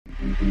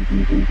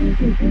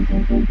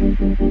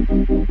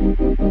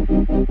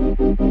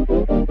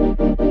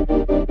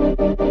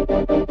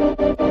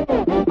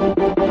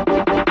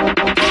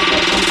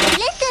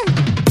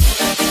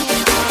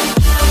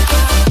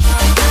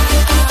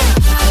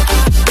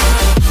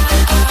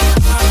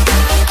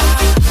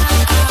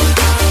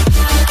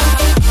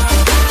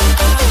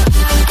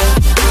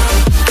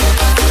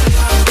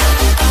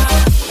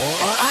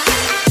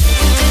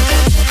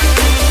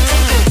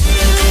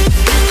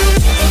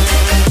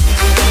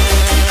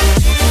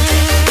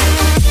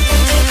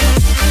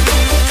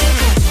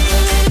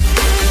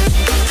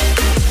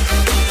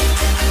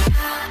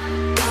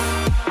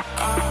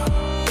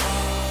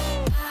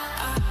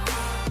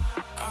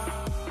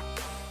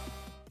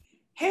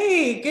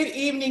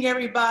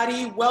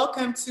Everybody,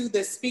 welcome to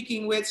the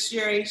Speaking with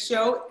Sherry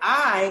show.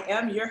 I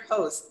am your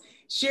host,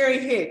 Sherry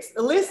Hicks.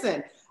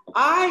 Listen,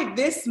 I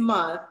this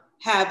month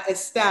have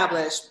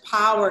established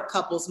Power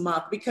Couples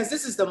Month because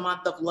this is the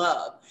month of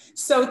love.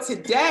 So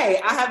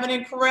today I have an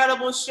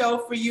incredible show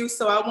for you.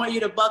 So I want you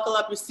to buckle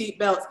up your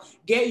seatbelts,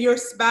 get your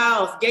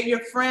spouse, get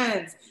your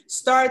friends,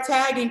 start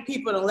tagging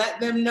people and let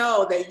them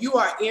know that you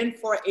are in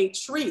for a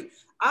treat.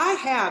 I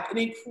have an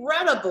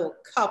incredible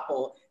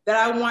couple that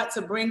I want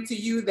to bring to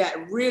you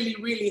that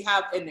really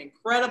have an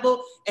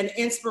incredible and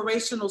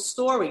inspirational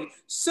story.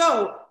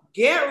 So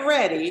get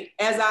ready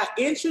as I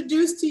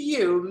introduce to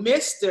you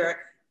Mr.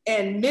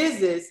 and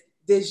Mrs.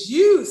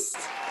 DeJuice.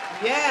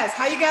 Yes,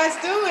 how you guys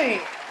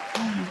doing?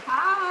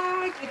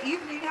 Hi, good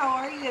evening, how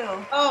are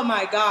you? Oh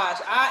my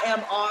gosh, I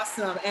am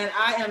awesome and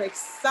I am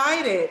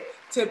excited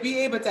to be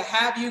able to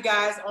have you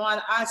guys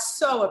on. I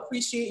so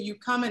appreciate you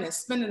coming and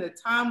spending the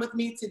time with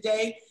me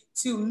today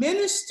to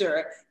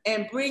minister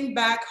and bring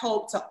back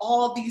hope to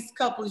all these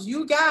couples.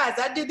 You guys,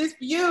 I did this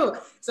for you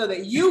so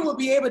that you will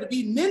be able to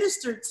be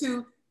ministered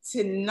to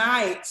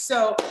tonight.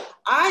 So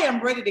I am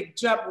ready to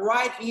jump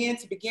right in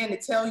to begin to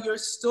tell your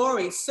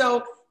story.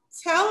 So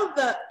tell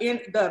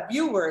the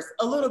viewers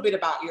a little bit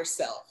about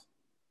yourself.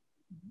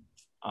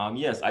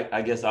 Yes,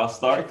 I guess I'll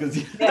start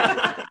because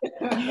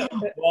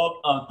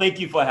well, thank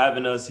you for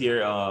having us here,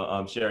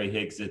 Sherry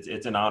Hicks.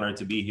 It's an honor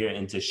to be here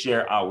and to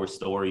share our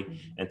story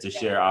and to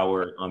share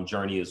our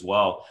journey as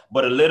well.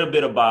 But a little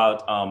bit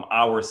about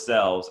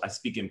ourselves. I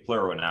speak in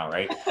plural now,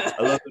 right?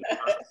 A little bit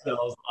about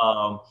ourselves.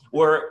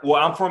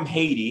 I'm from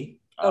Haiti,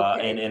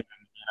 and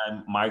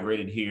I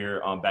migrated here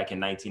back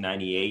in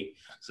 1998.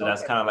 So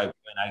that's kind of like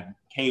when I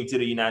came to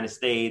the United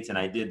States and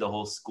I did the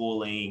whole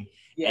schooling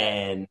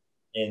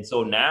and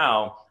so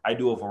now I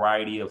do a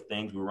variety of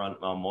things. We run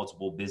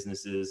multiple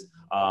businesses.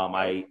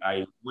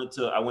 I went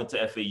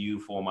to FAU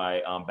for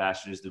my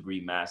bachelor's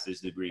degree, master's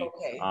degree. But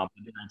then I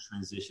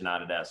transitioned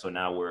out of that. So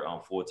now we're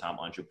full-time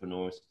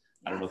entrepreneurs.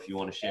 I don't know if you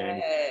want to share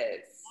anything.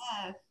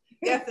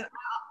 Yes. And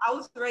I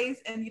was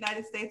raised in the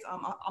United States.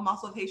 I'm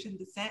also of Haitian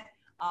descent.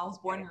 I was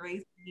born and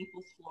raised in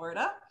Naples,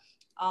 Florida.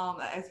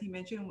 As he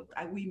mentioned,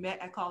 we met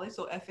at college.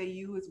 So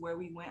FAU is where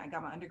we went. I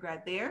got my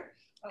undergrad there,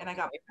 and I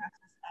got my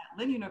master's at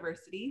Lynn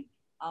University.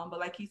 But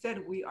like he said,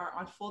 we are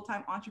on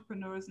full-time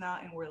entrepreneurs now,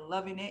 and we're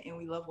loving it, and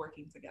we love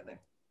working together.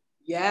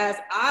 Yes,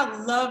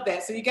 I love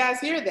that. So you guys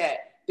hear that?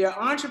 They're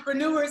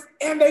entrepreneurs,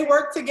 and they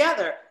work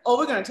together. Oh,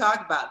 we're going to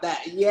talk about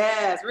that.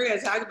 Yes, we're going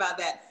to talk about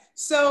that.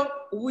 So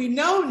we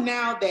know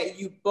now that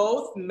you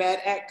both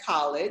met at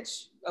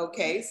college.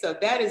 Okay, so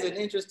that is an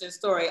interesting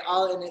story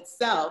all in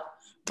itself.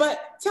 But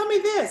tell me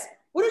this,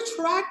 what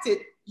attracted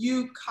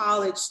you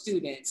college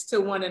students to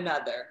one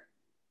another?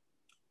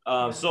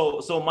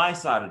 So my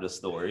side of the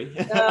story.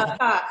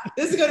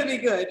 This is going to be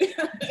good.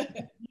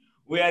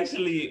 we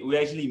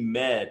actually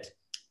met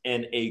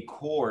in a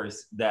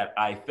course that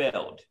I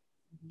failed.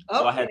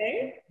 So I had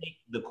to take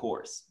the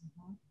course.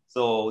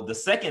 So the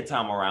second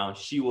time around,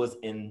 she was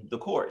in the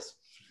course.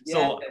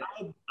 So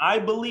I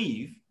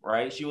believe,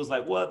 right? She was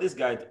like, well, this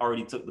guy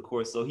already took the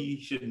course, so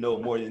he should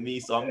know more than me.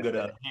 So I'm going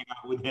to hang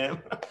out with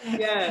him.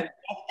 Yeah.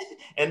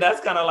 And that's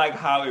kind of like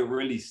how it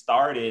really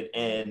started.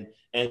 And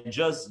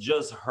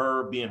just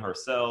her being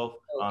herself,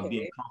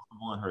 being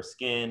comfortable in her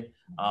skin,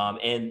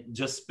 and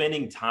just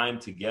spending time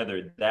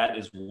together. That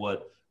is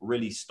what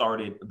really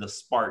started the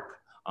spark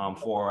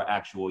for our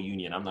actual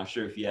union. I'm not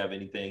sure if you have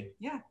anything.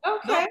 Yeah.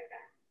 Okay.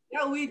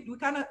 Yeah, we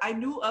kind of, I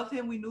knew of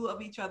him. We knew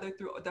of each other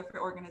through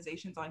different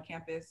organizations on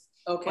campus.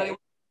 Okay. But it was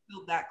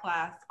still that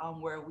class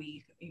where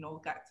we,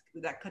 got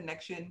that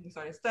connection. We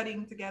started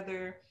studying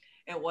together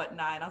and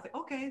whatnot. And I was like,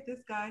 okay,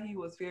 this guy, he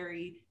was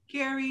very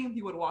caring.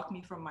 He would walk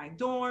me from my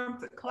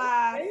dorm to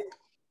class. Okay.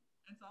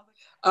 And so I was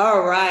like,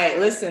 all right,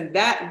 listen,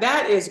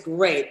 that is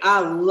great.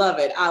 I love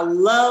it. I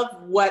love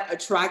what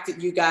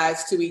attracted you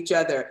guys to each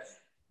other.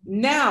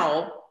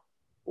 Now,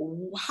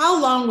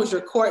 how long was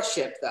your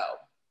courtship though?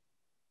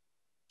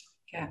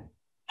 Yeah.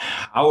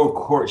 Our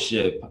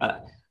courtship.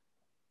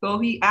 So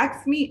he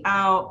asked me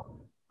out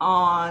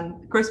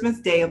on Christmas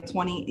Day of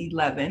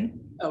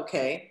 2011.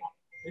 Okay.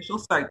 Official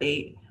start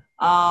date.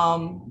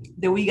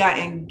 Then we got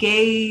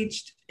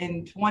engaged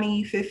in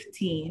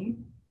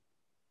 2015.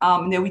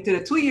 And then we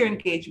did a 2-year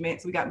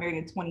engagement. So we got married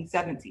in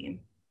 2017.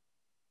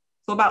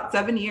 So about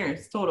 7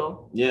 years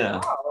total.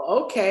 Yeah.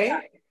 Oh,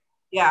 okay.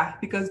 Yeah,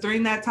 because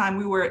during that time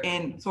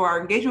so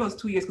our engagement was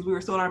 2 years because we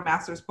were still in our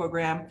master's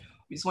program.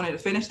 We just wanted to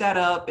finish that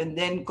up and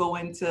then go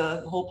into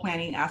the whole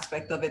planning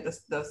aspect of it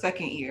the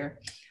second year.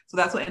 So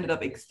that's what ended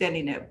up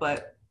extending it.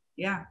 But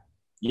yeah.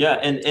 Yeah,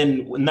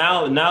 and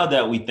now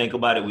that we think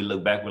about it, we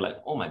look back, we're like,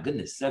 oh my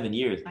goodness, 7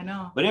 years. I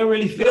know. But it didn't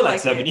really feel like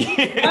 7 years.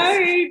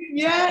 Right.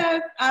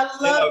 Yes. I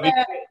love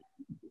that.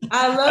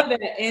 I love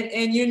that.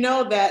 And you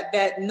know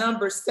that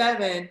number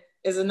 7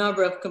 is a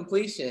number of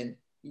completion.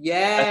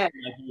 Yeah. That's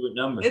my favorite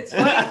number. It's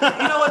funny.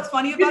 You know what's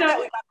funny about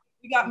that?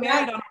 We got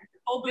married on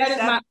October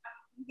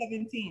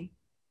 2017.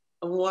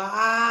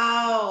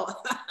 Wow.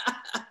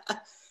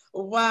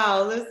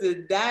 Wow.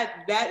 Listen,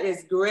 that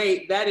is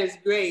great. That is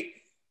great.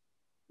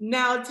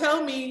 Now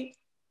tell me,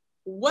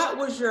 what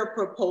was your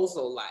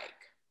proposal like?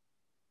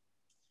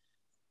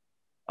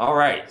 All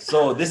right.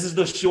 So this is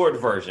the short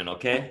version,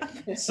 okay?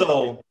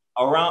 So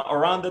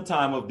around the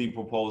time of the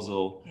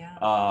proposal,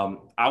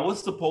 I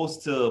was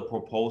supposed to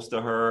propose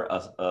to her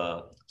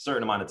a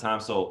certain amount of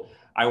time. So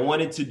I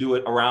wanted to do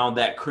it around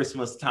that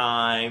Christmas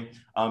time,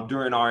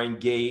 during our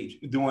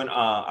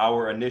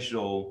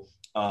initial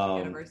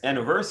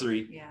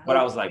anniversary. Yeah. But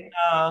I was like,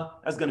 nah,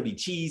 that's gonna be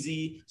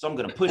cheesy. So I'm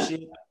gonna push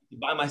it,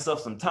 buy myself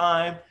some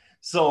time.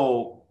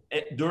 So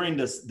during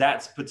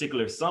that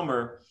particular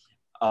summer,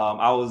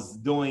 I was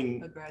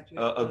doing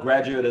a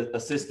graduate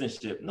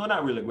assistantship. No,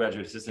 not really a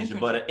graduate assistantship,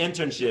 but an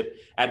internship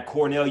at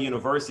Cornell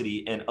University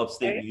in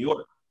upstate New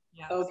York.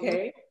 Yeah.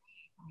 Okay.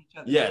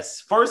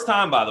 Yes. First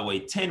time, by the way,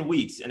 10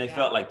 weeks, and it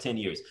felt like 10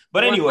 years.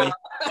 But anyway,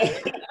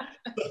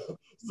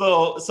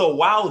 so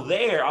while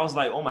there, I was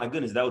like, oh my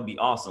goodness, that would be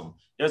awesome.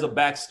 There's a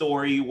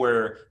backstory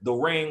where the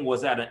ring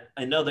was at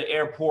another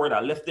airport.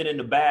 I left it in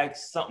the bag,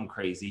 something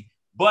crazy.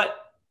 But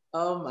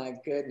oh my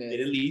goodness.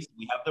 at least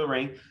we have the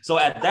ring. So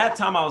at that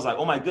time, I was like,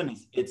 oh my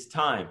goodness, it's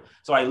time.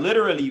 So I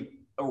literally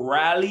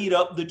rallied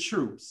up the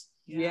troops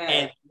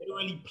and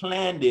literally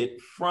planned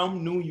it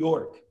from New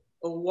York.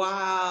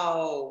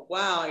 Wow.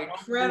 Wow.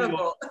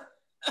 Incredible.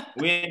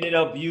 We ended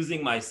up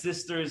using my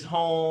sister's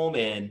home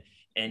and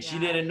she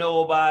didn't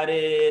know about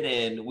it.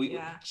 And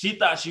she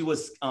thought she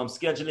was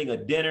scheduling a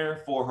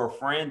dinner for her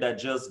friend that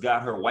just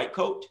got her white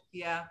coat.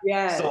 Yeah.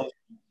 Yeah. So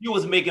she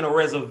was making a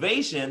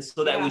reservation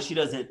so that way she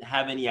doesn't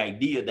have any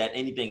idea that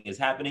anything is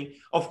happening.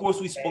 Of course,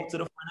 we spoke to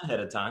the friend ahead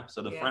of time.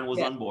 So the friend was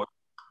on board.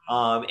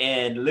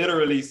 And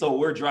literally, so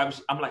we're driving.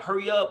 I'm like,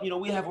 hurry up.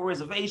 We have a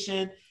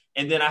reservation.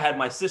 And then I had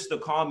my sister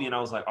call me and I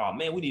was like, oh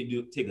man, we need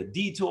to take a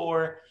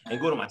detour and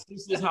go to my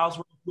sister's house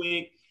real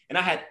quick. And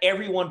I had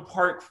everyone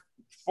parked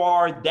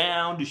far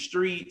down the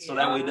street so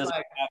that way it doesn't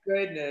happen.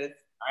 Goodness.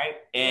 Right.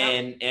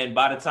 And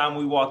by the time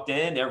we walked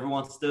in,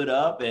 everyone stood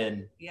up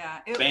and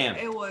bam.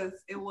 It was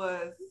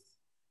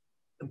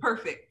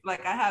perfect.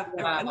 Like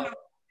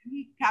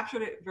we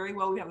captured it very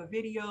well. We have a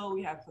video,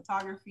 we have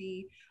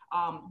photography,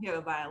 we have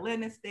a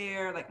violinist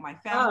there, like my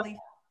family,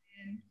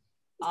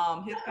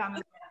 his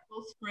family,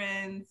 close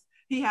friends.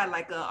 He had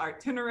like a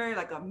itinerary,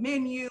 like a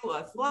menu,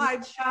 a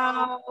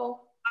slideshow.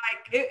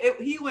 Like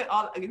he went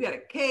all. We had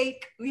a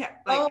cake. We had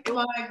like. Oh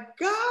my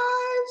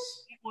gosh!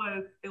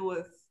 It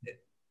was.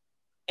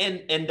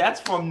 And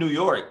that's from New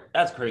York.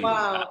 That's crazy.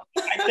 Wow.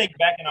 I think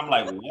back and I'm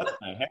like, what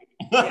the heck?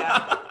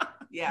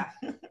 Yeah.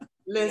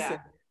 Listen,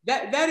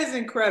 that is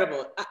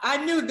incredible.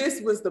 I knew this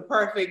was the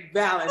perfect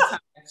Valentine's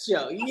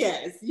show.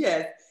 Yes.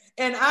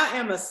 And I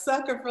am a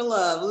sucker for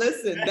love.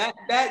 Listen,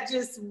 that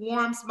just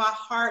warms my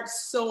heart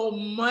so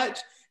much.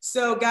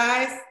 So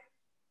guys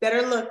that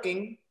are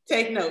looking,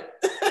 take note.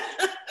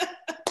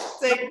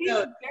 He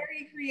was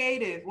very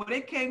creative. When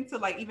it came to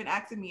like even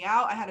asking me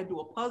out, I had to do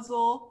a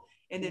puzzle.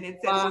 And then it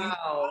said, will you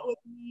go out with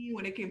me?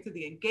 When it came to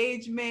the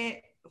engagement,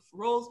 the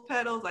rose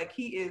petals, like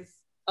he is.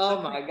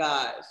 Oh my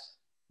gosh.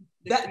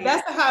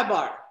 That's a high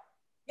bar.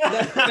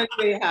 That's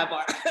really a high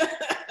bar.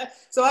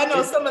 So I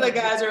know some of the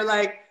guys are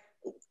like,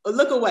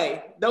 look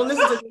away. Don't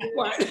listen to this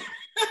part.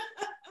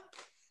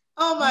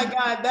 Oh my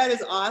God, that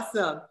is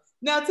awesome.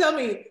 Now tell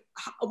me,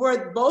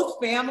 were both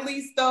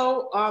families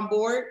though on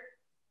board?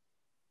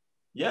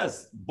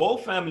 Yes,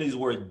 both families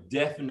were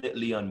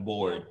definitely on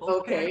board.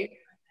 Okay.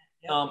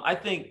 I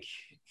think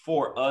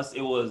for us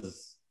it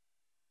was,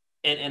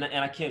 and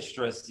I can't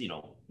stress,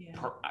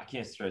 I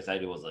can't stress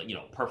that it was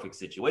a perfect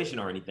situation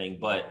or anything,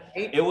 but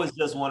it was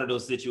just one of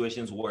those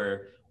situations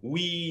where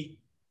we,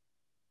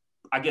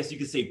 I guess you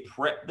could say,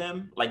 prep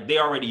them, like they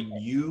already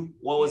knew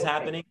what was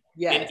happening.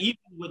 Yes. And even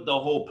with the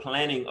whole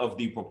planning of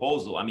the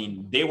proposal, I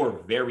mean, they were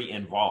very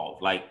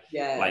involved. Like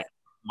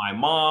my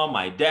mom,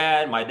 my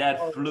dad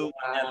flew. Wow.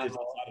 My dad lives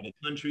outside of the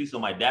country, so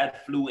my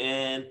dad flew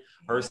in.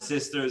 Her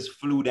sisters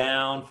flew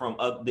down from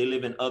they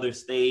live in other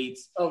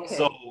states. Okay.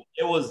 So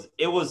it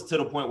was to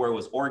the point where it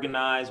was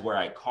organized, where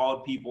I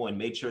called people and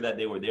made sure that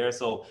they were there.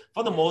 So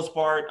for the most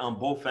part,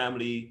 both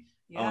family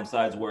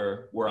sides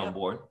were on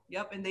board.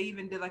 Yep, and they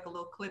even did like a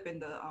little clip in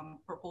the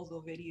proposal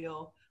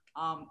video.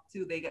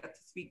 Too, they got to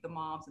speak the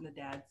moms and the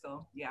dads.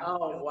 So yeah.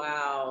 Oh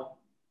wow.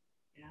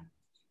 Yeah.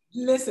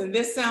 Listen,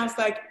 this sounds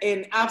like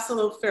an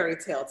absolute fairy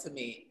tale to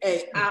me. An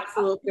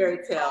absolute fairy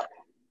tale.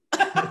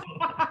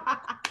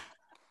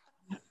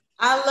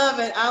 I love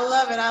it. I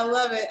love it. I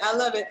love it. I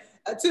love it.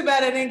 Too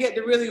bad I didn't get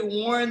to really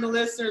warn the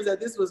listeners that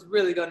this was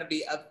really going to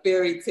be a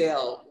fairy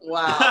tale.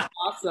 Wow.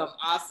 Awesome.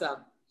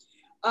 Awesome.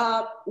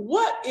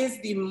 What is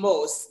the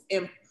most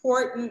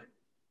important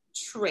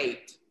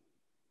trait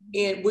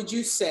would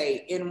you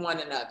say, in one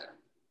another?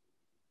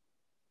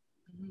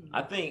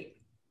 I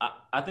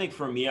think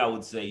for me, I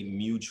would say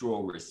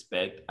mutual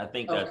respect. I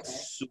think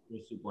that's super,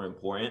 super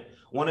important.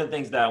 One of the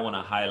things that I want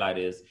to highlight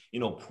is,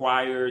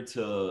 prior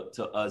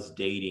to us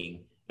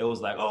dating, it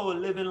was like, oh,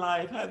 living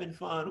life, having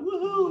fun,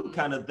 woohoo,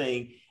 kind of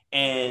thing.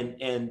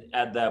 And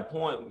at that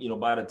point,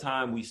 by the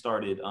time we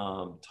started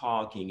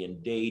talking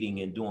and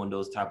dating and doing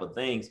those type of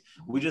things,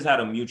 we just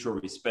had a mutual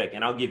respect.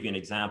 And I'll give you an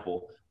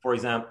example. For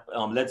example,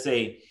 let's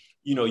say,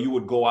 you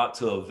would go out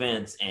to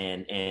events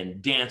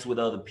and dance with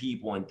other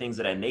people and things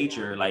of that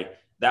nature. Like,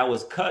 that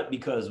was cut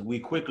because we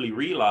quickly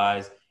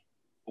realized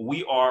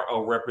we are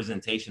a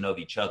representation of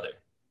each other.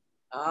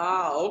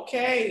 Ah,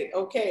 okay.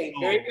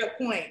 Very good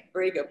point.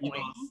 Very good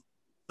point.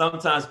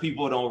 Sometimes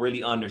people don't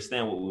really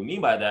understand what we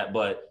mean by that,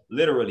 but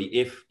literally,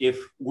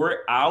 if we're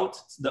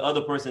out, the other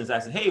person is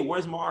asking, "Hey,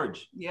 where's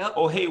Marge?" Yep.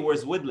 Oh, hey,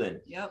 where's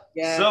Woodland? Yep.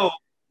 Yeah. So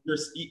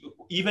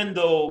even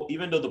though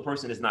the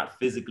person is not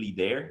physically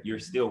there, you're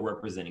still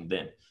representing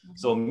them. Mm-hmm.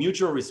 So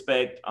mutual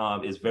respect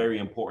is very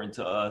important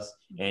to us.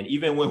 And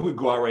even when we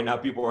go out right now,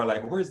 people are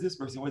like, "Where's this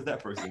person? Where's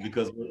that person?"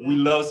 Because we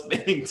love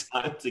spending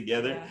time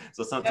together. Yeah.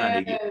 So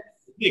sometimes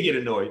they get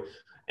annoyed.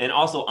 And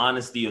also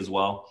honesty as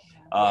well.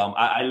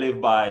 I live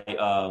by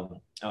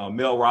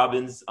Mel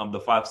Robbins, the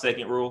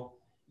 5-second rule.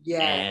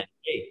 Yeah. And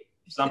hey,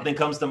 if something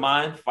comes to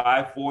mind,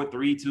 5, 4,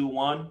 3, 2,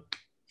 1.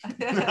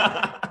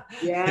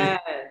 Yes.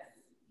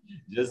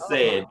 Just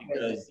say it,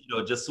 because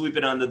just sweep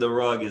it under the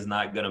rug is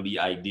not gonna be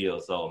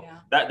ideal. So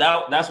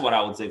that's what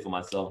I would say for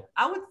myself.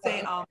 I would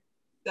say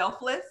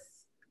selfless.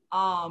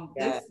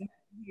 This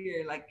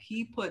here, like,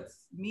 he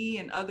puts me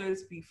and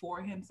others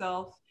before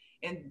himself,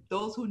 and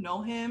those who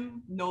know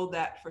him know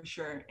that for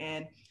sure.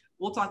 And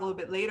we'll talk a little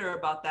bit later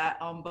about that.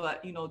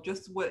 But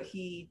just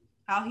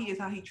how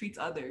he treats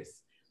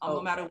others.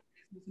 No matter what,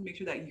 to make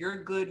sure that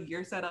you're good,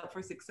 you're set up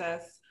for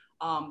success,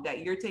 that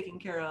you're taken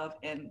care of.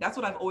 And that's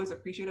what I've always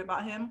appreciated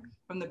about him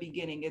from the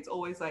beginning. It's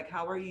always like,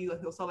 how are you?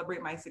 He'll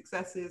celebrate my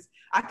successes.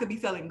 I could be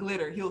selling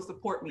glitter. He'll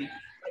support me.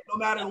 Like, no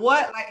matter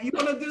what, like, you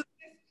want to do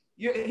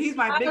this? He's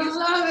my biggest.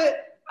 I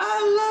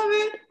love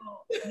it.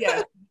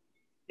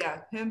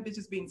 Yeah. Him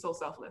just being so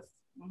selfless.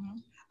 Mm-hmm.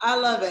 I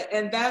love it.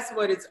 And that's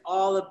what it's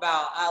all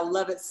about. I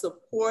love it.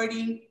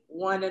 Supporting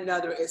one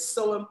another is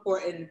so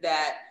important,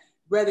 that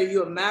whether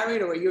you're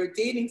married or you're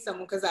dating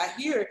someone, because I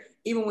hear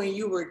even when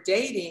you were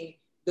dating,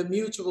 the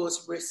mutual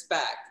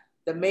respect,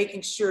 the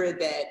making sure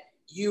that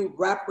you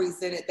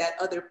represented that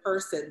other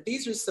person.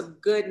 These are some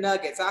good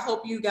nuggets. I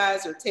hope you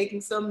guys are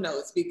taking some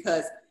notes,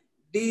 because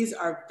these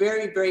are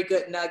very, very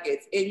good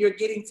nuggets. And you're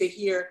getting to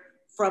hear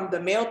from the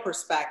male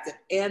perspective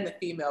and the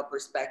female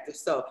perspective.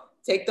 So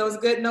take those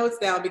good notes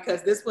down,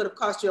 because this would have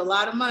cost you a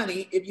lot of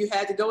money if you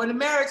had to go into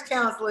marriage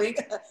counseling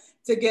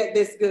to get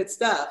this good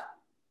stuff.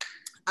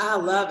 I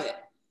love it.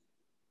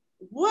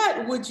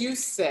 What would you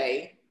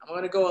say? I'm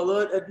going to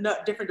go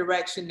a different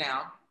direction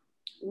now.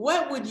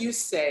 What would you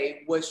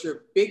say was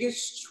your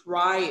biggest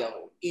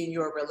trial in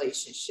your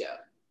relationship?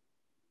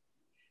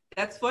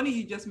 That's funny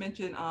you just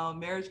mentioned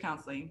marriage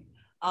counseling.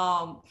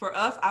 For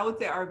us, I would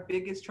say our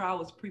biggest trial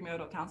was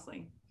premarital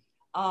counseling.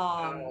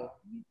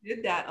 We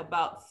did that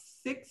about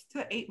 6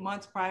 to 8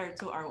 months prior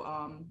to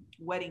our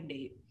wedding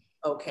date.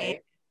 Okay. And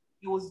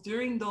it was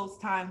during those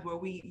times where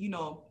we,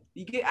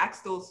 you get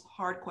asked those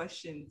hard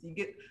questions.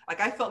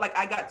 I felt like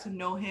I got to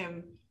know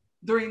him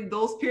during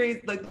those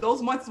periods, like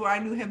those months where I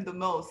knew him the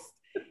most,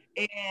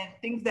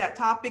 and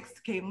topics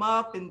came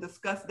up and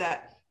discussed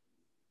that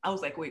I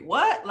was like, wait,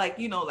 what?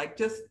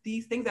 Just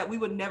these things that we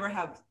would never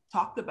have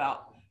talked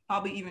about,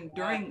 probably even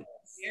during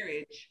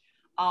marriage.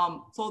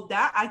 So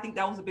that, I think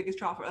that was the biggest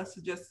trial for us,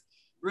 to just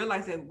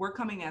realize that we're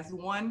coming as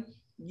one.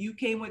 You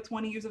came with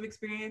 20 years of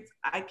experience.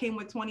 I came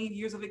with 20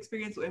 years of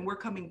experience, and we're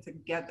coming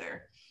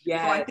together.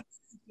 Yeah. So I think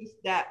just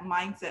that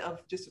mindset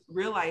of just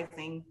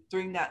realizing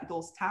during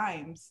those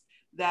times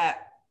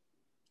that,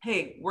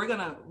 hey, we're going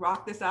to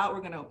rock this out. We're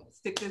going to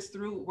stick this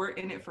through. We're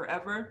in it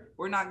forever.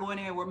 We're not going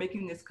anywhere. We're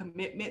making this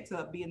commitment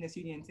to be in this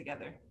union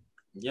together.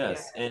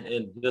 Yes. Yeah.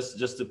 And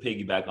just to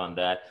piggyback on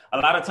that, a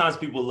lot of times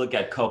people look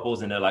at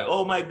couples and they're like,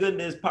 oh my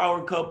goodness,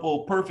 power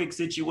couple, perfect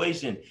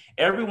situation.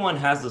 Everyone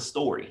has a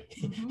story,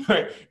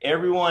 right?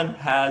 Everyone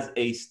has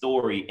a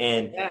story.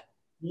 And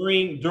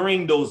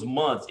during those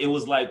months, it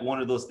was like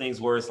one of those things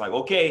where it's like,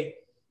 okay,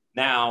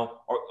 now,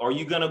 are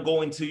you going to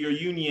go into your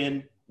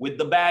union with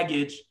the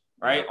baggage,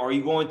 right? Are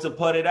you going to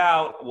put it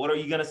out? What are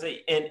you going to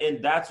say?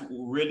 And that's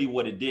really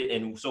what it did.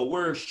 And so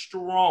we're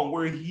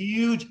a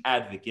huge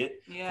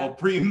advocate for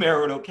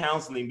premarital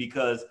counseling,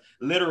 because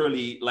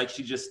literally, like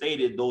she just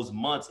stated, those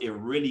months, it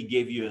really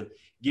gave you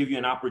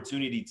an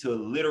opportunity to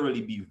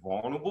literally be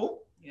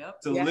vulnerable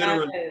Yep. to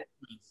literally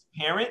be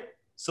transparent,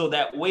 so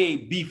that way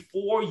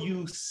before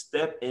you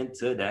step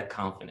into that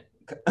confident,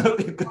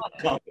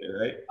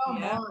 right?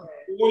 Yeah.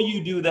 Before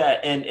you do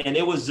that, and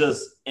it was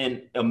just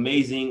an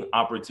amazing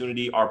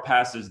opportunity. Our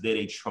pastors did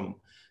a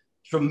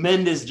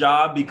tremendous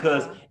job,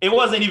 because it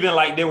wasn't even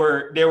like they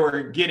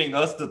were getting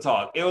us to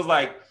talk. It was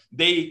like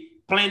they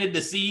planted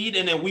the seed,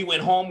 and then we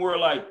went home. We were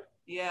like,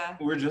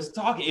 we're just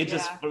talking. It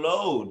just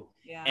flowed.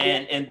 Yeah.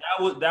 And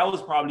that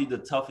was probably the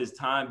toughest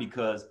time,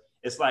 because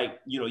it's like,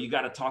 you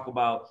got to talk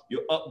about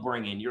your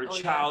upbringing, your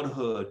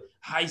childhood,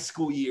 high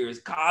school years,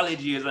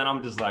 college years. And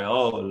I'm just like,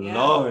 oh,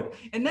 Lord.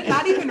 And then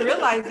not even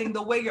realizing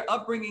the way your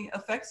upbringing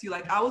affects you.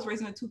 Like, I was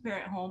raised in a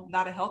 2-parent home,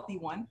 not a healthy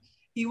one.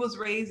 He was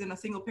raised in a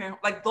single parent.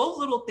 Like, those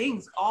little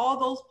things, all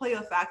those play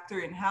a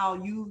factor in how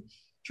you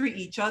treat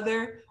each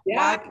other.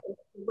 Why,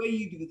 the way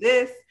you do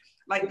this,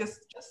 like just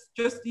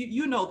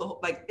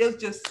it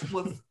just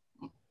was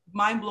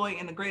mind blowing,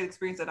 and a great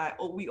experience that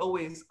we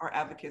always are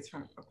advocates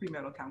for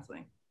premarital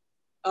counseling.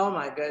 Oh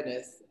my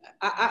goodness.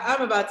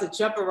 I'm about to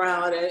jump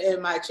around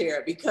in my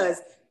chair,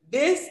 because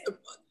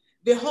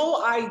the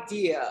whole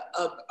idea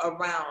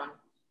around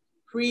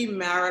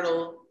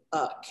premarital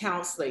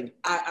counseling,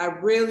 I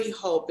really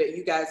hope that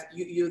you guys,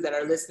 you that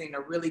are listening,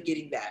 are really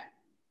getting that.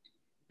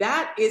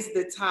 That is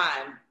the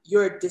time,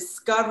 your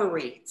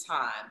discovery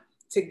time,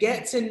 to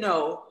get to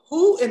know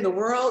who in the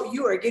world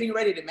you are getting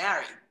ready to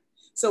marry.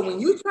 So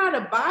when you try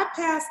to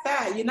bypass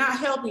that, you're not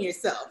helping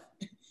yourself.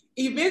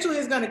 Eventually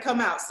it's going to come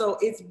out. So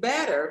it's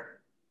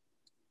better,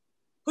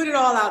 put it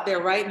all out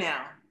there right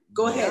now.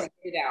 Go ahead and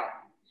get it out,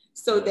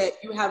 so that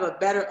you have a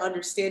better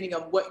understanding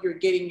of what you're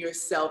getting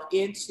yourself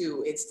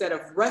into. Instead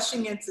of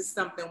rushing into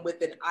something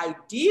with an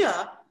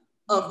idea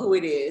of who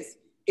it is,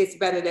 it's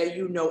better that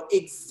you know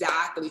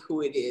exactly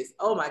who it is.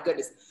 Oh my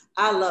goodness.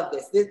 I love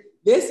this.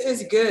 This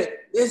is good.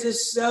 This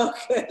is so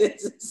good.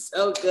 This is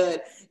so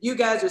good. You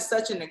guys are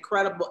such an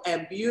incredible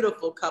and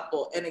beautiful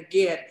couple. And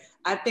again,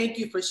 I thank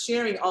you for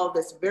sharing all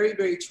this very,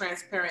 very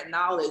transparent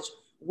knowledge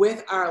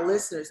with our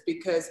listeners,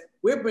 because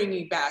we're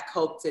bringing back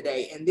hope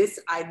today. And this,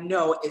 I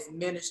know, is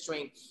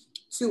ministering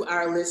to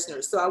our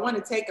listeners. So I want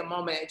to take a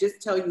moment and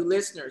just tell you,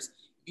 listeners,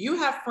 if you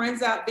have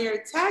friends out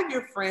there, tag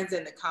your friends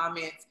in the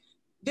comments.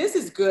 This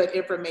is good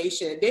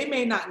information. They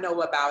may not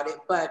know about it,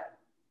 but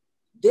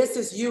this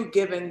is you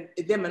giving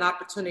them an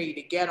opportunity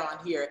to get on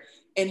here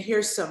and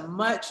hear some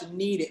much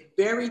needed,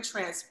 very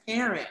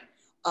transparent,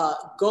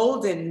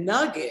 golden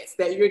nuggets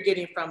that you're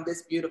getting from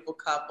this beautiful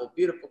couple.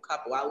 Beautiful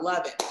couple. I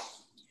love it.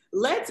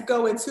 Let's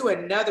go into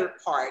another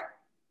part.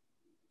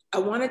 I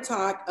want to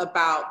talk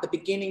about the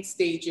beginning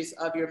stages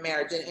of your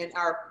marriage. And in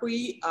our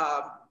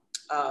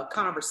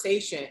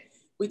conversation,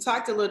 we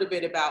talked a little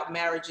bit about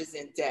marriages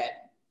in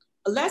debt.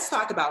 Let's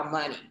talk about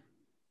money,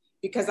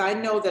 because I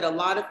know that a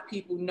lot of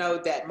people know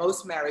that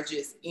most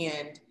marriages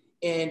end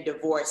in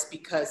divorce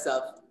because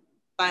of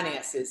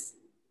finances.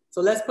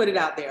 So let's put it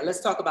out there. Let's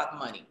talk about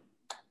money.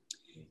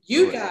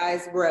 You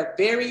guys were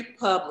very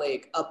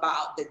public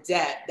about the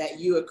debt that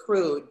you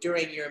accrued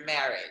during your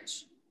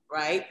marriage,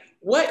 right?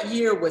 What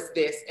year was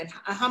this, and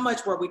how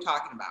much were we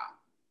talking about?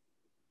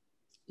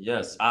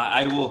 Yes,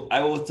 I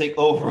will take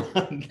over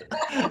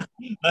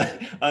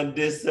on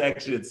this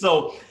section.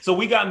 So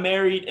we got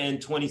married in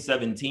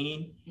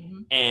 2017,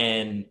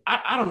 and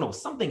I don't know,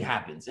 something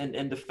happens,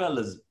 and the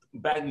fellas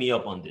back me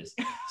up on this.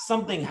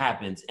 Something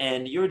happens,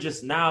 and you're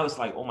just, now it's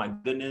like, oh my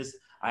goodness,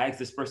 I asked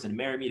this person to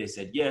marry me. They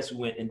said yes. We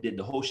went and did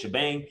the whole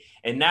shebang,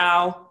 and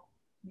now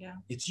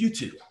it's you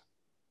two.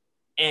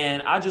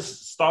 And I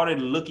just started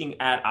looking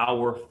at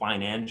our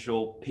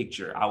financial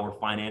picture, our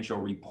financial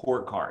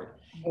report card.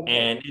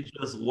 And it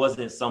just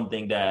wasn't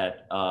something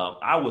that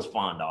I was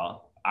fond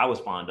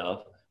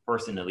of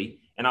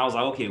personally. And I was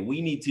like, okay, we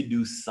need to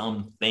do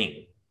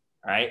something,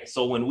 right?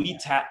 So when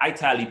I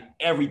tallied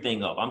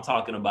everything up, I'm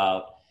talking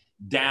about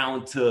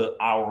down to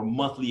our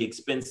monthly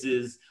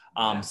expenses,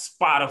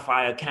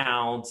 Spotify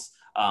accounts,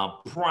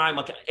 Prime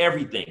account,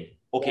 everything.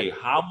 Okay,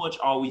 how much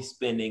are we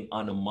spending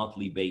on a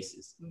monthly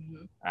basis,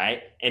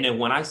 right? And then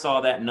when I saw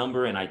that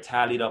number and I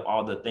tallied up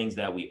all the things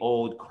that we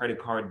owed, credit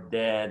card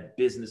debt,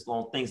 business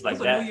loan, things like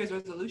that. New Year's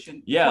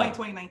resolution,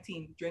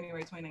 2019,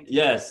 January 2019.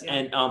 Yes,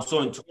 and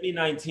so in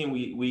 2019,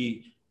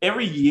 we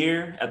every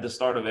year, at the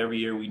start of every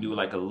year, we do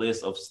like a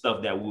list of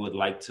stuff that we would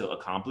like to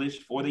accomplish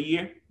for the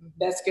year.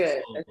 That's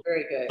good. That's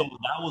very good. So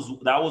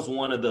that was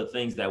one of the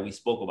things that we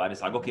spoke about.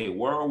 It's like, okay,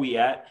 where are we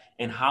at,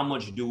 and how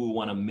much do we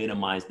want to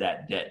minimize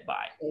that debt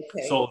by?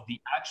 Okay. So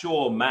the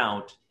actual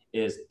amount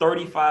is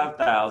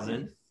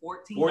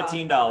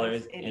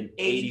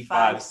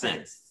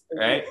 $35,014.85.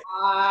 Right?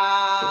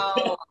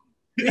 Wow.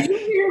 Did you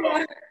hear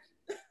that?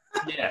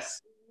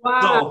 Yes.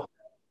 Wow. So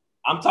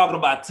I'm talking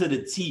about to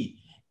the T.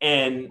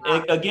 And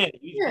again,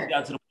 we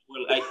got to the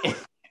point like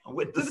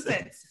with the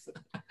sense.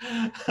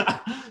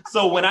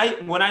 So when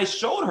I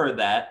showed her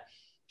that,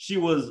 she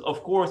was,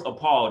 of course,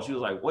 appalled. She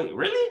was like, "Wait,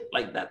 really?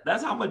 Like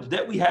that's how much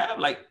debt we have?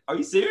 Like, are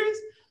you serious?"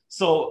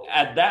 So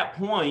at that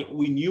point,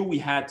 we knew we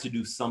had to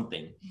do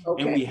something,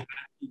 and we had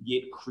to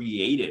get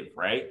creative,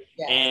 right?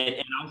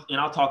 Yes. And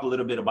I'll talk a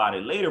little bit about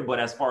it later. But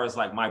as far as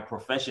like my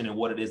profession and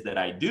what it is that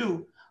I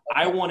do,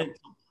 I wanted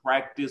to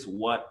practice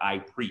what I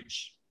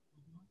preach.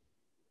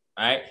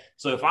 All right.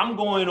 So if I'm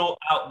going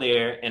out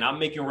there and I'm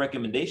making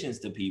recommendations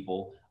to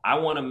people, I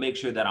want to make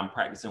sure that I'm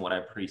practicing what I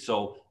preach.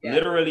 So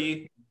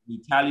literally,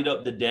 we tallied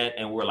up the debt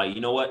and we're like,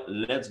 you know what?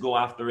 Let's go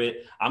after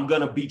it. I'm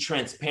going to be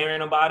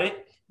transparent about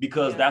it,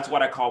 because that's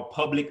what I call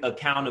public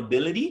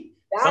accountability.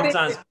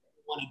 Sometimes people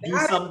want to do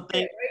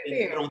something and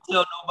they don't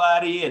tell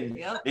nobody, and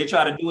they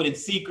try to do it in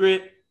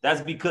secret.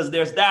 That's because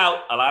there's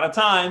doubt a lot of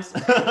times.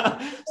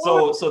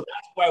 So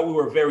that's why we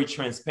were very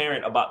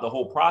transparent about the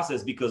whole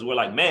process, because we're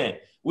like, man,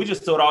 we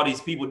just told all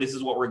these people this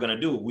is what we're going to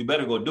do. We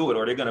better go do it,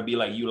 or they're going to be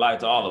like, you lied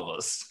to all of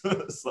us.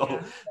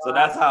 So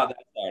that's how that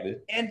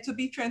started. And to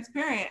be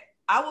transparent,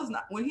 I was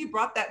not, when he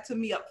brought that to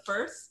me up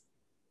first,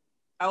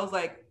 I was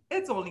like,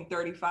 it's only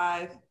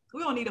 35.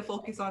 We don't need to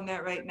focus on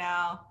that right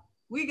now.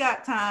 We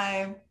got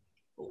time.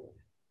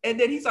 And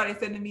then he started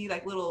sending me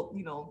like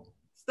little,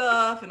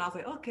 stuff. And I was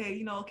like,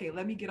 okay,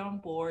 let me get on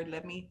board.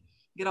 Let me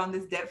get on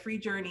this debt-free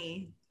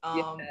journey.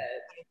 But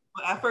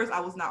at first I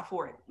was not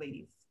for it,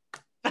 ladies.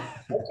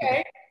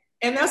 Okay.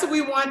 And that's what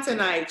we want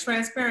tonight,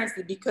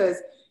 transparency, because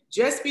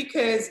just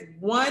because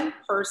one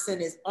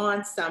person is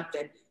on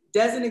something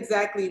doesn't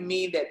exactly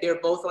mean that they're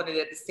both on it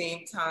at the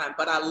same time.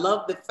 But I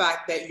love the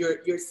fact that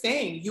you're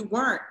saying you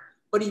weren't,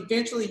 but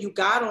eventually you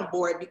got on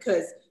board,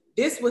 because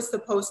this was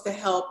supposed to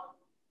help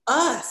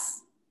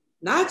us,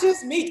 not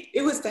just me.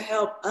 It was to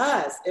help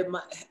us.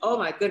 Oh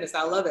my goodness,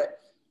 I love it.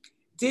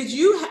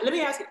 Let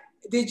me ask you,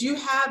 did you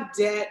have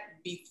debt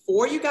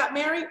before you got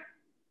married?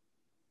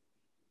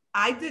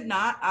 I did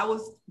not. I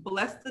was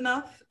blessed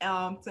enough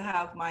to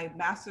have my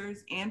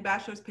master's and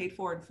bachelor's paid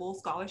for in full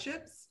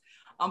scholarships.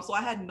 So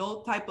I had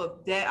no type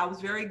of debt. I was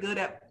very good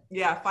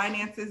at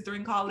finances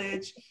during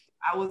college.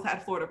 I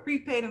had Florida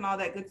prepaid and all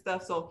that good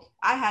stuff. So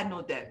I had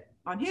no debt.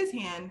 On his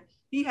hand,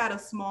 he had a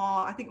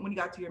small, I think when he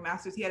got to your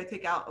master's, he had to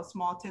take out a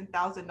small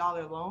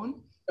 $10,000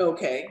 loan.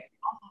 Okay.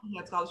 He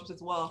had scholarships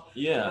as well.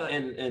 Yeah,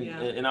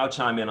 and I'll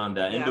chime in on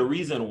that. And the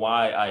reason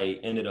why I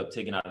ended up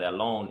taking out that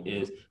loan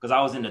is because I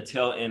was in the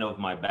tail end of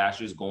my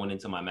bachelor's going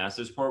into my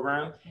master's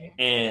program.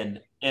 Okay.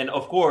 And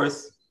of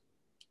course,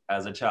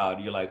 as a child,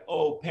 you're like,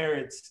 oh,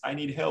 parents, I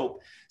need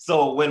help.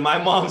 So when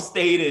my mom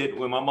stated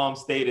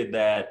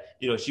that,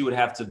 she would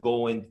have to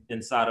go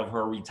inside of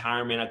her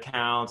retirement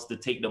accounts to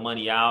take the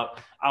money out,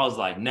 I was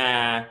like,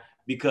 nah,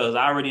 because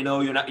I already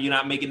know you're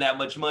not making that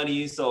much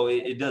money. So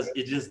it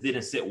just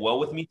didn't sit well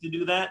with me to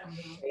do that.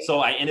 Mm-hmm. So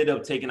I ended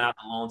up taking out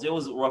the loans. It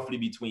was roughly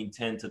between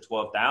 10 to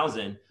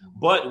 12,000,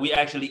 but we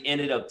actually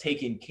ended up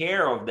taking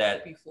care of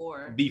that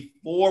before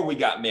we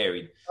got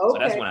married. Okay. So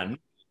that's when I knew.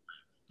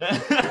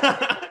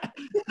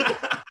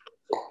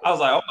 I was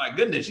like, oh my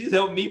goodness, she's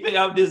helping me pay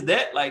off this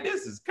debt. Like,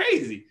 this is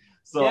crazy.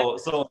 So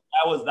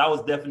that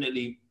was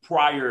definitely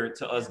prior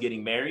to us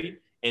getting married.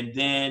 And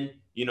then,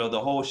 the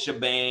whole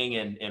shebang,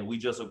 and we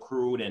just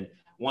accrued. And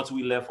once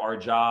we left our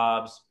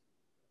jobs,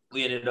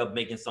 we ended up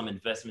making some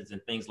investments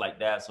and things like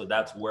that. So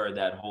that's where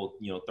that whole,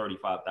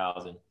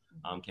 35,000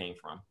 came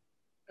from.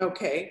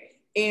 Okay.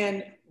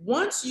 And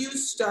once you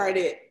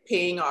started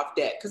paying off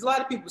debt, because a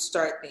lot of people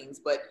start things,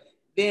 but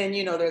then,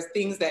 there's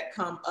things that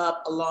come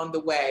up along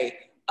the way.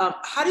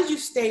 How did you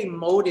stay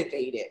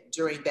motivated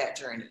during that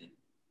journey?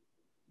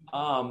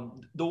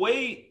 The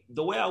way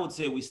I would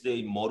say we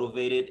stay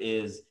motivated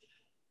is,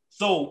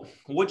 so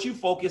what you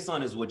focus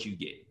on is what you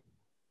get.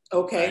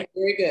 Okay, right?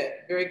 Very good,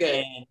 very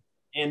good.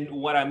 And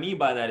what I mean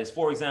by that is,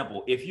 for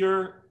example, if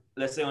you're,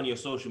 let's say on your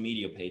social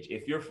media page,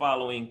 if you're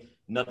following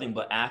nothing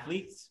but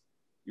athletes,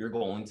 you're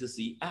going to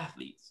see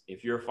athletes.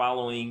 If you're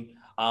following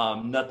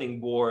nothing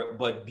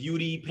but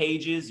beauty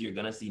pages, you're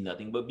going to see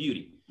nothing but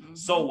beauty. Mm-hmm.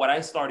 So what I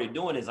started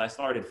doing is I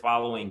started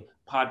following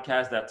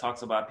podcasts that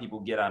talks about people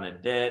get out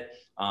of debt,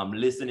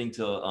 listening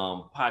to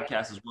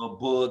podcasts as well,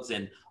 books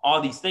and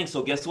all these things.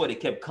 So guess what? It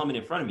kept coming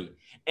in front of me.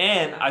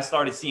 And I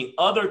started seeing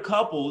other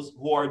couples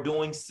who are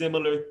doing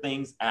similar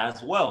things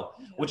as well,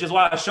 which is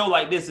why a show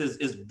like this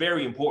is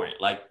very important.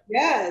 Like,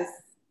 yes,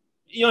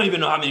 you don't even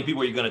know how many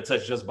people you're going to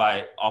touch just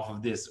off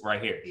of this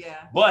right here. Yeah.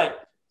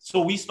 But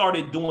so we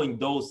started doing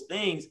those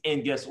things,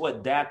 and guess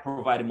what? That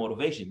provided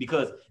motivation,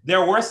 because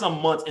there were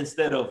some months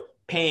instead of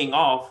paying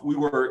off, we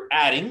were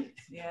adding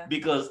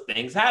because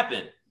things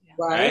happen.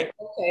 Right.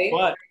 Okay.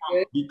 But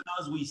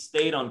because we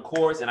stayed on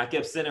course, and I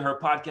kept sending her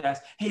podcasts,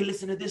 hey,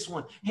 listen to this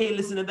one. Hey,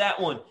 listen to that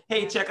one.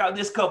 Hey, check out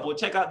this couple.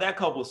 Check out that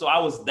couple. So I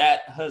was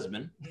that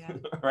husband,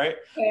 right?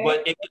 Okay.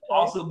 But it could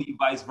also be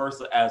vice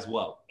versa as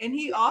well. And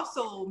he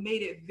also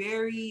made it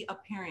very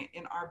apparent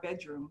in our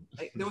bedroom.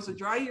 Like, there was a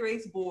dry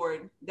erase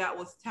board that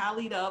was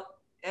tallied up.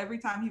 Every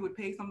time he would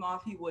pay something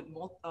off, he would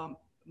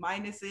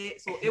minus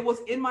it. So it was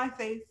in my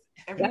face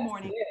every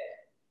morning.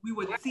 We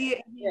would see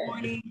it in the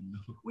morning.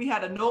 We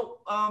had a note,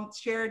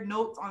 shared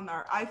notes on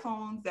our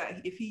iPhones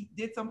that if he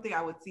did something,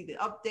 I would see the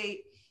update.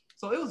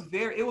 So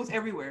it was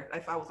everywhere.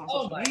 If I was on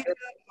Oh social my media, goodness.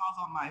 if I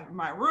was on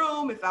my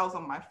room, if I was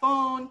on my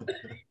phone,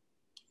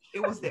 it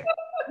was there.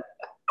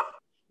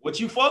 What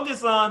you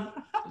focus on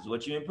is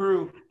what you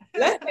improve.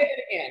 Let's say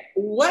it again.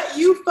 What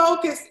you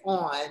focus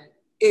on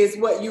is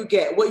what you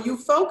get. What you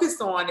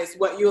focus on is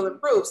what you'll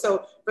improve.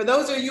 So for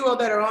those of you all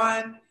that are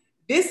on,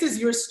 this is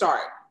your start.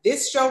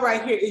 This show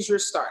right here is your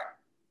start.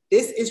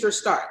 This is your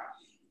start.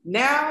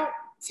 Now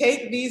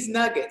take these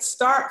nuggets.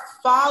 Start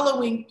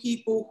following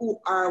people who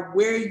are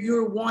where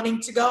you're wanting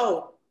to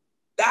go.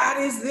 That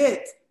is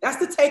it. That's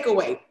the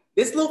takeaway.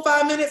 This little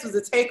 5 minutes was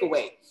a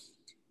takeaway.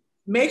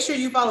 Make sure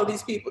you follow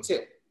these people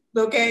too,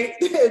 okay?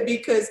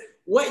 Because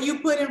what you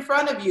put in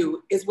front of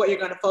you is what you're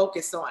going to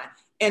focus on.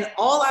 And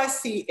all I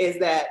see is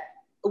that,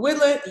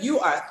 Woodland, you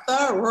are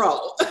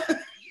thorough.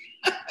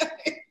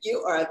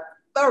 You are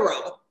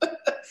thorough.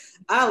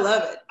 I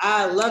love it.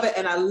 I love it.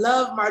 And I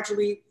love,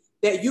 Marjorie,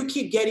 that you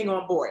keep getting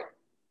on board.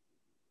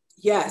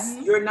 Yes,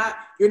 you're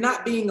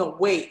not being a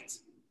weight.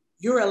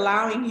 You're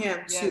allowing him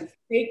to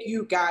take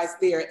you guys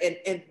there.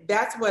 And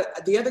that's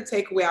what the other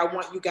takeaway I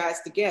want you guys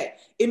to get.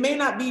 It may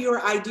not be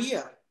your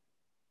idea,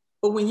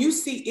 but when you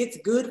see it's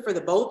good for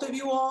the both of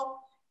you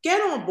all, get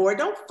on board.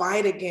 Don't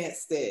fight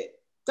against it.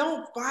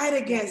 Don't fight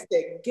against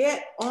it.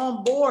 Get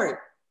on board.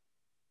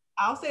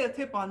 I'll say a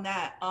tip on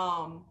that.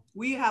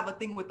 We have a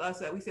thing with us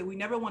that we say we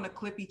never want to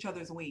clip each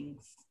other's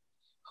wings.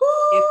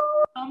 If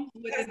he comes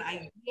with an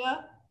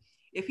idea,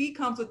 if he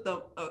comes with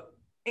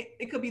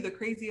it could be the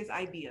craziest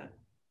idea.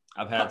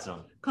 I've had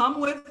some. Come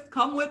with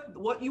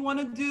what you want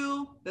to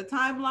do, the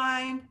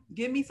timeline.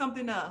 Give me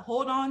something to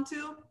hold on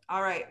to.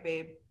 All right,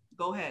 babe,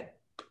 go ahead.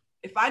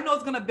 If I know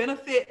it's gonna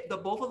benefit the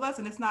both of us,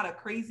 and it's not a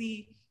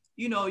crazy,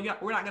 we're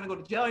not gonna go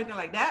to jail or anything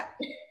like that.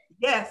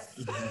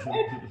 Yes,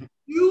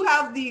 you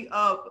have the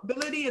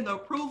ability and the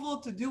approval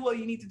to do what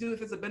you need to do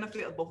if it's a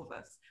benefit of both of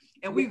us.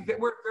 And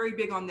we're very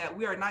big on that.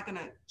 We are not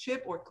gonna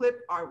chip or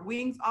clip our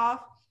wings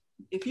off.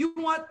 If you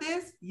want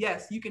this,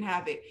 yes, you can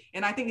have it.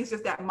 And I think it's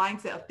just that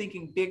mindset of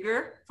thinking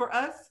bigger for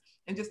us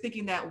and just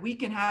thinking that we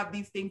can have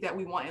these things that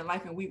we want in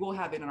life and we will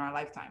have it in our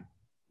lifetime.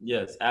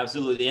 Yes,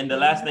 absolutely. And the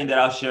last thing that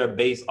I'll share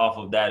based off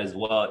of that as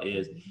well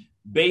is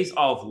based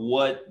off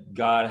what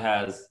God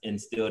has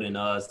instilled in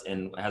us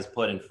and has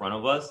put in front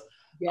of us.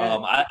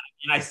 Yeah.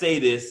 I say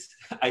this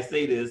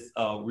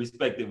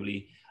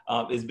respectively,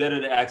 it's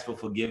better to ask for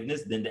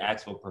forgiveness than to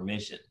ask for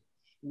permission.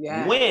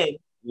 Yeah. When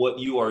what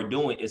you are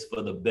doing is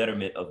for the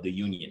betterment of the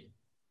union.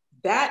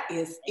 That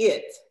is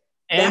it.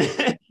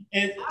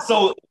 And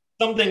so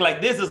something like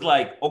this is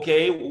like,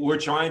 okay, we're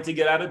trying to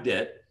get out of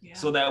debt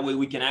so that way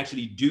we can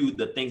actually do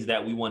the things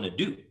that we want to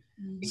do.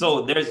 Mm-hmm.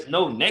 So there's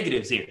no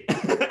negatives here,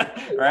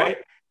 right?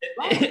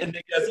 And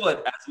then guess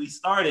what? As we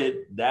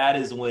started, that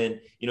is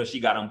when,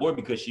 she got on board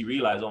because she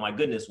realized, oh my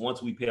goodness,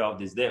 once we pay off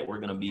this debt, we're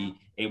going to be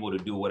able to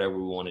do whatever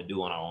we want to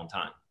do on our own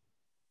time.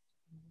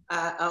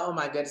 Oh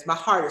my goodness, my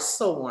heart is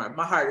so warm.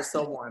 My heart is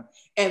so warm.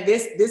 And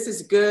this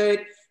is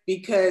good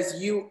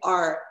because you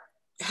are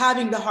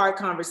having the hard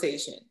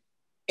conversation.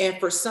 And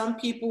for some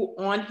people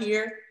on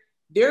here,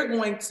 they're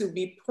going to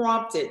be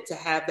prompted to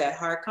have that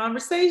hard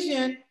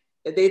conversation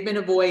that they've been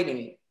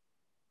avoiding.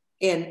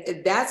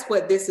 And that's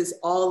what this is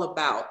all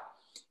about.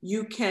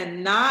 You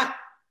cannot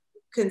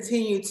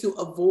continue to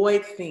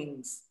avoid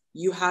things.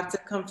 You have to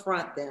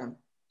confront them,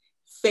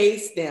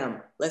 face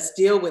them. Let's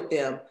deal with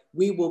them.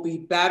 We will be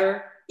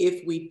better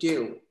if we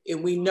do.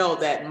 And we know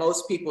that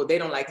most people, they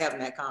don't like having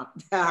that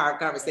hard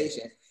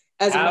conversation.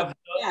 I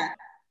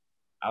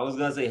was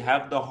going to say,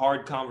 have the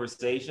hard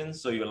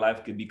conversations so your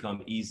life could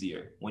become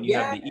easier. When you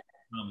have the easy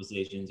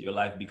conversations, your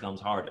life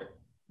becomes harder.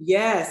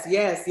 Yes,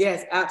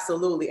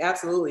 absolutely,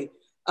 absolutely.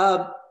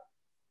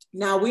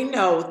 Now we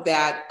know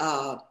that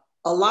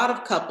a lot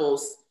of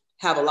couples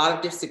have a lot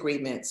of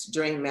disagreements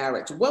during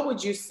marriage. What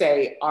would you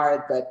say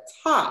are the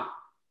top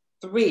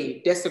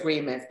 3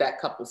 disagreements that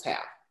couples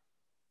have?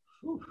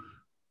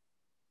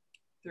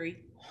 3.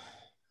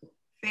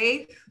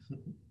 Faith,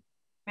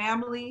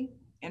 family,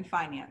 and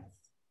finance.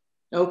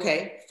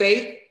 Okay,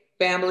 faith,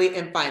 family,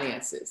 and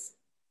finances.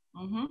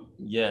 Mm-hmm.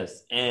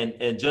 Yes,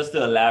 and just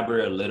to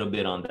elaborate a little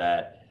bit on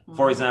that.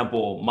 For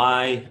example,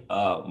 my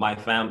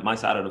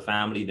side of the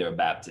family, they're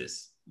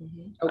Baptists.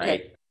 Mm-hmm. Okay.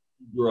 Right?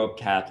 Grew up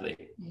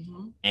Catholic.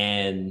 Mm-hmm.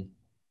 And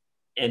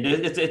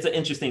it's an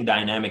interesting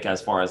dynamic as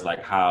far as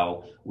like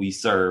how we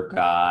serve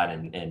God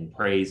and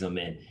praise him.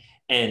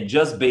 And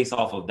just based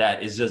off of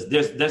that, it's just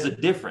there's a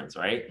difference,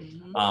 right?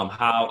 Mm-hmm.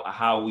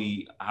 How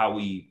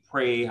we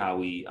pray, how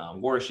we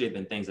worship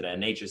and things of that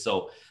nature.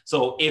 So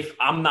if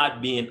I'm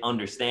not being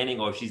understanding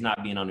or if she's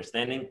not being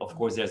understanding, of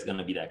course there's going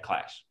to be that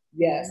clash.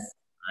 Yes.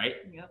 Right.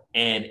 Yep.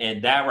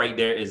 And that right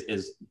there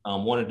is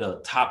one of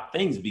the top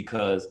things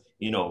because,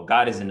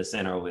 God is in the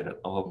center of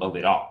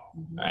it all.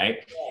 Mm-hmm.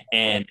 Right.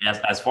 And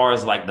as far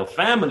as like the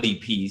family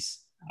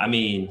piece, I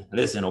mean,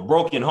 listen, a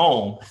broken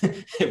home,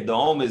 if the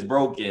home is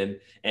broken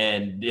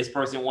and this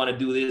person want to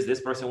do this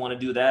person want to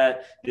do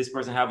that, this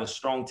person have a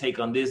strong take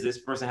on this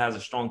person has a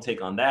strong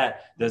take on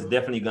that, there's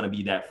definitely going to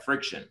be that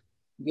friction.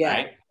 Yeah.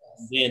 Right.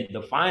 Then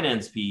the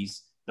finance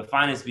piece, the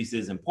finance piece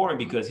is important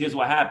because here's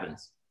what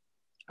happens.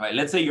 All right,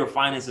 let's say your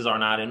finances are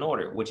not in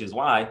order, which is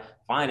why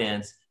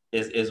finance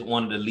is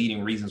one of the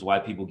leading reasons why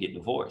people get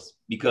divorced.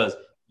 Because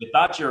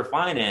without your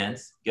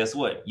finance, guess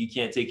what? You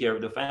can't take care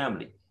of the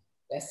family.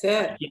 That's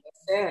it.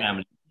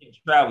 Family. You can't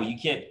travel. You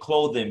can't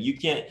clothe them. You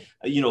can't,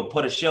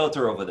 put a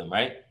shelter over them,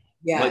 right?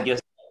 Yeah. But guess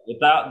what?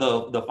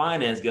 Without the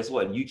finance, guess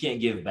what? You can't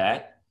give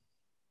back.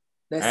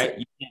 That's right? it.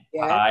 You can't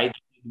tithe, you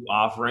can't do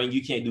offering,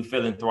 you can't do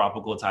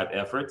philanthropical type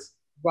efforts.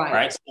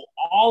 Right. So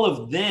all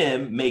of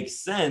them make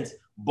sense,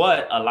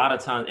 but a lot of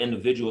times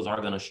individuals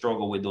are going to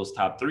struggle with those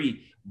top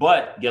three.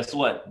 But guess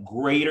what?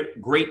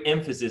 Great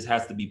emphasis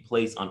has to be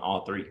placed on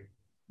all three.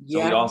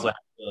 So we also have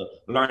to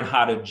learn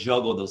how to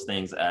juggle those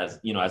things as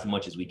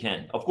much as we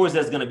can. Of course,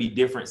 there's going to be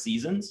different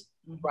seasons,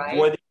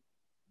 right?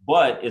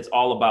 But it's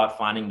all about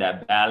finding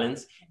that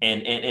balance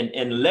and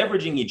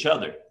leveraging each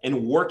other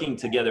and working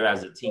together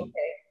as a team.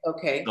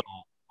 Okay.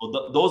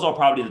 So those are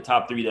probably the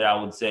top three that I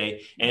would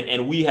say.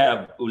 And we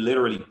have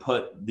literally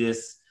put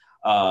this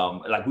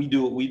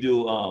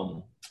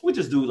we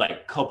just do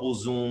like couple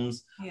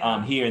Zooms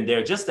here and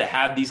there just to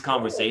have these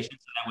conversations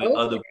so that way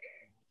other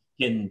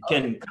people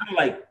can kind of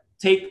like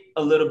take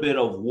a little bit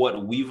of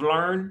what we've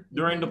learned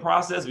during the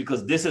process,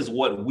 because this is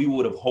what we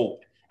would have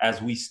hoped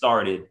as we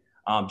started,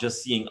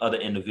 just seeing other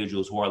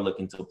individuals who are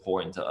looking to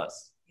pour into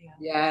us.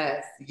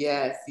 Yes.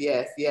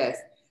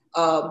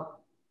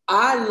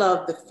 I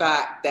love the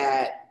fact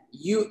that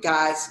you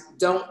guys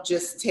don't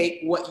just take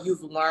what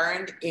you've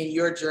learned in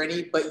your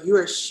journey, but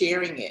you're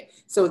sharing it.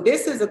 So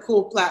this is a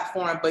cool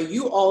platform, but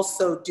you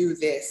also do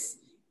this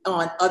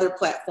on other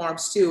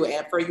platforms too.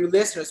 And for you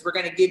listeners, we're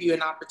going to give you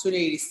an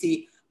opportunity to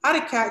see how to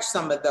catch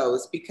some of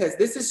those, because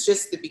this is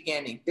just the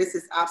beginning. This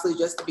is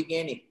absolutely just the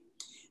beginning.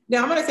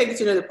 Now I'm going to take it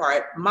to another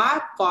part.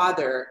 My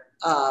father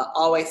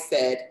always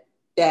said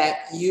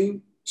that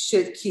you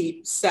should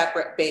keep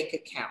separate bank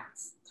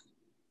accounts.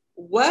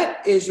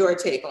 What is your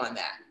take on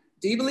that?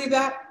 Do you believe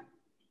that?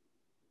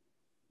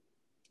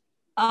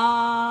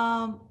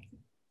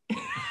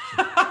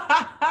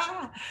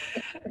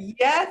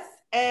 Yes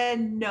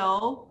and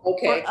no.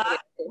 Okay. For us,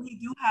 we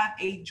do have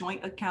a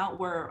joint account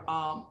where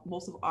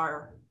most of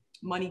our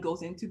money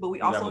goes into, but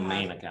we also have a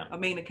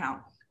main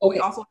account. Okay. We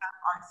also have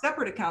our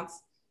separate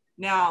accounts.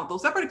 Now,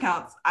 those separate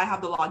accounts, I have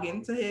to log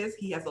into his,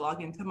 he has to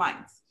log into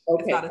mine.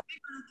 Okay. It's not a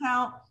secret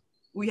account.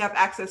 We have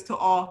access to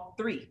all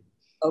three.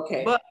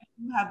 Okay. But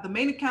you have the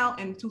main account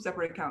and two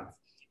separate accounts.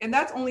 And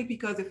that's only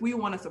because if we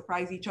want to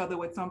surprise each other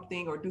with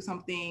something or do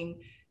something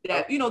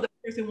that, the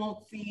person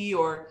won't see,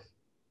 or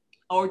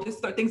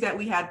just things that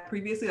we had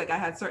previously, like I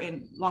had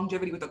certain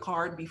longevity with a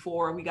card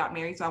before we got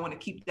married, so I want to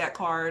keep that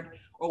card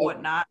or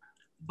whatnot.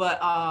 But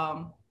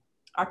our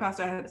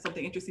pastor had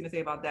something interesting to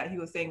say about that. He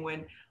was saying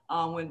when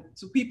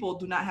so people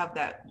do not have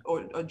that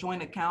or a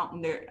joint account,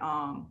 and they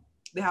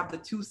have the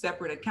two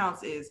separate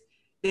accounts, is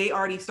they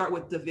already start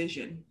with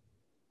division.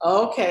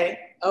 Okay,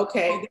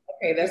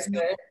 that's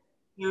good.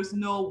 There's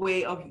no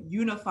way of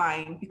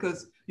unifying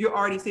because you're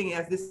already saying it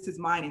as this is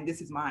mine and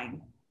this is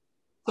mine.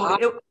 So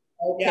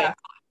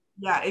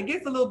it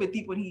gets a little bit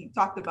deep when he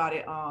talked about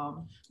it.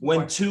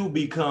 When two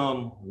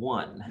become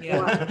one.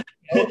 Yeah.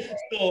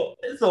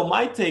 So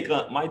my take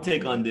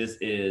on this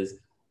is,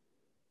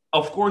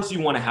 of course,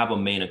 you want to have a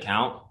main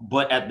account,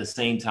 but at the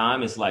same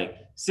time, it's like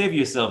save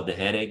yourself the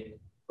headache,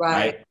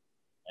 right? Like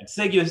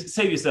save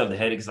yourself the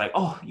headache. It's like,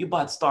 oh, you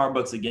bought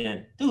Starbucks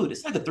again, dude.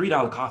 It's like a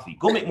 $3 coffee.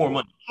 Go make more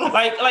money.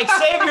 Like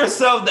save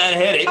yourself that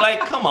headache. Like,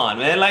 come on,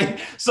 man.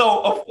 Like,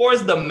 so of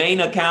course the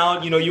main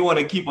account, you want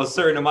to keep a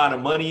certain amount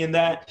of money in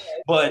that.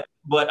 But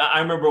I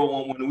remember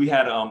when we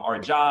had our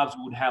jobs,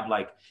 we would have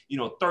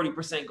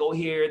 30% go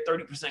here,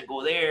 30%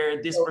 go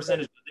there, this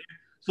percentage go there.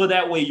 So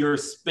that way your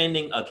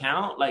spending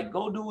account, like,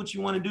 go do what you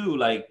want to do.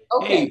 Like,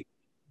 hey,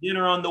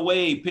 dinner on the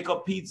way, pick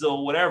up pizza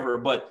or whatever.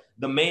 But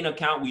the main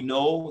account, we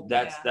know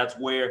that's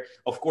where,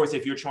 of course,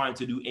 if you're trying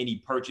to do any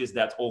purchase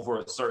that's over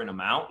a certain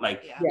amount,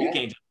 like you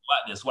can't just go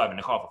out there swiping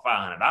the car for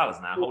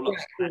 $500 now. Hold up.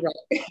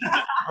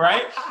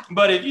 Right?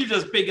 But if you're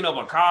just picking up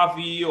a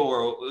coffee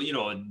or,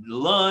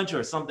 lunch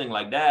or something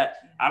like that,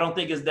 I don't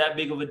think it's that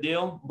big of a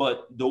deal.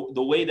 But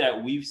the way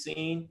that we've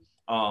seen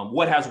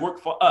what has worked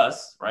for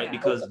us, right?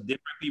 Because different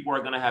people are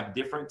going to have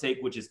different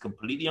take, which is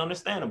completely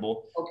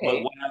understandable.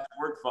 But what has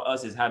worked for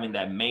us is having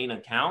that main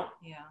account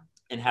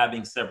and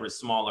having separate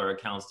smaller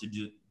accounts to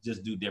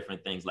do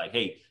different things. Like,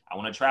 hey, I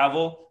want to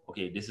travel.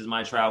 Okay, this is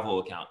my travel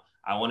account.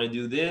 I want to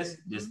do this.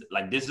 This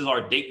is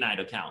our date night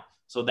account.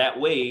 So that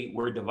way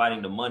we're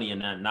dividing the money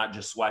and not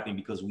just swiping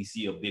because we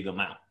see a big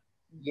amount.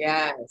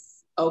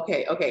 Yes.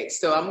 Okay.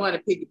 So I'm going to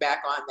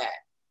piggyback on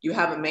that. You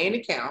have a main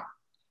account.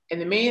 And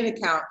the main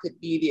account could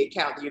be the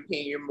account that you're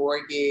paying your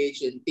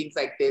mortgage and things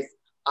like this,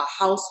 a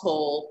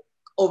household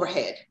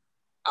overhead,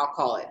 I'll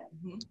call it.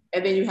 Mm-hmm.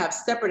 And then you have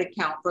separate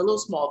account for little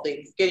small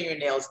things, getting your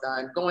nails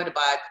done, going to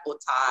buy a couple of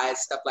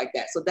ties, stuff like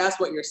that. So that's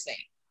what you're saying.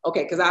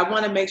 Okay, because I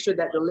want to make sure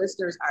that the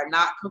listeners are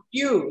not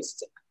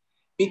confused,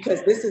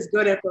 because this is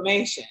good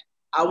information.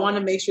 I want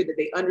to make sure that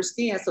they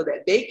understand so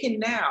that they can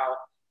now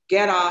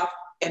get off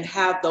and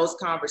have those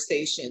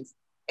conversations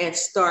and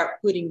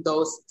start putting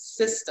those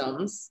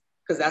systems,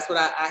 because that's what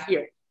I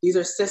hear. These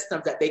are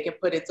systems that they can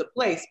put into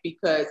place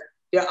because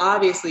they're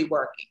obviously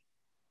working.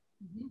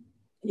 Mm-hmm.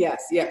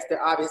 Yes,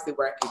 they're obviously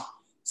working.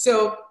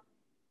 So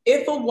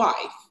if a wife,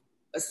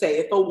 let's say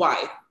if a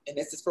wife, and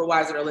this is for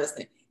wives that are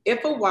listening,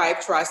 if a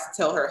wife tries to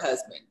tell her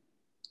husband,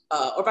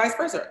 or vice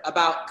versa,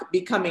 about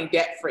becoming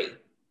debt-free,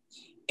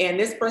 and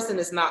this person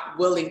is not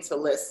willing to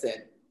listen,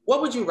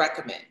 what would you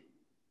recommend?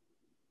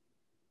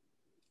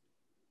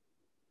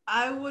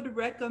 I would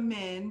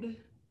recommend,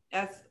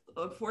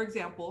 for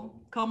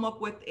example, come up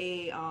with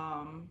a,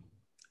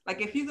 like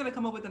if he's going to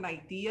come up with an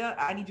idea,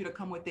 I need you to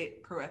come with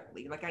it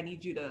correctly. Like I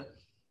need you to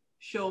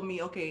show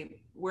me,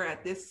 okay, we're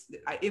at this,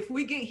 if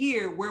we get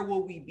here, where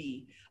will we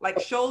be? Like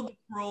show the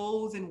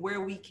pros and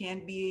where we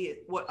can be,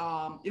 what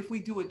if we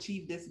do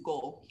achieve this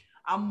goal.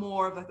 I'm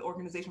more of like the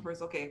organization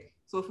person. Okay,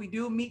 so if we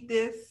do meet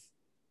this,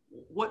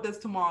 what does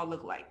tomorrow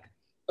look like?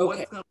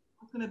 Okay.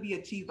 What's going to be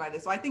achieved by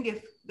this? So I think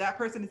if that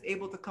person is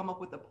able to come up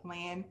with a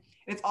plan,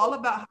 it's all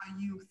about how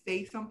you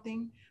say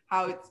something,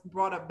 how it's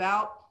brought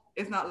about.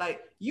 It's not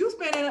like you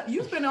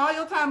spend all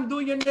your time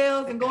doing your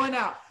nails and going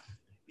out.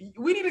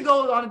 We need to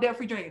go on a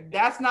debt-free journey.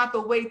 That's not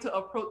the way to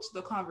approach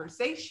the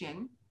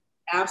conversation.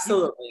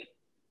 Absolutely.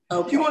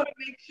 Okay. You want to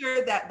make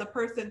sure that the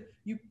person,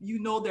 you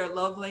know their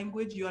love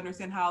language, you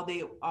understand how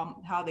they are,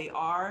 how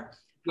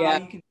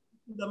you can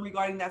talk to them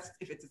regarding that,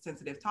 if it's a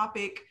sensitive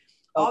topic. Okay.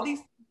 All these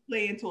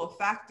play into a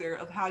factor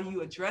of how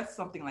you address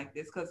something like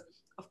this, because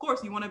of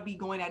course you want to be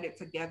going at it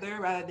together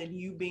rather than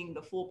you being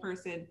the full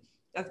person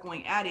that's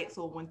going at it.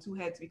 So when two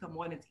heads become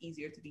one, it's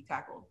easier to be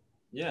tackled.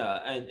 Yeah,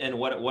 and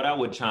what I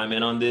would chime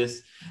in on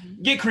this,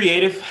 get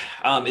creative.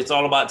 It's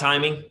all about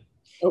timing.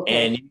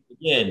 Okay. And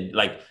again,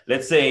 like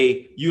let's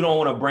say you don't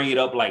want to bring it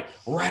up like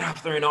right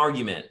after an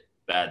argument.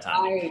 Bad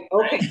timing.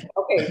 Okay,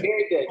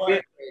 very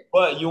good.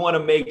 But you want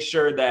to make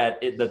sure that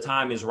the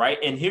time is right.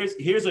 And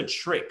here's a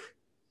trick.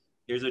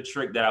 Here's a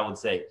trick that I would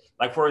say.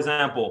 Like for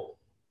example,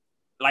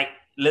 like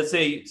let's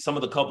say some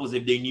of the couples,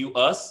 if they knew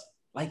us,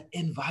 like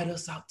invite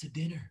us out to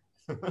dinner.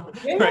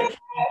 Yeah. Right?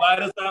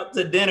 Invite us out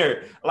to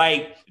dinner.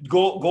 Like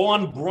go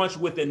on brunch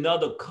with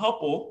another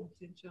couple,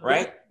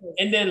 right?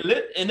 And then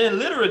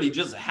literally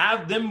just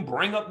have them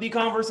bring up the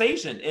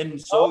conversation, and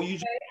so you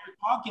just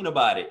start talking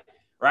about it,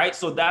 right?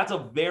 So that's a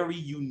very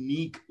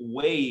unique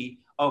way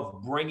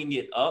of bringing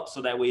it up,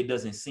 so that way it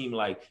doesn't seem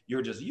like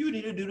you're just, you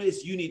need to do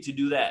this, you need to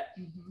do that.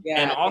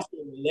 Yeah. And also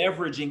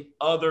leveraging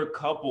other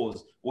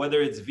couples,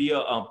 whether it's via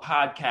a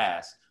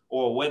podcast,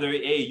 or whether,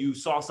 hey, you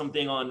saw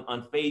something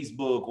on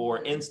Facebook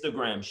or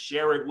Instagram,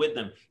 share it with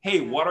them.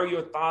 Hey, what are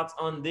your thoughts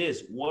on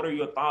this? What are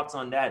your thoughts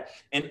on that?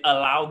 And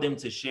allow them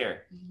to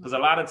share. Because a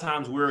lot of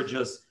times we're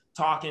just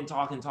talking.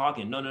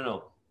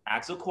 No.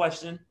 Ask a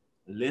question,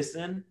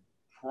 listen,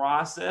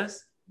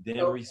 process,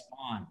 then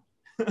respond.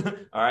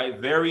 All right,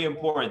 very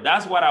important.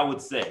 That's what I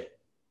would say.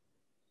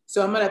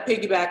 So I'm going to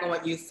piggyback on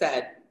what you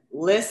said.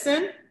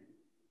 Listen,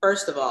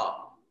 first of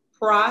all,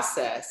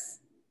 process,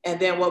 and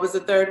then what was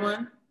the third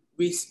one?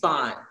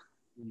 Respond.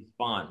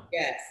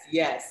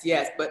 Yes.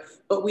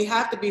 But we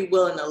have to be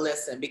willing to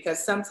listen,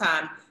 because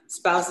sometimes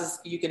spouses,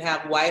 you can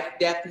have wife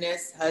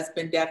deafness,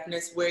 husband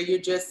deafness, where you're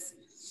just,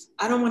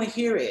 I don't want to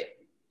hear it.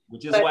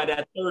 Which is why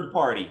that third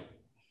party.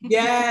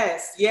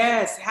 Yes.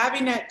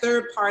 Having that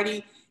third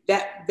party,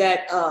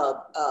 that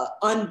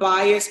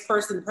unbiased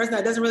person, the person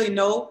that doesn't really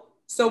know.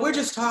 So we're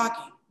just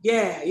talking.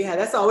 Yeah.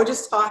 That's all. We're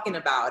just talking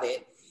about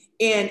it.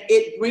 And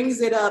it brings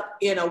it up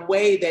in a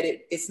way that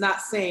it's not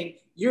saying,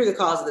 you're the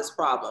cause of this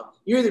problem,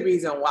 you're the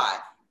reason why.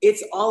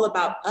 It's all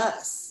about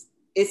us.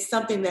 It's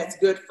something that's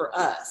good for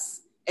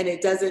us. And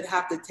it doesn't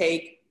have to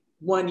take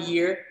 1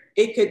 year.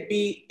 It could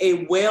be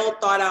a well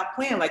thought out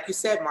plan. Like you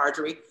said,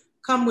 Marjorie,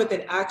 come with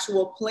an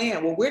actual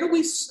plan. Well, where do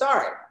we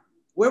start?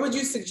 Where would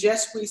you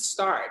suggest we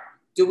start?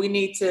 Do we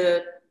need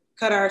to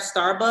cut our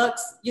Starbucks?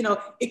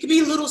 It could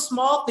be little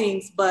small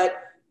things, but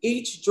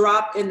each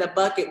drop in the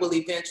bucket will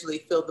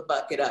eventually fill the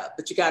bucket up.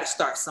 But you got to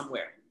start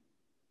somewhere.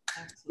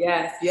 Absolutely.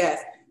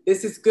 Yes.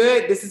 This is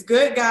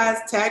good, guys.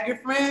 Tag your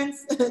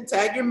friends,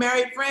 tag your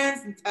married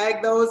friends, and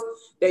tag those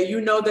that you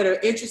know that are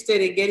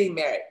interested in getting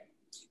married.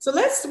 So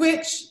let's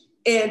switch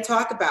and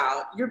talk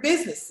about your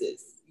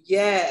businesses.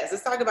 Yes,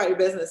 let's talk about your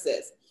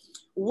businesses.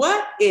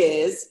 What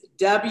is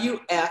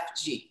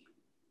WFG?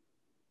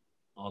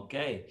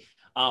 Okay.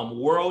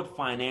 World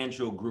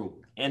Financial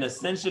Group. And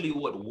essentially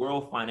what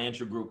World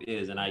Financial Group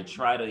is, and I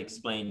try to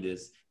explain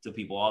this to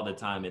people all the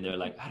time, and they're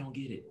like, I don't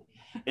get it.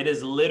 It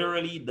is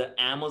literally the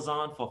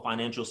Amazon for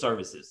financial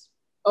services.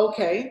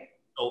 Okay.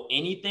 So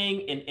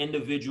anything an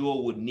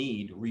individual would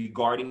need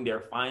regarding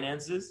their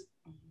finances,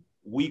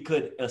 we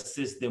could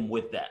assist them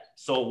with that.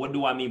 So what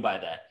do I mean by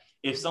that?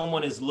 If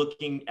someone is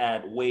looking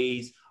at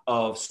ways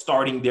of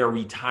starting their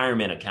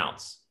retirement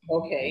accounts,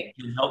 okay,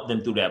 we can help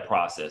them through that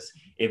process.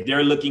 If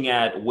they're looking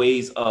at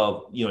ways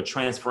of,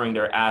 transferring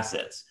their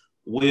assets,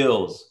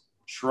 wills,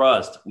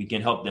 trust, we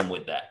can help them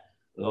with that.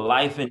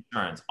 life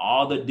insurance,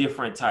 all the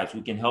different types.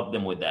 We can help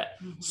them with that.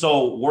 Mm-hmm.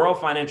 So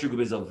World Financial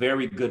Group is a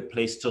very good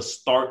place to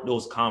start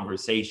those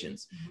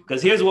conversations.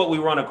 Because here's what we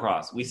run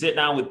across. We sit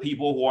down with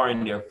people who are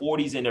in their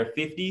 40s and their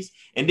 50s,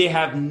 and they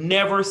have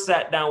never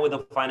sat down with a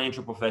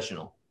financial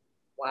professional.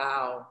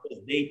 Wow.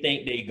 They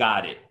think they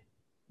got it.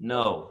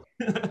 No.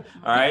 All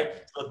right.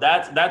 So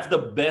that's the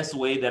best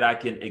way that I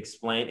can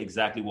explain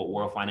exactly what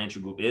World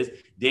Financial Group is.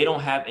 They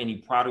don't have any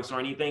products or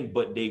anything,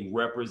 but they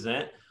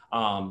represent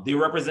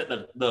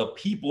the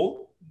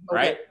people,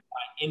 right?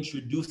 By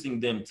introducing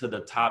them to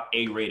the top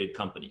A-rated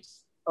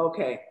companies.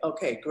 Okay.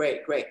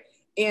 Great.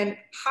 And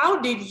how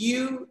did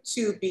you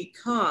two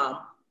become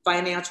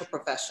financial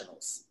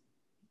professionals?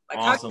 Like,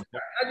 awesome.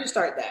 How'd you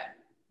start that?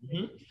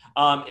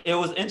 Mm-hmm. It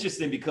was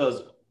interesting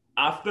because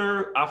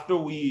after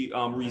we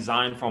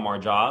resigned from our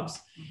jobs,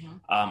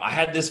 I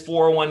had this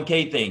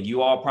 401k thing.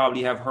 You all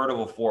probably have heard of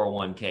a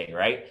 401k,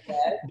 right?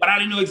 Yes. But I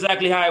didn't know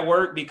exactly how it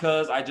worked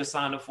because I just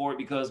signed up for it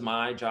because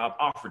my job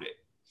offered it.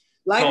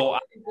 So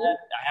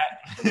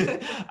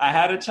I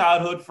had a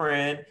childhood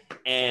friend,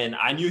 and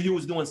I knew he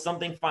was doing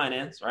something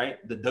finance,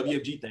 right? The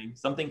WFG thing,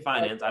 something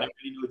finance. I didn't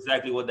really know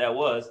exactly what that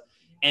was.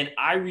 And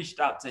I reached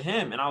out to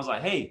him and I was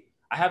like, hey,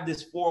 I have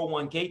this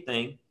 401k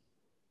thing.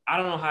 I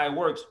don't know how it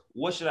works.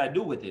 What should I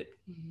do with it?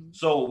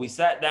 So we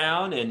sat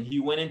down and he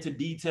went into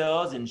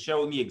details and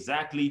showed me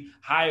exactly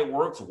how it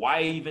works, why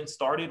I even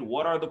started,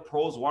 what are the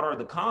pros, what are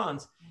the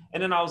cons.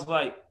 And then I was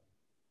like,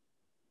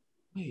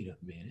 wait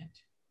a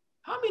minute.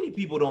 How many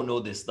people don't know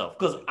this stuff?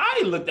 Because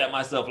I looked at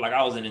myself like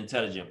I was an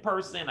intelligent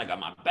person. I got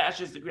my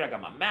bachelor's degree. I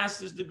got my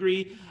master's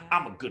degree.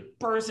 I'm a good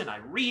person. I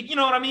read, you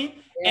know what I mean?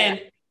 Yeah.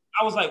 And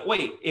I was like,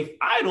 wait, if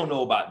I don't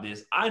know about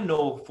this, I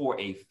know for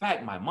a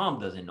fact my mom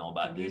doesn't know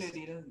about this.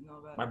 Doesn't know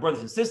about my brothers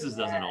and sisters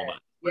doesn't know about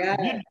it. Yeah.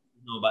 Doesn't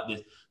know about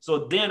this.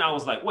 So then I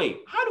was like, wait,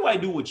 how do I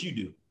do what you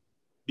do?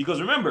 Because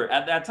remember,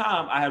 at that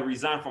time, I had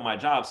resigned from my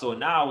job. So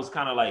now I was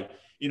kind of like,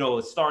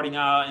 starting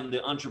out in the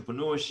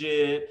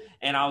entrepreneurship.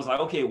 And I was like,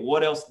 okay,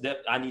 what else that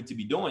I need to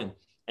be doing?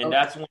 And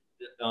that's when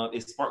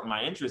it sparked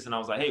my interest. And I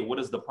was like, hey, what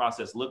does the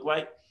process look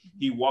like?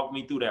 He walked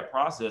me through that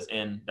process.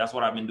 And that's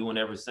what I've been doing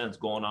ever since,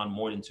 going on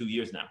more than 2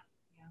 years now.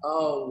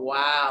 Oh,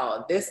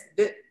 wow. This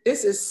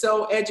is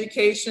so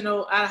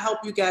educational. I hope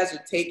you guys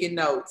are taking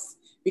notes,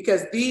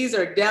 because these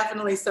are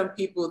definitely some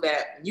people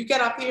that when you get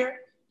up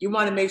here, you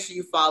want to make sure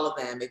you follow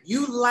them. If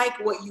you like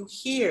what you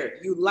hear,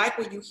 you like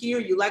what you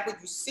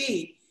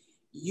see,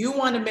 you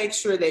want to make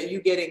sure that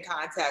you get in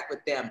contact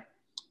with them.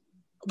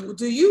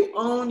 Do you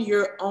own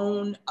your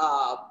own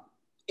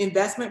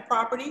investment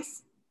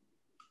properties?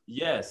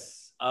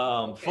 Yes.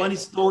 Funny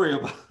story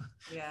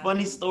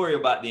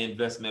about the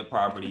investment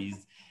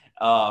properties.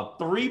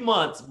 3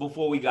 months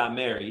before we got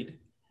married,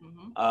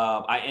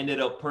 I ended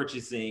up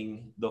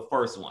purchasing the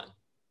first one.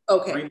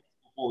 Okay. 3 months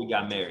before we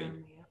got married.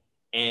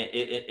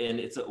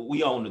 And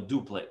we own a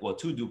duplex, well,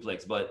 2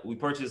 duplex, but we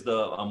purchased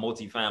a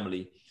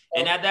multifamily.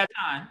 And at that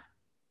time,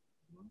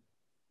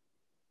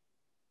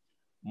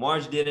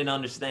 Marge didn't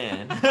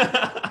understand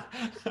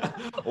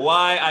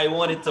why I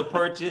wanted to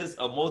purchase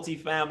a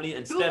multifamily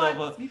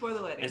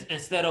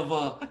instead of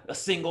a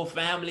single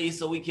family,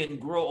 so we can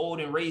grow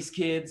old and raise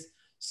kids.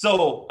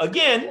 So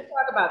again, let's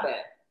talk about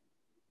that.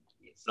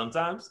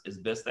 Sometimes it's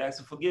best to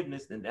ask for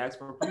forgiveness than to ask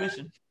for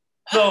permission.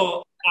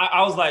 So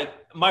I was like,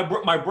 my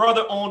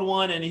brother owned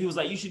one, and he was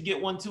like, you should get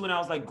one too. And I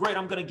was like, great,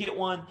 I'm gonna get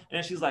one.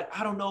 And she's like,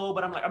 I don't know,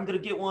 but I'm like, I'm gonna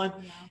get one.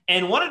 Yeah.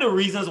 And one of the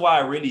reasons why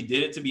I really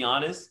did it, to be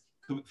honest,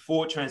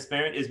 full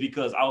transparent, is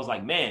because I was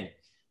like, man,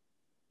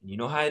 you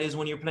know how it is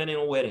when you're planning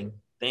a wedding.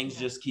 Things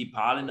just keep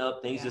piling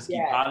up. Things just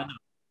keep piling up.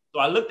 So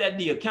I looked at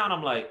the account.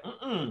 I'm like,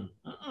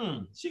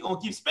 she gonna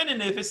keep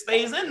spending it if it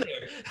stays in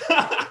there.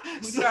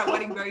 We did our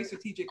wedding very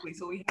strategically,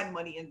 so we had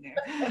money in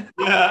there.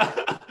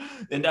 Yeah,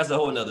 and that's a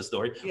whole nother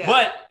story. Yeah.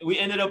 But we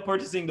ended up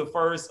purchasing the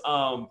first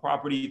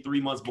property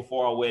 3 months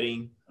before our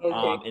wedding,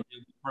 and then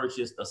we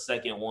purchased a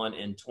second one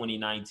in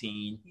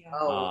 2019.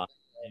 Yeah.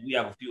 And we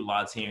have a few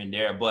lots here and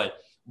there, but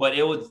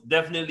it was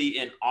definitely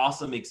an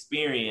awesome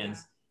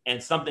experience.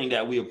 And something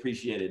that we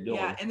appreciated doing.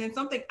 Yeah, and then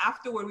something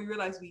afterward we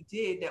realized we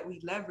did that we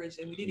leveraged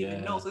and we didn't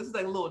even know. So this is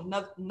like a little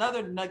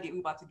another nugget we're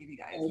about to give you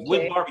guys.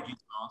 With barbecue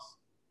sauce.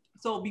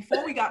 So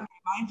before we got married,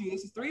 mind you,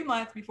 this is 3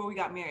 months before we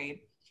got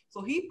married.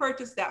 So he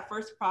purchased that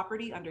first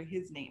property under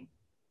his name.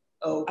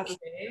 Okay. As a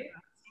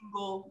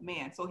single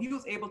man. So he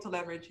was able to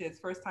leverage his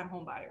first time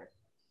home buyer.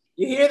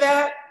 You hear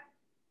that?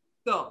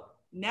 So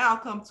now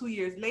come 2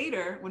 years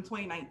later, when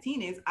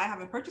 2019 is, I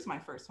haven't purchased my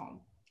first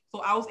home. So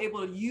I was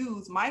able to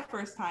use my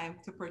first time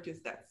to purchase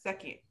that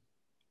second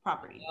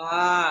property.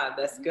 Ah,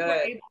 that's good. We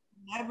were able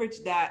to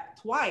leverage that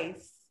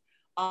twice.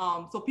 So a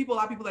lot of people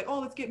are like, oh,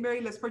 let's get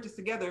married, let's purchase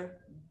together.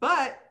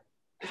 But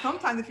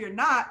sometimes if you're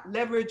not,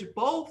 leverage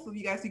both of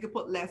you guys so you can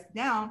put less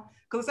down.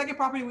 Because the second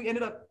property we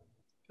ended up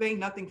paying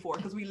nothing for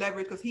because we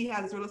leveraged, because he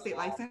has his real estate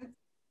license.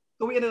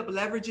 So we ended up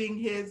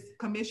leveraging his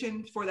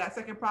commission for that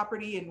second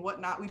property and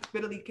whatnot. We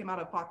literally came out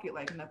of pocket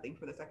like nothing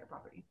for the second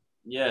property.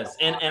 Yes,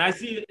 and I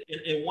see,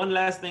 and one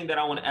last thing that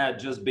I want to add,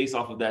 just based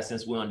off of that,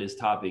 since we're on this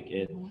topic,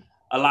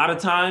 a lot of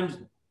times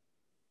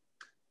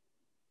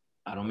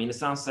I don't mean to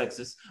sound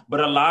sexist, but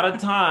a lot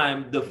of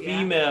time the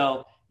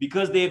female,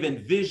 because they've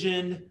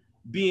envisioned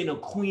being a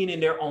queen in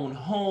their own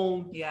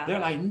home, they're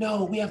like,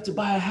 no, we have to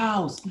buy a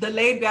house.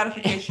 Delayed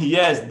gratification.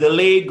 Yes,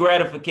 delayed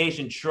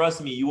gratification.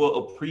 Trust me, you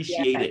will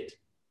appreciate it.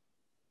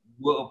 You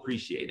will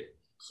appreciate it.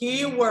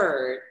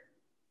 Keyword,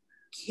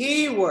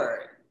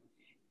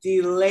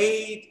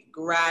 delayed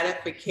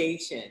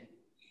gratification.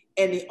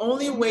 And the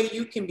only way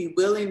you can be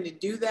willing to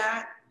do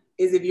that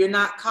is if you're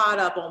not caught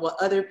up on what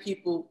other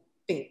people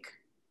think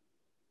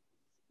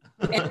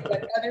and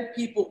what other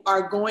people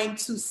are going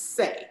to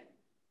say.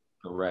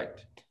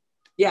 Correct.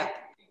 Yeah.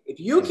 If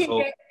you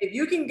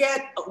can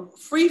get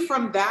free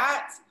from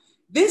that,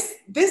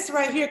 this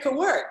right here could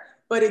work.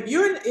 But if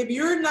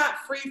you're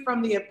not free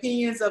from the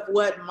opinions of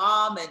what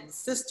mom and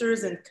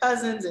sisters and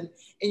cousins and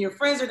your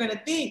friends are going to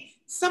think,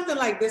 something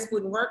like this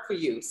wouldn't work for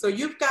you. So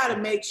you've got to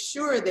make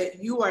sure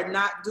that you are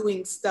not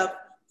doing stuff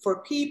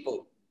for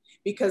people,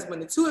 because when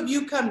the two of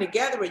you come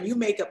together and you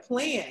make a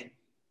plan,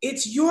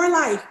 it's your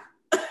life.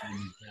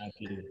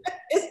 Exactly.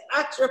 It's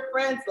not your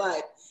friend's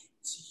life.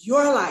 It's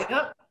your life.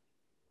 Yep.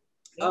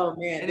 Oh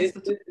man, this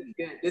is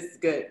good. This is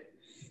good.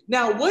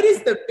 Now, what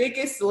is the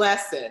biggest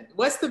lesson?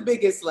 What's the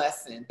biggest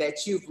lesson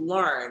that you've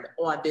learned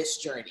on this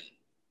journey?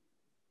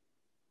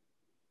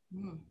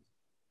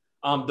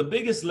 The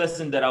biggest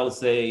lesson that I would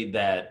say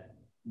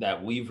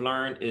that we've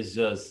learned is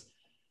just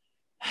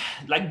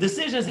like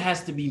decisions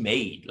has to be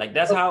made. Like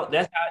that's how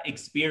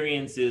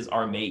experiences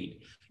are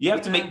made. You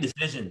have to make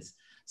decisions.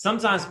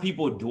 Sometimes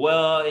people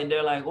dwell and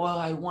they're like, well,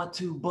 I want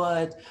to,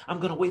 but I'm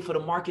going to wait for the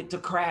market to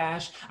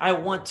crash. I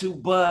want to,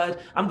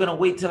 but I'm going to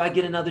wait till I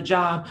get another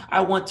job.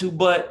 I want to,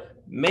 but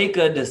make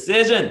a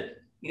decision.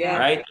 Yeah.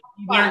 Right.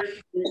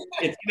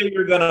 It's either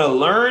you're going to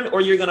learn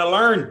or you're going to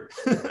learn.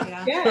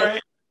 Yeah.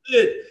 Right?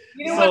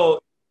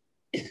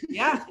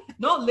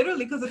 No,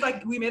 literally, because it's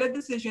like we made a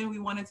decision. We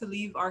wanted to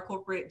leave our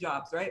corporate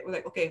jobs, right? We're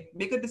like, okay,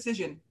 make a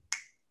decision.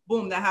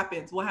 Boom, that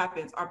happens. What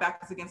happens? Our back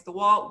is against the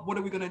wall. What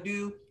are we going to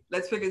do?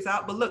 Let's figure this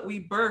out. But look,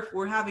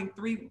 we're having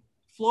 3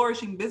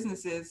 flourishing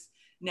businesses.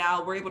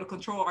 Now we're able to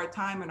control our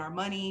time and our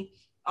money.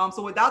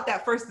 So without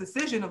that first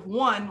decision of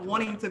one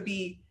wanting to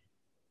be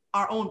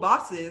our own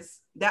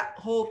bosses,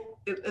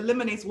 it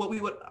eliminates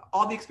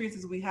all the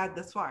experiences we had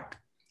thus far.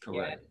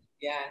 Correct.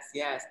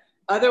 Yes.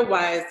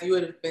 Otherwise, you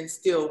would have been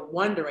still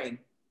wondering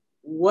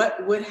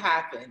what would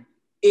happen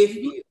if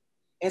you.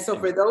 And so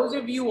for those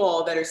of you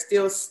all that are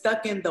still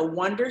stuck in the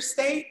wonder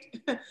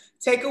state,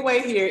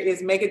 takeaway here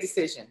is make a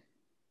decision.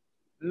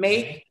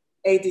 Make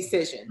a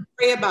decision.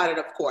 Pray about it,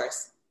 of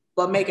course,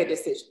 but make a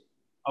decision.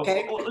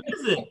 Okay? Well,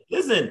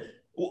 listen.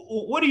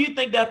 What do you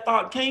think that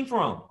thought came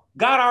from?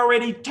 God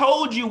already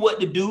told you what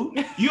to do.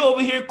 You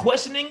over here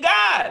questioning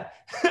God.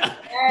 Yes,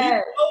 he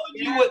told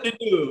you what to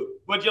do.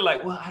 But you're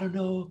like, well, I don't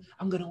know.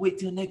 I'm going to wait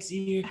till next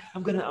year.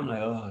 I'm like,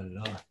 oh,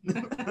 Lord.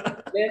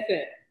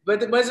 Listen,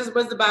 but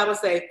what's the Bible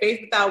say?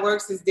 Faith without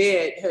works is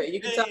dead.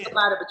 You can talk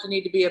about it, but you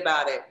need to be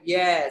about it.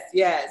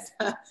 Yes.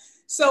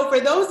 So for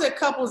those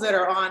couples that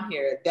are on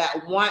here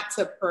that want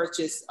to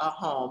purchase a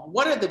home,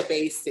 what are the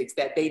basics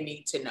that they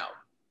need to know?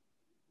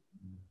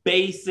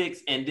 Basics,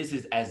 and this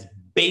is as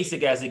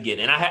basic as it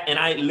gets. And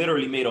I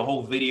literally made a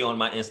whole video on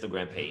my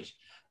Instagram page.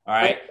 All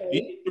right. Okay.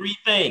 You need 3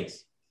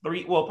 things.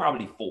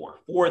 Probably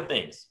 4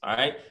 things. All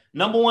right.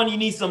 Number 1, you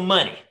need some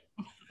money.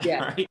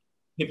 Yeah. Right?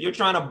 If you're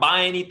trying to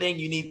buy anything,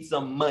 you need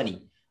some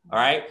money. All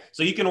right.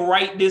 So you can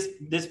write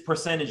this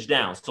percentage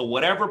down. So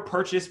whatever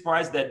purchase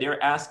price that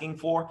they're asking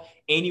for,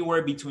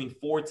 anywhere between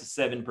 4 to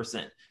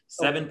 7%,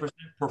 7%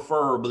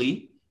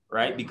 preferably,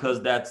 right?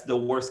 Because that's the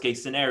worst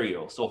case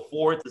scenario. So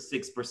 4 to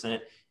 6%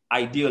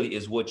 ideally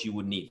is what you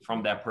would need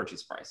from that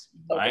purchase price.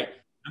 All right.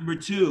 Number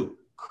 2,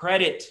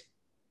 credit.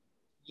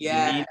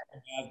 Yeah. You need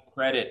to have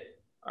credit.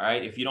 All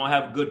right. If you don't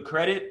have good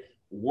credit,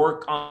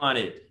 work on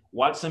it.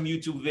 Watch some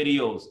YouTube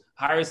videos,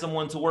 hire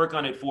someone to work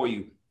on it for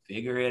you,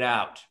 figure it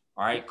out.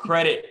 All right.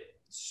 Credit,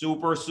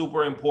 super,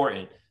 super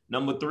important.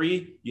 Number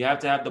 3, you have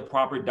to have the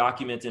proper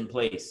documents in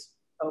place.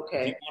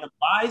 Okay. If you want to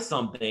buy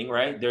something,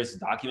 right, there's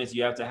documents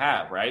you have to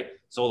have, right?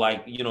 So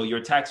like, your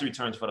tax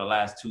returns for the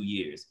last 2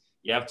 years.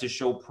 You have to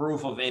show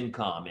proof of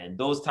income and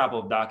those type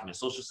of documents,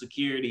 Social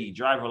Security,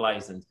 driver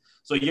license.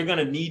 So you're going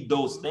to need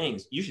those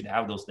things. You should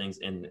have those things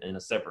in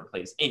a separate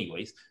place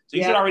anyways. So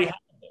you should already have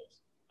those.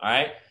 All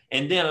right.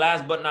 And then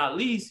last but not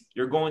least,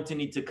 you're going to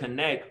need to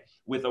connect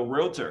with a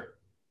realtor.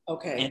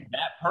 Okay. And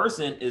that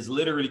person is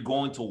literally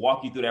going to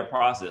walk you through that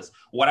process.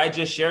 What I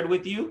just shared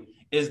with you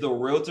is the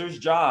realtor's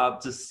job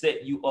to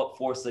set you up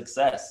for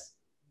success.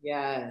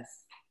 Yes.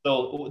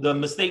 So the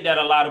mistake that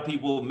a lot of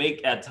people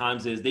make at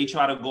times is they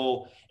try to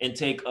go and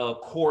take a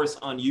course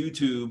on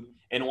YouTube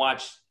and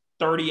watch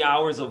 30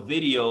 hours of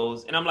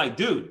videos. And I'm like,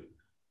 dude,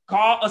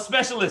 call a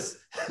specialist.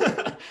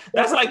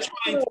 That's like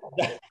trying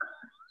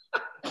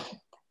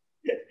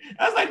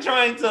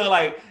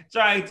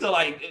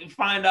to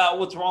find out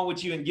what's wrong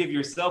with you and give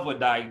yourself a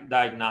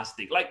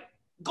diagnostic. Like,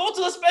 go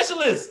to a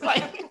specialist.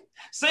 Like,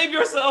 save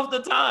yourself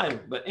the time.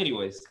 But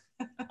anyways,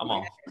 I'm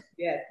off.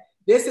 Yeah.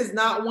 This is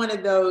not one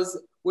of those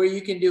where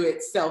you can do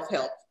it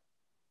self-help.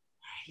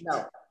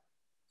 No.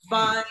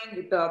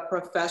 Find the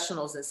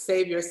professionals and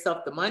save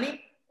yourself the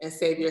money and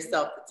save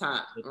yourself the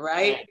time,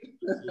 right?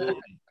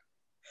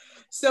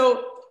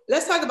 So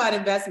let's talk about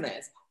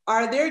investments.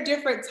 Are there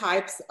different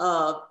types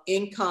of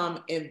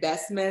income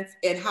investments,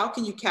 and how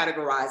can you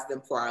categorize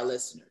them for our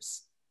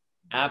listeners?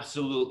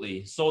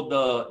 Absolutely.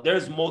 So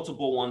there's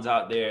multiple ones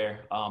out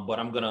there, but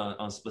I'm gonna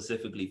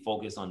specifically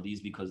focus on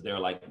these because they're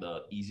like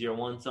the easier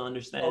ones to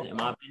understand, in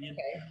my opinion.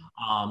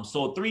 Okay.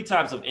 So 3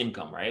 types of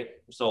income, right?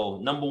 So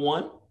number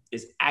 1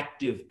 is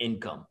active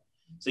income.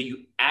 So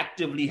you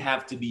actively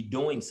have to be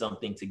doing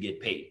something to get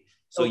paid.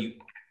 So you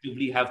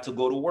actively have to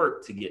go to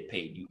work to get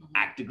paid. You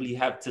actively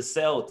have to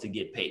sell to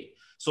get paid.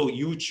 So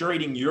you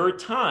trading your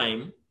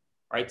time,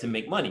 right, to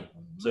make money.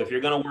 So if you're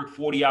gonna work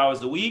 40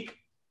 hours a week,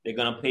 they're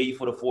going to pay you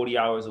for the 40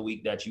 hours a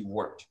week that you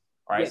worked.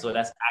 All right. Yeah. So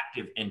that's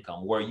active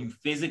income, where you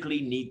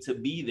physically need to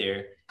be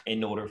there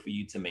in order for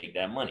you to make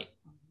that money.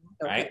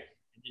 Okay. Right.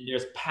 And then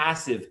there's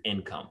passive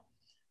income.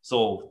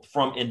 So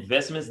from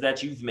investments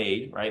that you've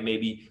made, right?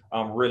 Maybe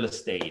real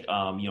estate,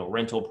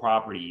 rental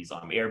properties,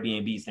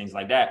 Airbnbs, things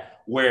like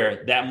that,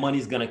 where that money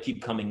is going to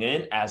keep coming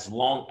in as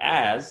long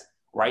as,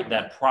 right,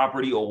 that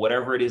property or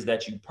whatever it is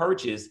that you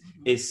purchase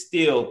is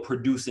still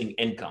producing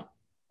income.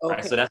 Okay.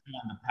 Right, so that's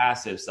on the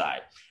passive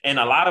side. And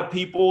a lot of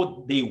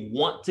people, they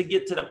want to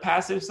get to the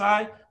passive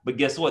side, but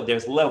guess what?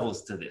 There's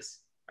levels to this,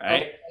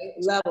 right? Okay.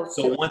 Levels.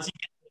 So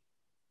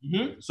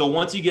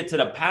once you get to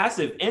the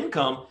passive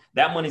income,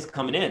 that money's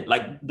coming in.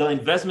 Like the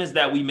investments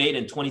that we made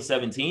in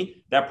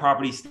 2017, that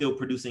property's still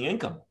producing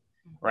income,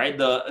 right?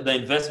 The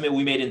investment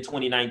we made in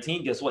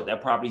 2019, guess what?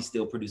 That property's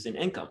still producing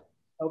income.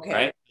 Okay.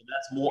 Right? So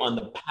that's more on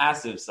the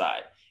passive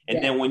side.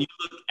 And then when you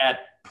look at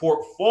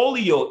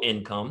portfolio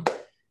income,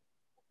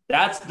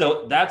 that's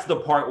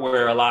the part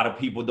where a lot of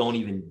people don't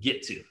even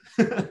get to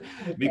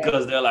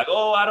because they're like,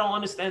 oh, I don't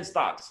understand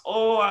stocks.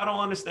 Oh, I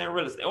don't understand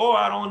real estate. Oh,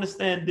 I don't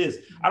understand this.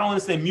 I don't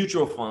understand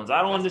mutual funds.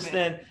 I don't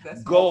understand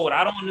gold.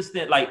 I don't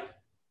understand. Like,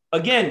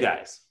 again,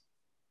 guys,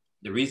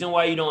 the reason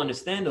why you don't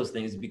understand those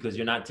things is because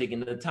you're not taking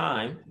the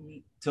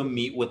time to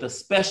meet with a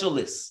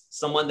specialist,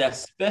 someone that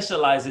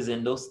specializes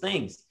in those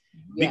things.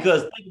 Yeah.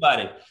 Because think about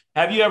it.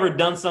 Have you ever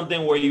done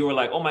something where you were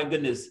like, oh my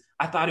goodness,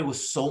 I thought it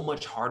was so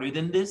much harder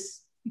than this?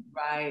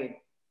 Right.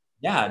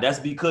 Yeah, that's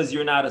because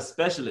you're not a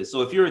specialist.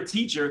 So if you're a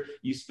teacher,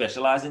 you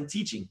specialize in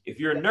teaching. If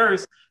you're a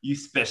nurse, you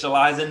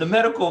specialize in the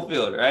medical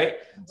field, right?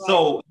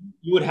 So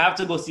you would have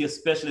to go see a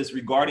specialist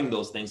regarding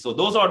those things. So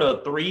those are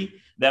the 3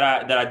 that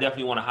I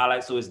definitely want to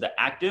highlight. So it's the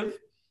active,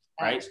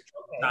 right?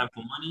 Time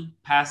for money.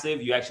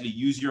 Passive, you actually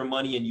use your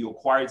money and you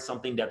acquired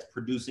something that's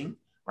producing,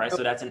 right?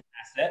 So that's an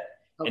asset.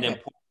 And then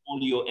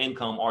portfolio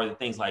income are the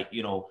things like,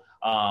 your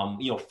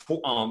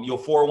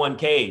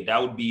 401k,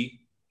 that would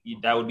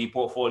be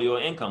portfolio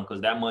income because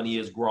that money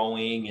is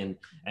growing and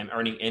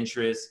earning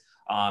interest.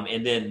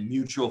 And then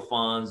mutual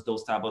funds,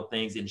 those type of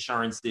things,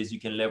 insurances, you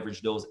can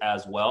leverage those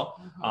as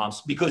well.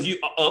 Because you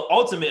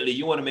ultimately,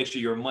 you want to make sure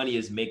your money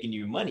is making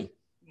you money,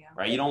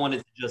 right? You don't want it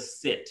to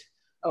just sit.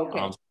 Okay.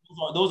 So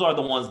those are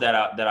the ones that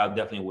I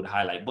definitely would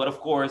highlight. But of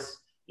course,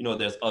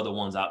 there's other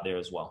ones out there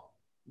as well.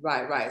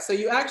 Right. So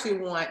you actually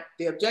want,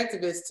 the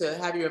objective is to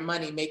have your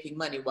money making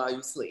money while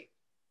you sleep.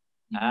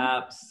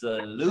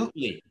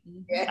 Absolutely.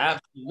 Yeah.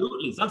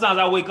 Absolutely. Sometimes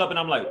I wake up and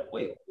I'm like,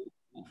 wait,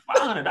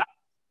 $500. Okay.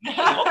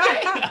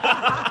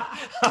 I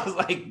was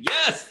like,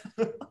 yes.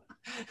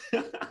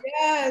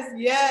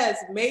 Yes.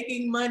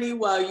 Making money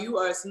while you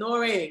are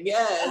snoring.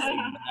 Yes.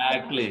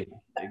 Exactly.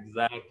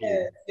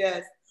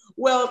 Yes.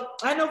 Well,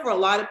 I know for a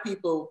lot of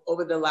people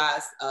over the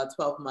last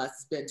 12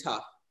 months, it's been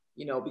tough,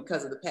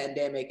 because of the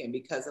pandemic and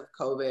because of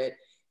COVID.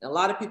 And a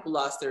lot of people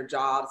lost their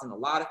jobs and a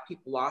lot of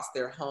people lost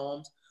their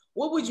homes.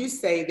 What would you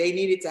say they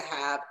needed to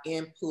have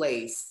in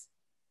place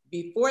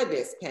before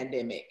this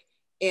pandemic?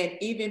 And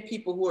even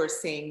people who are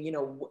saying,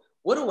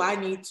 what do I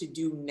need to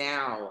do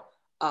now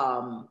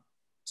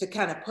to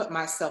kind of put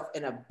myself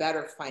in a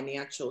better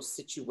financial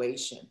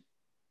situation?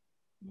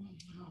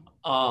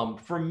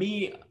 For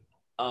me,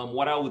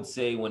 what I would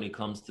say when it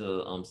comes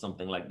to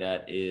something like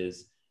that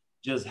is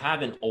just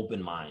have an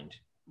open mind.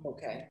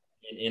 Okay.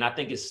 And I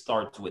think it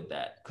starts with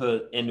that.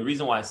 And the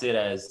reason why I say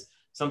that is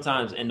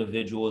sometimes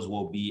individuals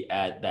will be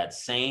at that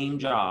same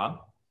job,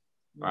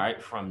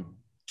 right, from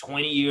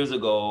 20 years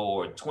ago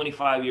or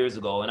 25 years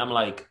ago. And I'm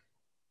like,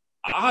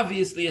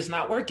 obviously it's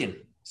not working.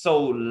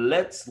 So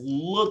let's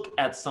look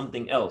at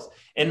something else.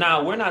 And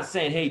now we're not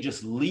saying, hey,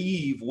 just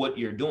leave what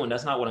you're doing.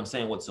 That's not what I'm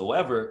saying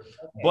whatsoever.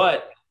 Okay.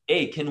 But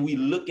hey, can we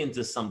look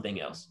into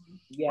something else?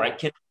 Yeah. Right?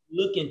 Can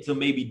we look into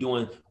maybe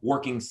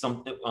working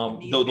something,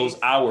 those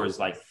hours,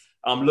 like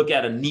look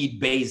at a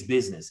need-based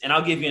business. And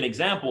I'll give you an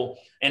example.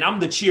 And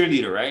I'm the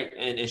cheerleader, right?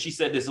 And she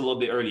said this a little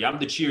bit earlier. I'm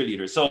the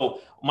cheerleader.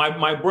 So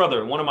my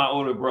brother, one of my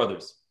older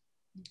brothers,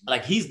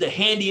 like he's the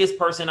handiest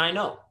person I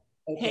know.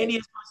 Okay.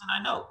 Handiest person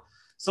I know.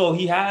 So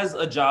he has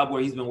a job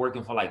where he's been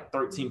working for like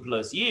 13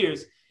 plus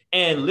years.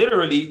 And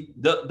literally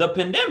the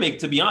pandemic,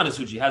 to be honest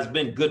with you, has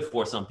been good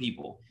for some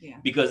people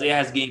because it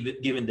has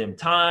given them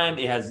time.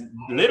 It has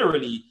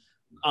literally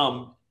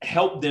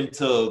help them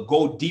to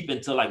go deep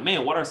into like,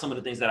 man, what are some of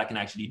the things that I can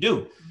actually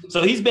do?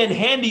 So he's been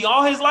handy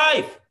all his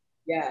life.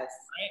 Yes.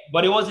 Right?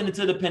 But it wasn't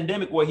until the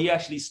pandemic where he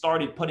actually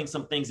started putting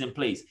some things in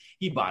place.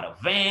 He bought a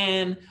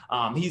van.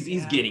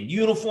 He's getting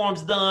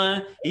uniforms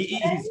done.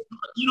 He's,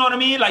 you know what I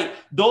mean? Like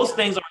those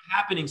things are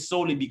happening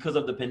solely because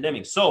of the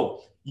pandemic.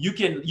 So you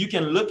can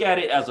look at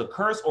it as a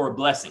curse or a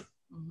blessing.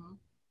 Mm-hmm.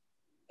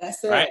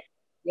 That's it. Right?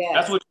 Yeah.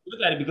 That's what you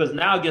look at it, because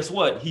now guess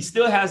what? He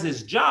still has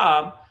his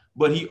job,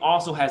 but he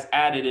also has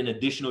added an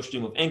additional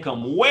stream of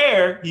income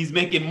where he's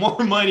making more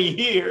money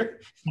here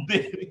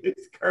than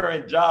his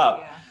current job.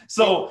 Yeah.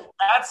 So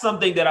that's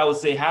something that I would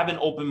say, have an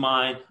open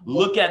mind,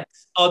 look at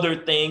other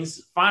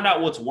things, find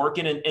out what's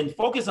working, and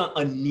focus on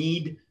a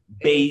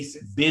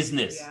need-based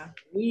business. Yeah.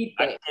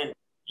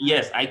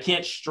 Need-based. I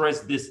can't stress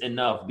this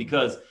enough,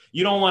 because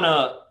you don't want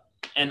to,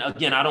 and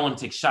again, I don't want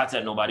to take shots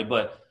at nobody,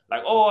 but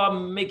like, oh,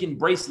 I'm making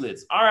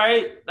bracelets. All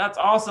right, that's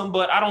awesome,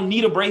 but I don't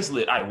need a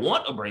bracelet. I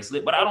want a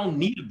bracelet, but I don't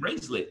need a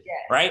bracelet,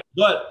 right?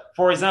 But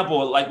for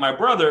example, like my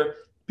brother,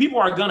 people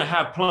are going to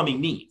have plumbing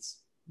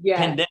needs.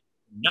 Yeah. And then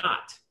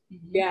not,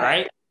 yeah.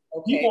 right?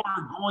 Okay. People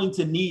are going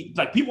to need,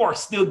 like people are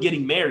still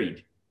getting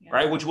married,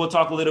 right? Which we'll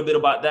talk a little bit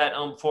about that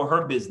for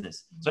her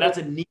business. So that's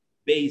a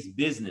need-based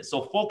business.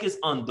 So focus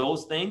on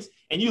those things.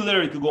 And you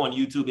literally could go on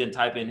YouTube and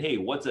type in, hey,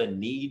 what's a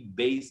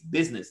need-based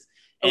business?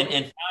 And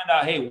find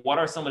out, hey, what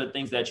are some of the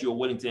things that you're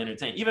willing to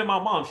entertain? Even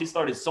my mom, she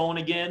started sewing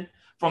again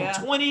from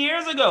 20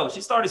 years ago.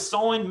 She started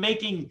sewing,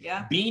 making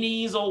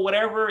beanies or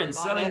whatever and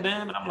selling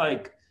them. And I'm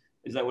like,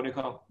 is that what they're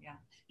called?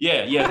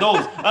 Yeah, those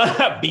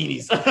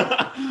beanies.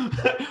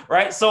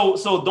 Right? So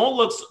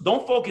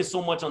don't focus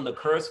so much on the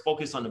curse,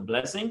 focus on the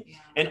blessing.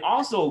 And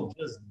also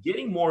just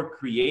getting more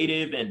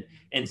creative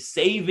and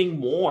saving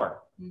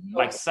more. Mm-hmm.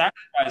 Like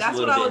sacrifice a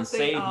little bit and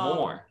save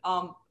more.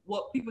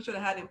 What people should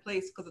have had in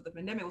place because of the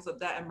pandemic was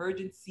that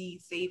emergency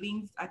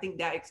savings. I think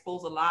that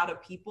exposed a lot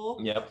of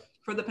people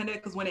for the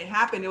pandemic, because when it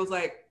happened, it was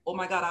like, oh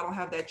my God, I don't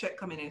have that check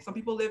coming in. Some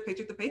people live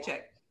paycheck to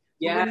paycheck.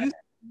 Yeah. But when you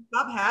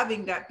stop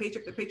having that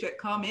paycheck to paycheck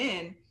come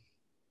in,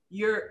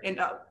 you're in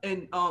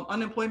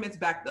unemployment's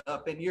backed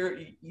up and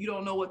you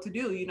don't know what to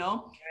do, you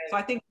know? Right. So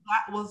I think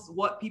that was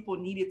what people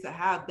needed to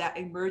have, that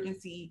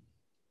emergency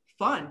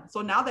fund.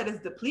 So now that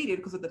it's depleted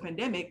because of the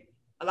pandemic,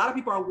 a lot of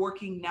people are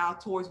working now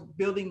towards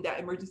building that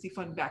emergency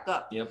fund back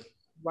up. Yep.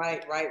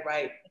 Right.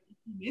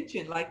 You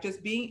mentioned like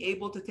just being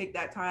able to take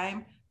that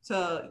time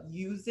to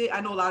use it. I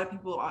know a lot of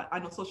people, I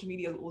know social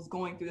media was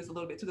going through this a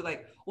little bit too. They're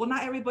like, well,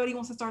 not everybody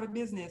wants to start a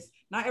business.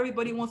 Not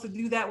everybody wants to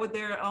do that with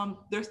their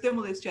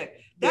stimulus check.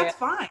 That's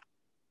fine.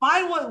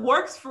 Find what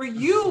works for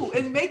you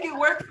and make it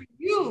work for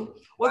you.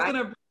 What's going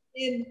to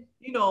bring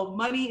in,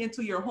 money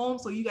into your home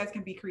so you guys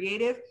can be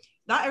creative.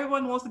 Not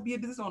everyone wants to be a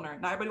business owner.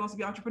 Not everybody wants to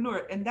be an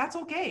entrepreneur, and that's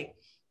okay.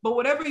 But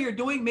whatever you're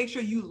doing, make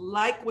sure you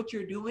like what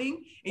you're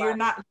doing and you're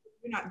not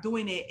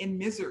doing it in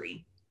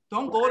misery.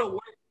 Don't go to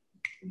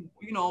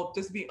work,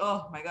 just be,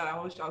 oh my God,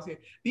 I wish I was here.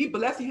 Be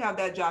blessed you have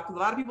that job, because a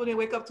lot of people didn't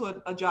wake up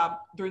to a job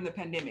during the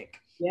pandemic.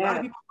 Yeah. A lot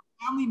of people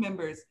have family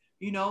members,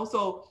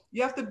 so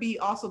you have to be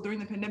also during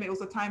the pandemic. It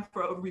was a time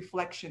for a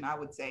reflection, I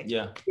would say.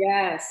 Yeah.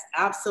 Yes,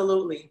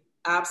 absolutely.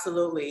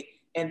 Absolutely.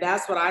 And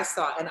that's what I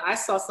saw. And I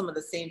saw some of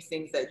the same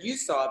things that you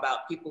saw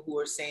about people who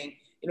are saying,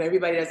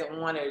 everybody doesn't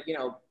want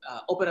to,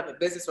 open up a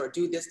business or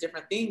do this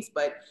different things.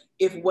 But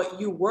if what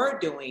you were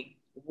doing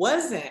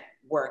wasn't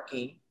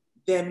working,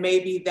 then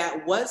maybe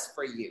that was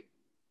for you.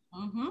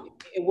 Mm-hmm.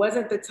 It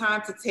wasn't the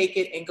time to take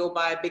it and go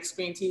buy a big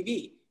screen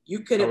TV. You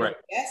could have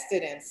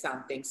invested in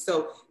something.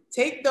 So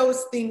take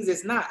those things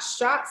as not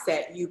shots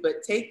at you,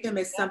 but take them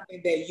as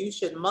something that you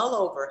should mull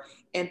over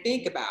and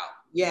think about.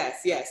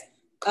 Yes.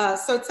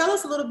 So tell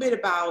us a little bit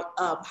about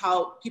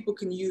how people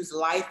can use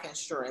life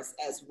insurance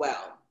as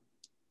well.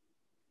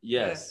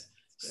 Yes.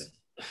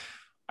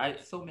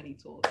 So many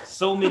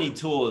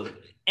tools.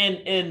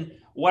 And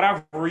what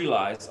I've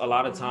realized a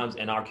lot of times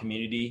in our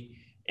community,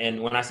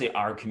 and when I say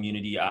our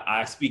community,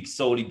 I speak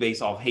solely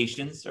based off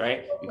Haitians,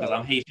 right? Because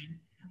I'm Haitian,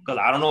 because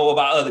I don't know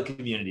about other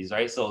communities,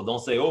 right? So don't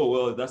say, oh,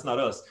 well, that's not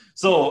us.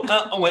 So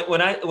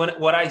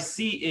what I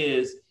see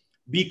is,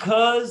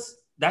 because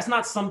that's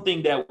not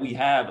something that we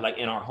have like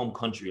in our home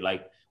country,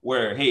 like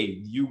where,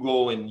 hey, you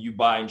go and you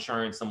buy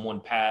insurance, someone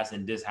passed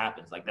and this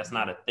happens. Like, that's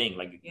not a thing.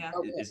 Like,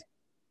 it's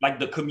like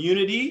the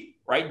community,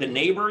 right? The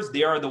neighbors,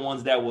 they are the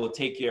ones that will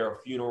take care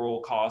of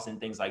funeral costs and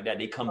things like that.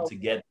 They come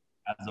together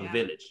as a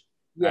village,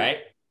 right?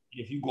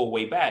 If you go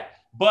way back.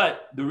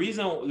 But the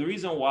reason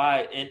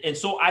why, and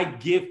so I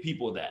give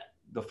people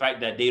the fact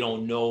that they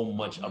don't know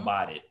much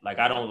about it. Like,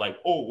 I don't like,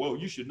 oh, well,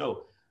 you should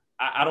know.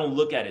 I don't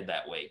look at it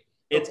that way.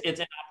 It's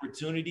an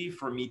opportunity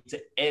for me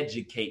to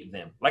educate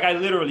them. Like, I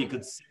literally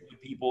could sit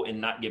with people and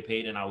not get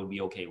paid and I would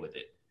be okay with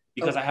it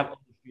because I have other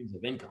streams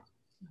of income.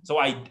 So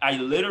I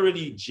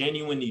literally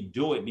genuinely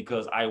do it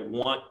because I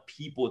want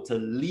people to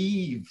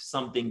leave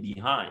something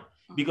behind.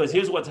 Because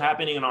here's what's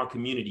happening in our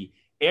community.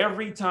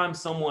 Every time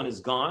someone is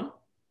gone,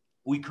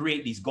 we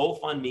create these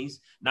GoFundMes.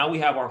 Now we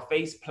have our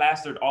face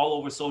plastered all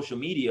over social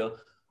media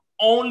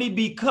only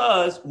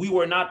because we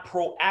were not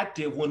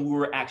proactive when we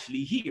were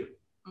actually here.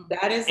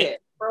 That is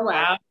it.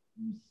 Proactive.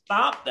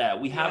 Stop that.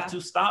 We have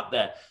to stop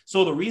that.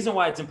 So the reason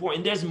why it's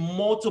important, there's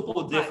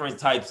multiple different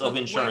types of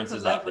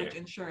insurances out there.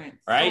 Insurance,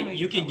 right? So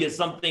you can get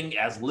something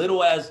as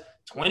little as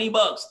 $20,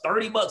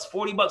 $30,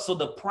 $40. So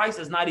the price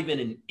is not even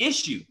an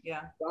issue.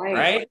 Yeah.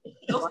 Right.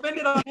 They'll spend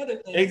it on other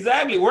things.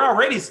 Exactly. We're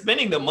already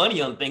spending the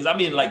money on things. I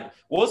mean, like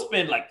we'll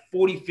spend like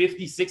 $40,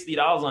 $50, $60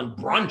 on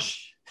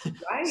brunch.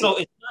 Right. So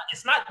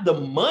it's not the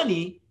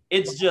money.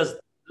 It's just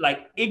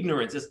like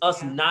ignorance. It's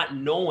us not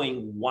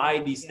knowing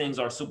why these things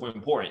are super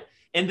important.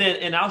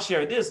 And I'll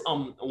share this.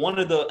 One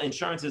of the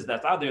insurances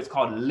that's out there is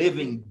called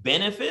living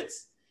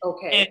benefits.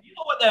 Okay. And you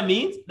know what that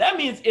means? That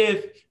means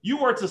if you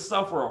were to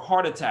suffer a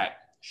heart attack,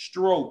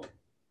 stroke,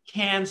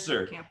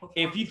 cancer,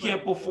 if you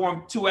can't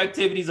perform 2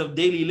 activities of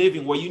daily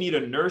living where you need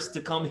a nurse to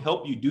come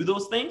help you do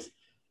those things,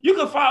 you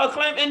can file a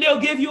claim and they'll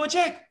give you a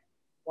check.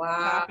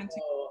 Wow.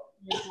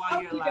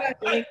 While you're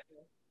alive.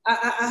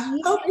 I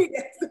hope you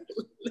guys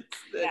listen.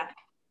 Yeah.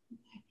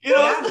 You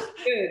know,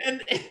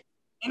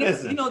 and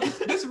it's, you know,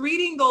 just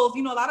reading those,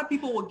 you know, a lot of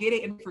people will get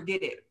it and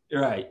forget it.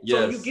 Right. Yes.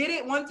 So you get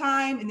it one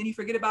time and then you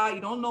forget about it.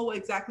 You don't know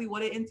exactly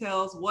what it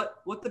entails,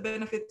 what the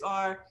benefits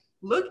are.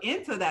 Look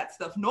into that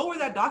stuff. Know where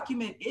that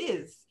document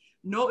is.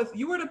 Know if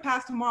you were to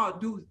pass tomorrow,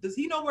 does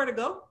he know where to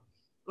go?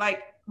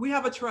 Like, we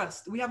have a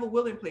trust, we have a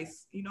will in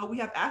place, you know, we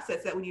have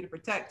assets that we need to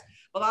protect.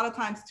 A lot of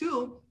times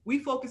too, we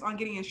focus on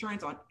getting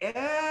insurance on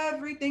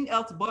everything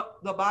else but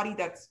the body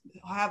that's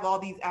have all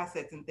these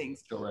assets and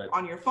things. Correct.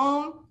 On your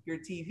phone, your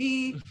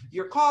TV,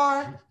 your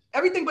car,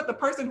 everything but the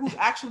person who's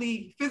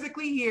actually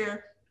physically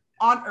here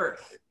on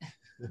earth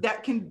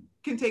that can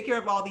take care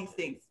of all these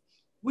things.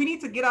 We need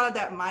to get out of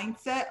that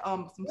mindset.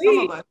 Some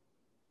of us,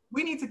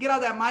 we need to get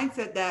out of that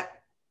mindset that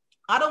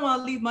I don't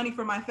want to leave money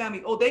for my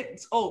family.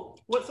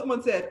 What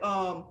someone said,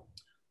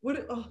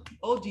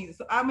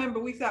 Jesus. I remember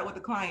we sat with a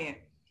client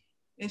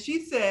and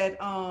she said,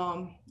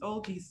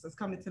 Jesus, it's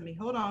coming to me.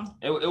 Hold on.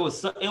 It was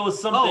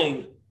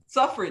something.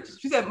 Suffrage.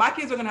 She said, my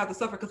kids are going to have to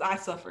suffer because I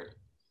suffered.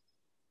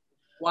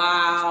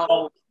 Wow.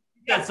 So,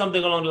 that's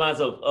something along the lines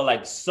of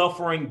like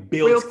suffering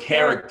builds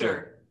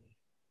character.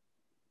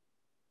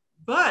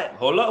 But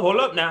hold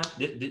up now.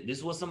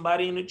 This was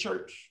somebody in the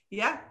church.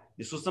 Yeah.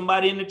 This was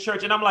somebody in the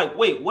church. And I'm like,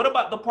 wait, what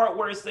about the part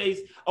where it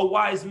says a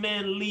wise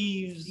man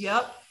leaves?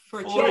 Yep.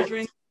 For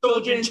children.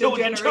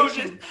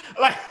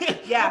 Like,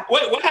 yeah.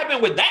 Wait, what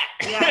happened with that?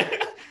 Yeah.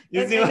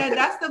 and then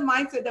that's the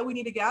mindset that we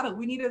need to get out of.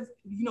 We need to,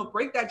 you know,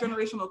 break that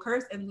generational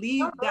curse and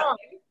leave that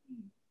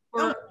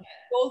for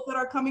those that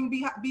are coming.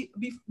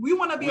 We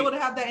want to be able to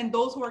have that in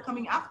those who are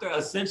coming after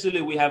us.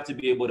 Essentially, we have to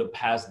be able to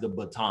pass the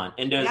baton.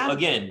 And there's,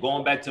 again,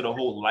 going back to the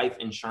whole life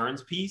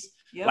insurance piece,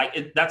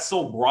 that's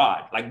so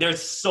broad. Like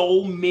there's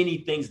so many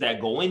things that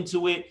go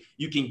into it.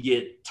 You can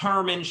get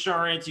term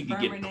insurance, you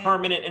can get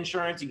permanent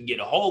insurance, you can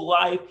get a whole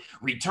life,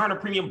 return a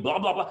premium, blah,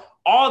 blah, blah,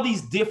 all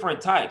these different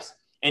types.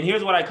 And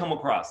here's what I come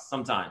across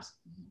sometimes.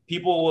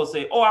 People will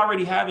say, I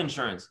already have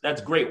insurance.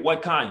 That's great.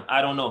 What kind?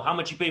 I don't know. How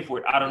much you pay for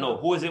it? I don't know.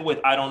 Who is it with?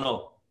 I don't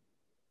know.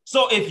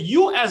 So if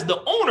you as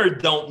the owner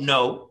don't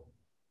know,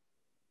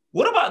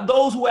 what about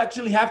those who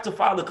actually have to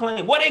file the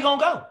claim? Where they gonna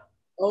go?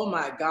 Oh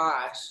my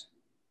gosh.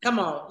 Come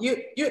on.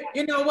 You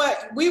know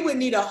what? We would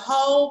need a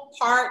whole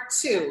part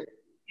 2.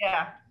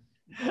 Yeah.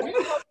 I hope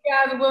you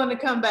guys are willing to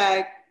come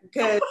back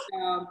because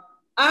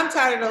I'm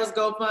tired of those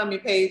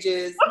GoFundMe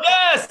pages.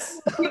 Yes.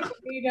 People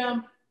need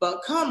them,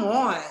 but come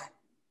on.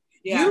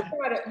 Yeah.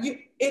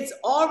 It's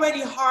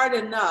already hard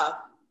enough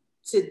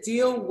to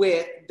deal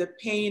with the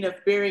pain of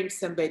burying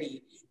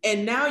somebody.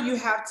 And now you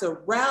have to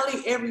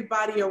rally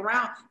everybody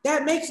around.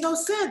 That makes no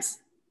sense.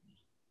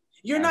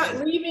 You're not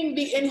leaving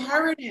the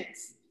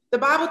inheritance. The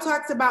Bible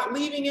talks about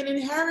leaving an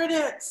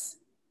inheritance.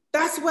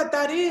 That's what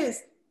that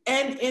is.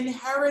 An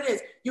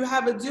inheritance. You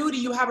have a duty,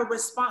 you have a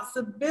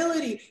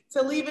responsibility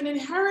to leave an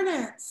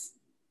inheritance.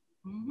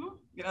 Mm-hmm.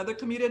 In other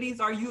communities,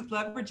 are you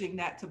leveraging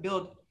that to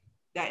build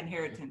that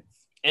inheritance?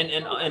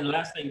 And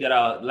last thing that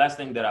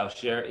I'll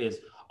share is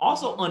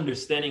also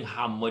understanding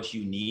how much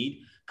you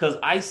need. Because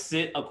I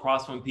sit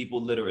across from people,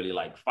 literally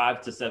like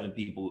 5 to 7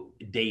 people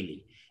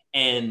daily.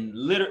 And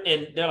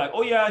they're like,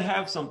 oh yeah, I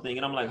have something.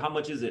 And I'm like, how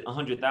much is it?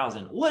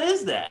 100,000. What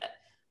is that?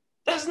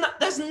 That's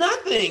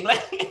nothing.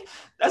 Like,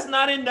 that's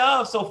not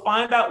enough. So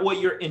find out what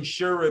your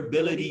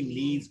insurability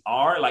needs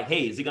are. Like,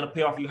 hey, is it going to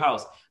pay off your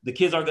house? The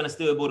kids are going to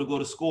still be able to go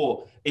to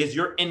school. Is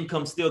your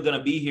income still going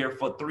to be here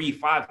for 3,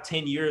 5,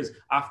 10 years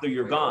after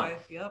you're gone?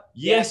 Yep.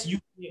 Yes, you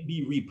can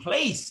be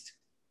replaced,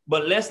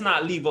 but let's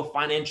not leave a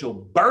financial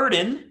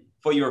burden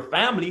for your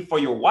family, for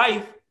your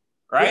wife,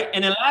 right?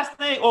 And then last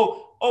thing,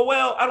 well,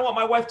 I don't want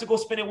my wife to go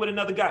spend it with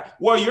another guy.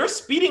 Well, you're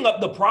speeding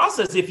up the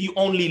process if you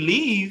only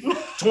leave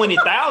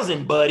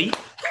 20,000, buddy.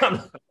 All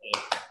right,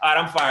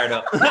 I'm fired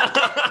up.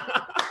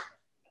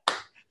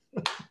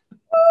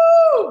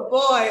 Oh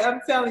boy,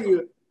 I'm telling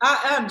you,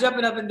 I am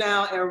jumping up and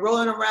down and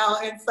rolling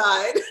around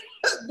inside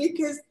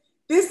because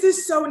this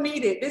is so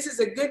needed. This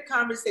is a good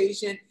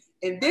conversation.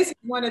 And this is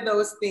one of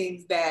those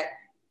things that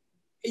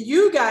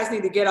you guys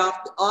need to get off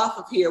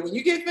of here. When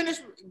you get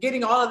finished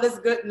getting all of this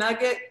good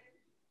nugget,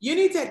 You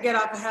need to get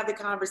up and have the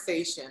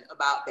conversation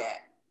about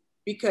that,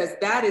 because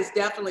that is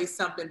definitely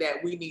something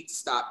that we need to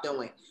stop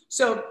doing.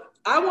 So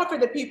I want for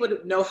the people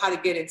to know how to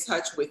get in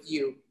touch with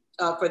you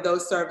for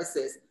those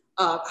services.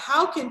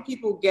 How can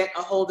people get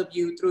a hold of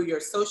you through your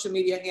social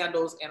media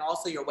handles and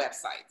also your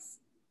websites?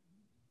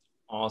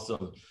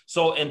 Awesome.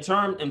 So in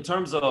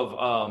terms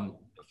of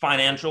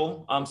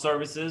financial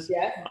services,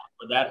 yes.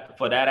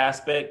 For that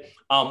aspect,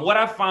 what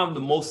I found the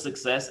most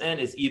success in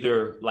is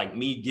either like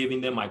me giving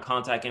them my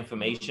contact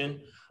information.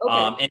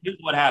 Okay. And here's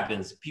what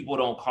happens. People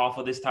don't call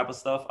for this type of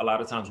stuff. A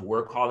lot of times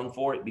we're calling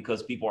for it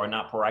because people are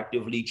not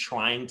proactively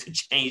trying to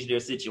change their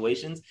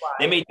situations.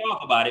 Right. They may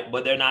talk about it,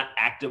 but they're not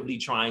actively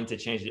trying to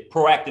change it,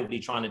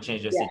 proactively trying to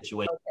change their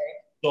situation. Okay.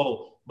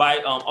 So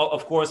by,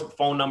 of course,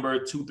 phone number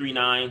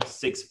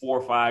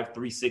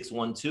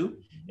 239-645-3612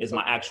 is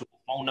my actual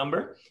phone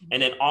number.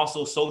 And then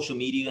also social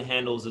media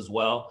handles as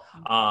well.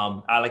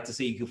 I like to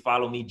say you can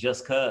follow me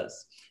just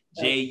cuz,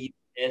 JUSTE_CUZ.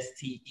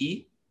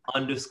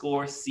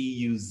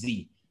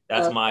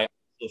 That's my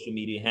social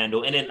media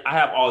handle. And then I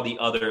have all the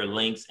other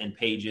links and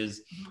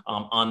pages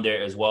on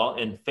there as well.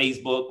 And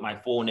Facebook, my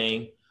full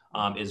name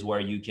is where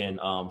you can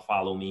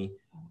follow me.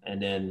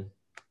 And then.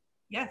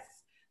 Yes.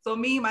 So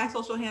my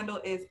social handle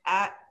is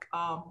at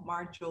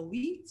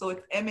Marjoe. So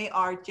it's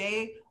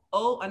MARJO_E.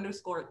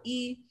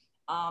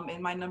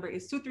 And my number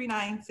is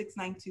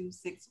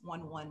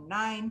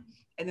 239-692-6119.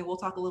 And then we'll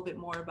talk a little bit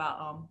more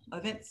about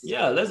events.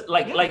 Yeah, let's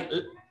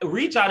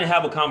reach out and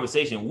have a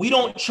conversation. We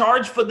don't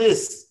charge for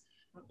this.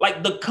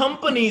 Like, the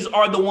companies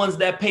are the ones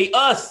that pay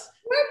us.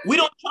 We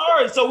don't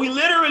charge. So we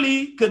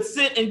literally could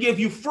sit and give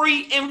you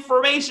free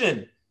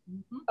information.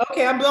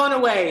 Okay, I'm blown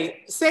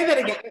away. Say that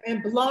again.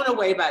 I'm blown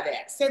away by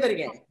that. Say that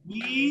again.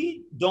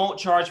 We don't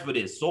charge for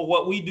this. So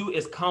what we do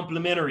is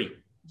complimentary.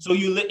 So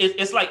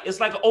it's like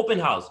an open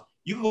house.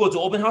 You can go to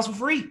open house for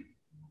free.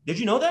 Did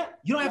you know that?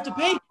 You don't have to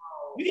pay.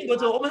 You can go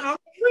to an open house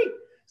for free.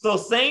 So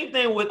same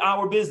thing with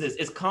our business.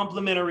 It's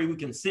complimentary. We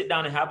can sit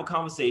down and have a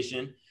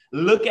conversation,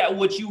 look at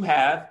what you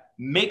have,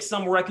 make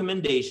some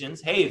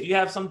recommendations. Hey, if you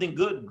have something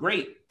good,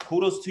 great.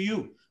 Kudos to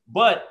you.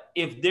 But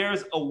if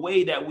there's a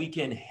way that we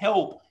can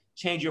help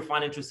change your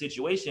financial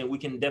situation, we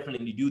can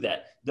definitely do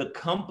that. The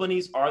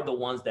companies are the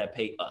ones that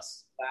pay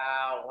us.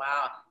 Wow.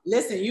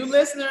 Listen, you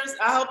listeners,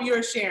 I hope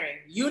you're sharing.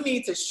 You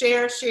need to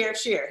share.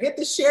 Hit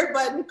the share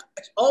button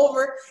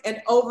over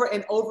and over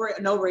and over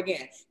and over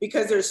again,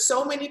 because there's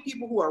so many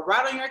people who are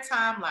right on your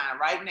timeline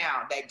right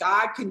now that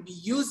God can be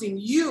using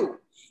you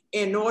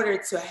in order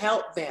to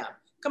help them.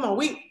 Come on,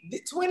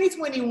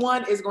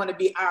 2021 is going to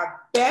be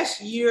our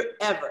best year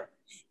ever.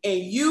 And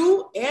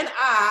you and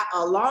I,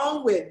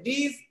 along with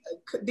these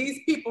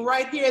people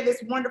right here,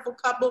 this wonderful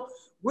couple,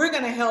 we're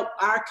going to help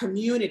our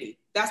community.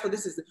 That's what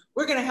this is.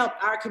 We're going to help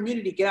our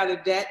community get out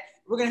of debt.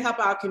 We're going to help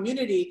our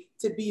community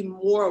to be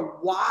more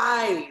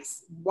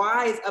wise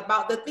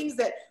about the things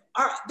that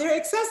they're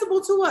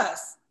accessible to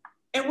us.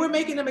 And we're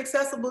making them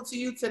accessible to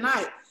you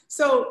tonight.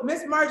 So,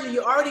 Miss Marjoe,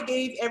 you already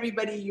gave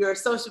everybody your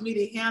social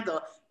media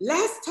handle.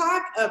 Let's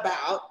talk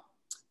about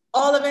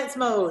All Events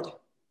Mode.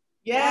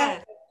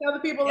 Yes. Tell the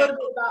people a little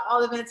bit about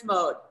All Events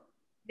Mode.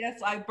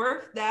 Yes, I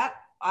birthed that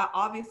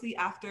obviously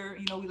after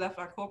we left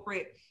our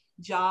corporate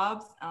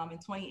jobs in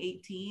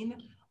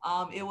 2018.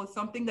 It was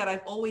something that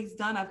I've always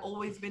done. I've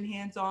always been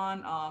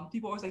hands-on.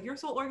 People always like, you're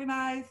so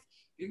organized,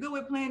 you're good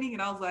with planning.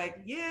 And I was like,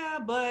 yeah,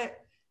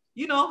 but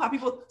you know how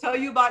people tell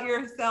you about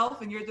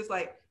yourself and you're just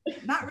like,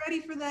 not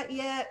ready for that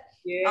yet.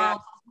 Yeah.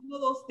 One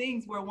of those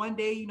things where one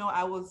day,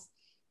 I was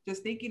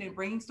just thinking and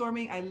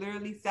brainstorming. I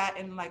literally sat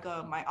in like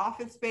my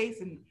office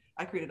space and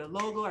I created a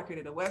logo, I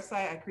created a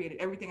website, I created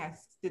everything. I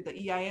did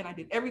the EIN, I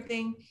did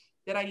everything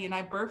that I did, and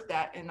I birthed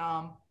that. And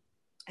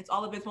it's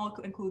All Events Mode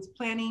includes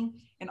planning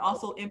and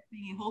also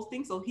emceeing and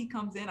hosting. So he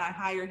comes in, I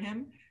hire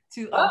him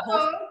to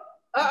host.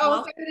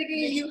 Say it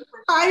again. You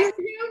hired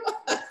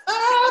him?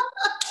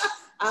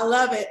 I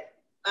love it.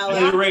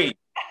 Great.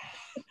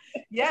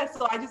 Yeah,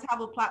 so I just have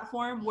a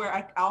platform where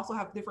I also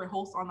have different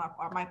hosts on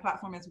my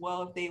platform as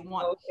well. If they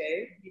want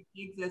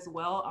gigs as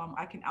well,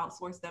 I can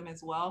outsource them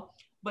as well.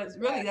 But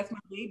really, that's my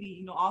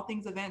baby. All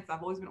things events.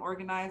 I've always been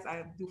organized.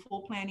 I do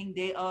full planning,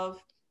 day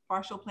of,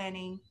 partial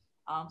planning.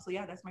 So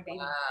yeah, that's my baby.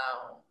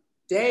 Wow.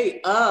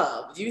 Day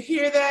of. Do you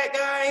hear that,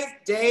 guys?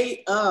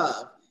 Day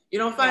of. You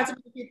don't find too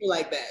many people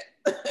like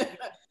that.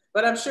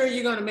 But I'm sure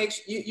you're gonna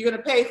you're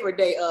gonna pay for a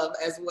day of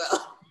as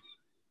well.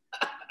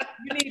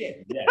 You need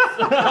it. Yes.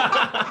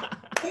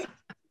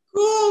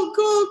 Cool.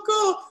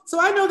 So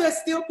I know there's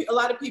still a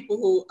lot of people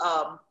who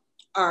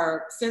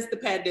are, since the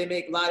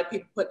pandemic, a lot of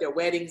people put their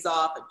weddings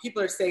off, and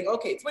people are saying,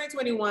 okay,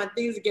 2021,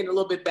 things are getting a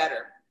little bit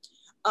better.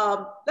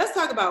 Let's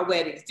talk about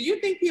weddings. Do you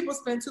think people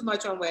spend too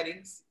much on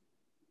weddings?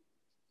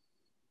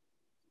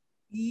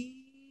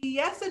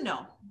 Yes and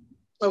no.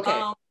 Okay.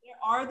 There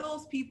are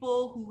those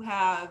people who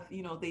have,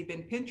 they've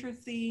been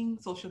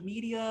Pinteresting, social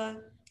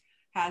media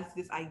has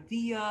this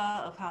idea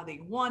of how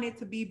they want it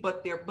to be,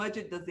 but their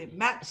budget doesn't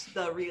match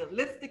the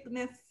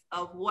realisticness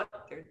of what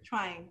they're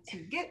trying to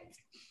get.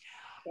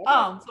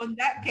 So in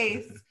that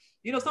case,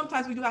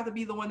 sometimes we do have to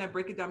be the one that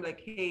break it down, like,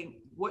 hey,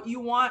 what you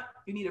want,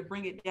 you need to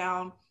bring it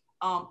down.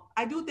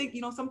 I do think,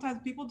 sometimes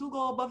people do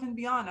go above and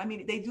beyond. I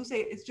mean, they do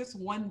say it's just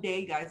one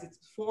day, guys. It's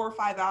 4 or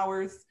 5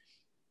 hours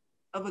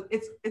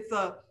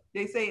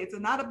they say it's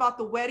not about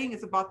the wedding,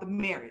 it's about the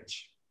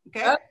marriage.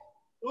 Okay.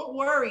 Don't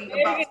worry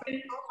about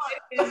spending so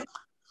much.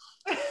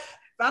 It's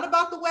not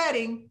about the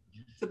wedding,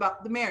 it's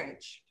about the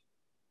marriage.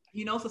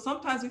 So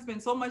sometimes we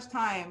spend so much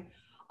time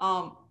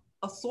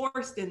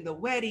sourced in the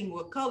wedding,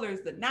 with colors,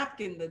 the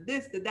napkin, the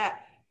this, the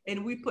that,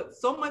 and we put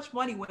so much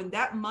money when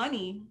that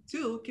money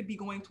too could be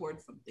going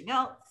towards something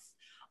else.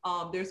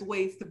 There's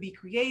ways to be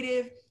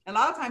creative. And a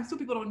lot of times too,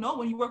 people don't know,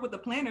 when you work with a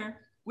planner,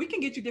 we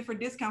can get you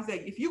different discounts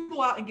that if you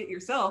go out and get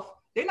yourself,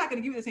 they're not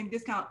going to give you the same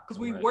discount, because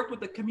we worked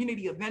with a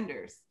community of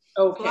vendors.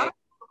 Okay. So a lot of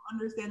people don't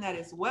understand that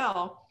as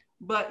well.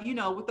 But,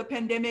 with the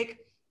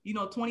pandemic,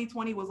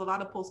 2020 was a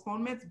lot of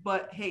postponements,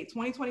 but hey,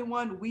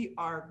 2021, we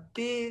are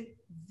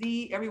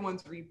busy.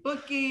 Everyone's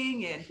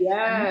rebooking, and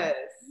yes,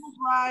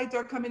 brides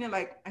are coming in.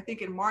 Like, I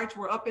think in March,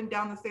 we're up and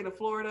down the state of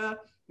Florida.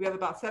 We have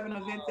about 7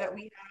 events that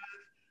we have.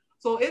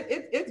 So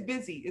it's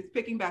busy. It's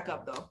picking back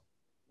up though.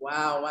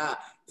 Wow.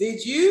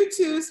 Did you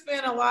two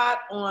spend a lot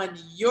on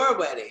your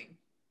wedding?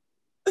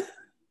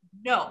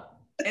 No.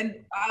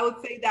 And I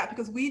would say that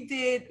because we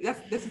did, that's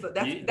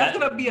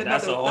gonna be another,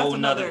 that's a whole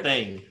nother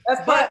thing.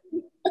 But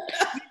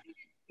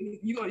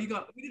we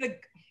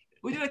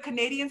did a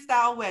Canadian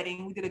style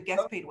wedding. We did a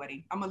guest paid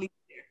wedding. I'm gonna leave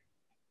it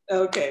there.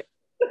 Okay.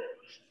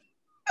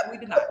 We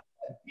did not.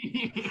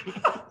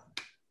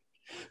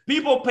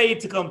 People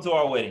paid to come to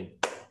our wedding.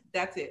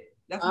 That's it.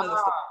 That's another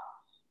story.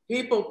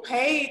 People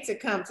paid to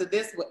come to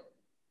this wedding.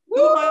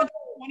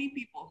 220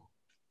 people.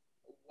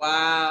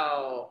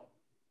 Wow.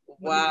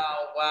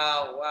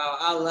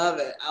 I love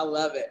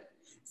it.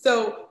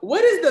 So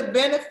what is the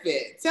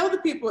benefit? Tell the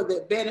people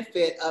the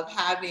benefit of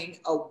having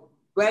a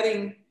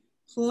wedding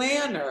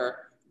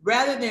planner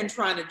rather than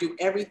trying to do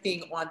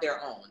everything on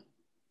their own.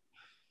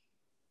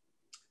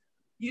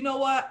 You know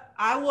what?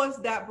 I was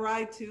that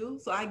bride too.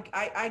 So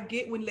I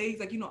get when ladies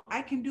like,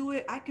 I can do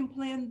it. I can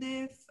plan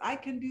this. I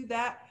can do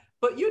that.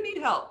 But you need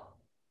help.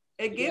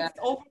 It gets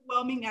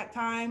overwhelming at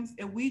times.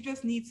 And we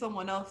just need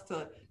someone else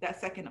that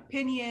second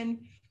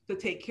opinion, to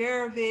take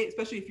care of it,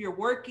 especially if you're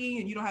working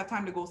and you don't have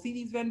time to go see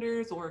these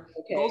vendors or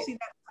go see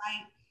that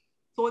site.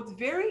 So it's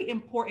very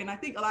important. I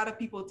think a lot of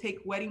people take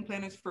wedding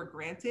planners for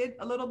granted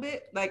a little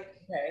bit. Like,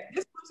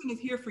 this person is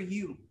here for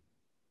you.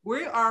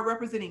 We are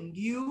representing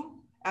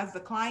you as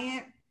the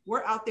client.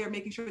 We're out there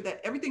making sure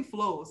that everything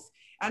flows.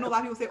 I know a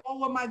lot of people say, oh,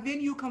 well, my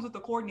venue comes with the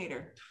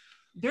coordinator.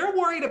 They're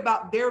worried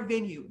about their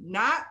venue,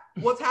 not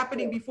what's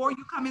happening before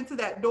you come into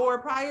that door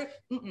prior.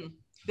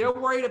 They're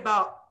worried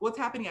about what's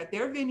happening at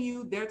their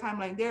venue, their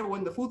timeline there,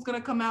 when the food's gonna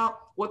come out,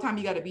 what time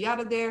you gotta be out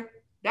of there.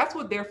 That's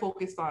what they're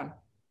focused on.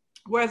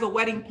 Whereas a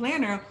wedding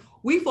planner,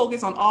 we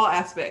focus on all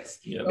aspects,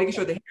 making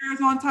sure the hair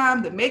is on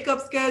time, the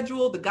makeup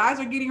schedule, the guys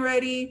are getting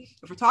ready,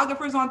 the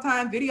photographer's on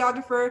time,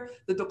 videographer,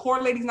 the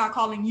decor lady's not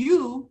calling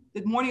you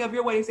the morning of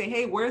your wedding, say,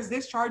 hey, where's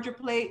this charger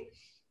plate?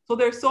 So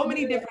there's so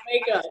many different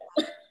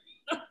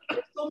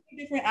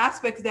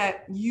aspects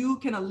that you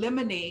can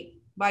eliminate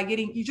by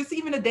getting you just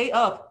even a day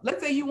of.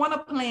 Let's say you want to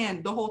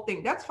plan the whole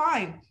thing. That's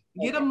fine.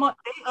 Get a month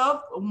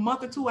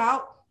or 2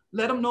 out.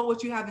 Let them know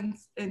what you have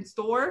in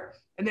store,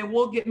 and then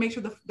we'll make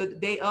sure the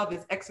day of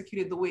is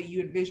executed the way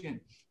you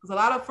envision.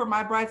 Because for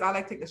my brides, I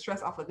like to take the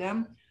stress off of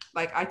them.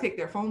 Like, I take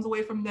their phones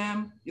away from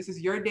them. This is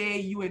your day.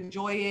 You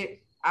enjoy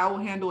it. I will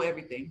handle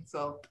everything.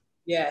 So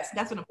yes,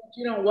 that's what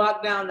you don't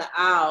walk down the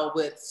aisle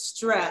with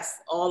stress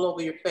all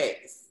over your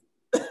face.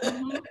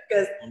 Because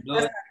that's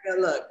not a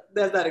good look.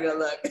 That's not a good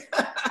look.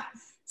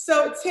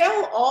 So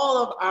tell all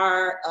of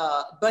our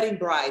budding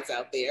brides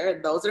out there,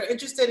 and those that are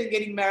interested in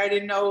getting married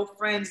and know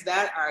friends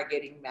that are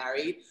getting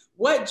married,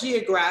 what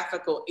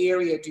geographical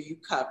area do you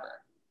cover?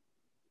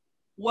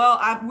 Well,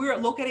 we're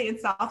located in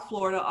South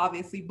Florida,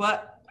 obviously,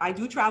 but I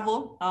do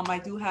travel. I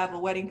do have a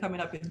wedding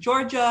coming up in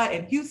Georgia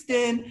and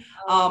Houston.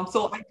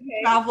 So I do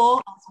travel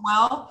as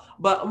well,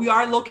 but we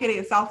are located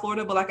in South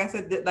Florida. But like I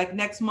said, like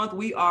next month,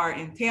 we are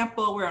in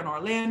Tampa, we're in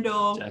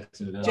Orlando,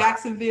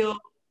 Jacksonville.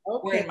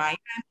 We're in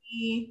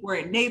Miami, we're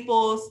in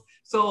Naples.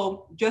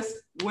 So just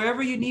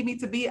wherever you need me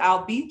to be,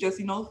 I'll be. Just,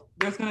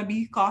 there's going to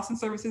be costs and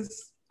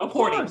services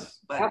according.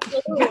 But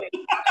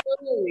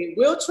Absolutely.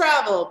 We'll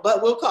travel,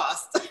 but we'll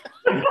cost.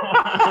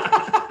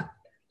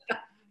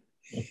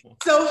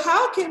 So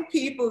how can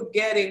people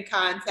get in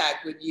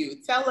contact with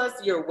you? Tell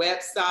us your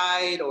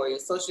website or your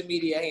social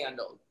media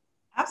handle.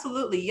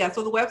 Absolutely. Yeah.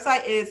 So the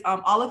website is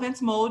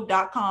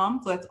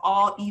alleventsmode.com. So it's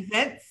all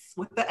events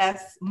with the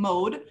S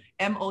mode,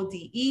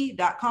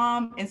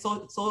 MODE.com. And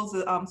so is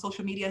the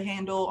social media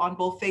handle on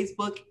both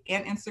Facebook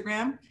and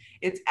Instagram.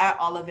 It's at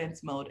All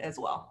Events Mode as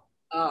well.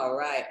 All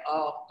right.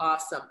 Oh,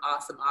 awesome.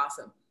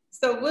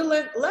 So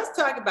let's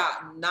talk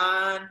about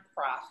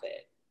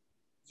nonprofit.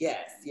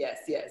 Yes.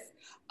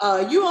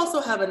 You also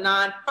have a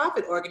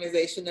nonprofit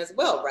organization as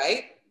well,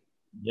 right?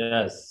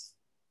 Yes.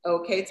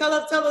 Okay. Tell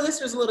the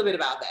listeners a little bit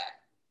about that.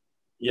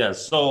 Yeah,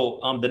 so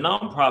the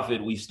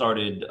nonprofit we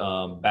started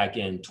back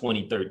in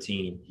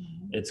 2013.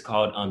 It's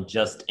called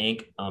Just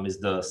Inc. Is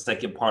the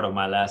second part of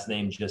my last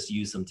name. Just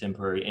Use Some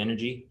Temporary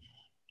Energy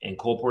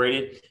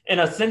Incorporated. And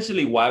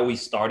essentially, why we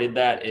started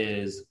that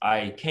is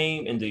I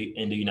came in the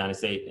United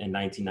States in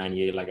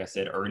 1998, like I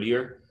said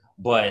earlier,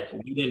 but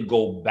we didn't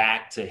go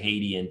back to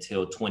Haiti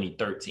until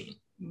 2013.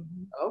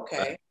 Okay.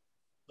 Right?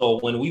 So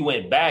when we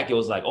went back, it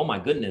was like, oh my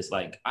goodness,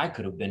 like I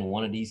could have been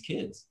one of these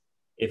kids.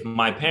 If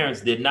my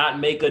parents did not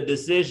make a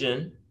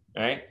decision,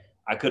 right,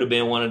 I could have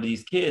been one of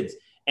these kids.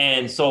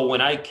 And so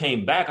when I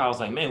came back, I was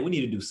like, man, we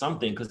need to do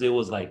something, because it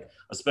was like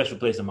a special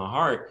place in my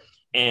heart.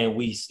 And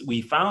we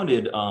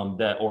founded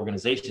that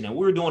organization, and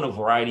we were doing a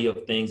variety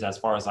of things as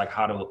far as like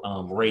how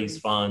to raise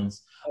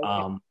funds.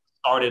 Okay.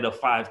 Started a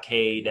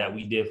 5K that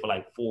we did for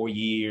like 4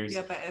 years.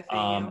 Yep,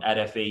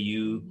 at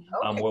FAU.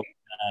 Okay. Where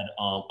had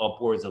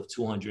upwards of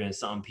 200 and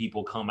some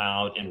people come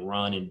out and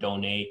run and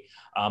donate.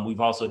 We've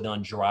also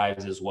done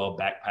drives as well,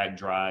 backpack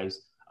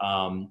drives.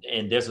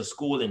 And there's a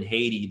school in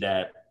Haiti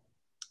that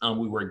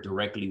we work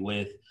directly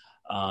with.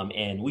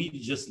 And we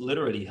just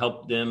literally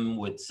helped them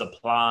with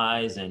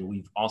supplies. And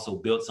we've also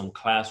built some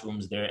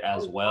classrooms there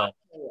as well.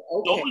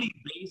 Okay. Totally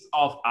based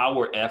off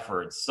our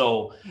efforts.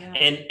 So, yeah.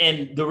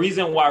 and the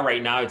reason why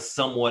right now it's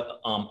somewhat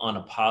on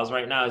a pause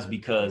right now is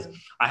because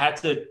I had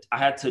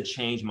to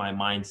change my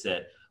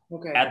mindset.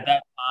 Okay. At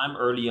that time,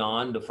 early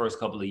on, the first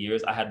couple of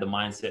years, I had the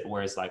mindset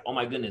where it's like, oh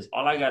my goodness,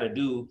 all I got to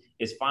do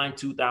is find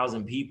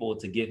 2,000 people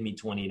to give me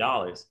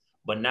 $20.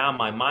 But now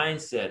my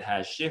mindset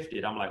has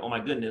shifted. I'm like, oh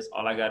my goodness,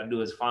 all I got to do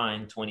is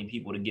find 20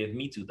 people to give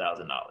me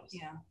 $2,000.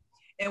 Yeah.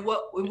 And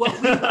what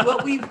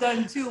we've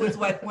done too is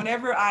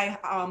whenever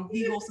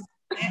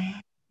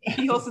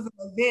he hosts an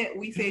event,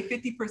 we say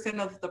 50%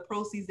 of the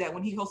proceeds that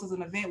when he hosts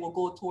an event will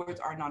go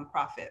towards our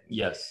nonprofit.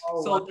 Yes.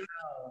 Oh, so wow.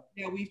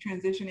 Yeah, we've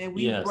transitioned and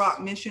we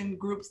brought mission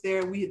groups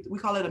there. We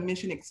call it a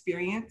mission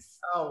experience.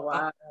 Oh,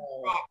 wow.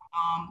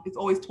 It's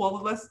always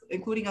 12 of us,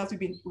 including us.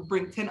 We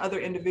bring 10 other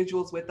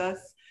individuals with us.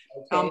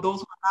 Okay.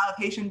 Those who are not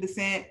of Haitian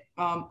descent,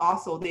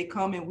 also they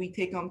come and we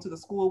take them to the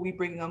school. We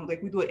bring them,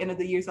 like we do an end of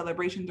the year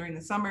celebration during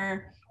the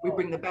summer. We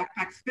bring the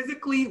backpacks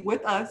physically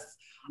with us.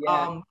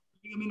 Yeah.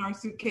 Them in our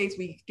suitcase,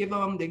 we give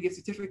them, they get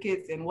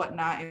certificates and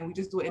whatnot, and we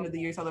just do an end of the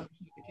year celebration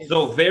with the kids.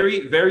 So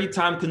very, very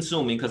time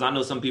consuming, because I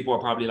know some people are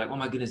probably like, oh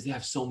my goodness, they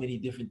have so many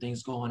different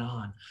things going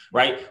on,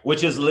 right?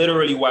 Which is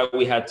literally why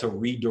we had to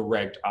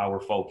redirect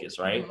our focus,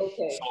 right?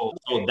 Okay.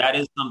 So that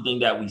is something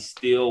that we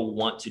still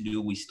want to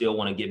do. We still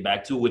want to get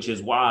back to, which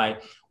is why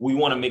we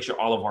want to make sure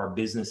all of our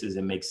businesses,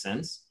 it makes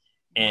sense.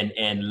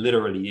 And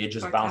literally it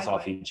just bounce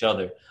off each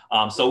other.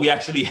 So we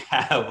actually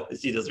have,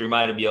 she just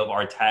reminded me of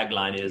our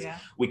tagline is,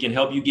 we can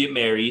help you get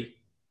married,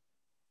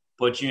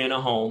 put you in a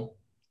home,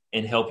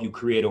 and help you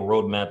create a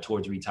roadmap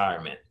towards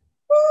retirement.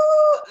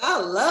 Ooh,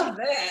 I love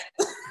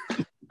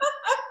that.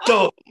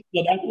 So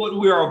that's what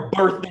we are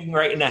birthing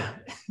right now.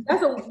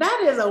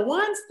 That is a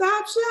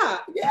one-stop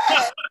shop.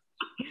 Yeah.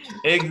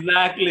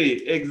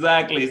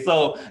 Exactly.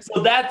 So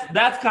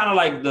that's kind of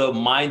like the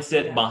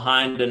mindset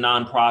behind the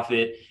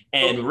nonprofit,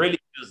 and really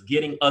just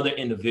getting other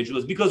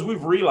individuals, because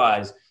we've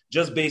realized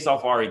just based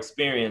off our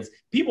experience,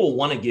 people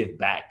want to give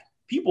back.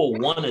 People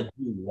want to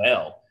do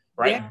well,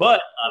 right? Yeah.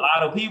 But a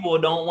lot of people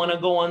don't want to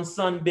go on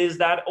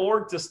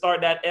sunbiz.org to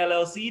start that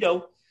LLC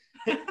though.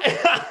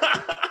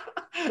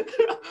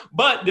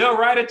 But they'll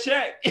write a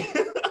check.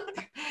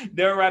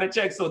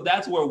 So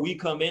that's where we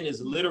come in,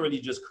 is literally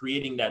just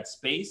creating that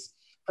space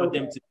for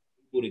them to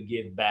be able to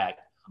give back.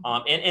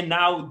 And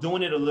now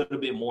doing it a little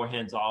bit more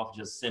hands off,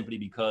 just simply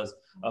because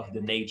of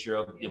the nature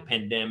of the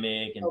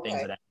pandemic and things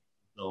like that.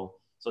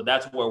 So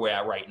that's where we're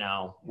at right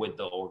now with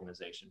the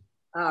organization.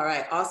 All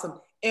right, awesome.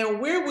 And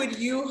where would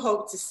you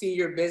hope to see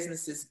your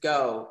businesses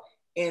go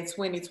in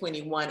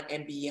 2021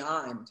 and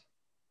beyond?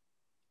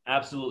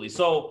 Absolutely.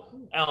 So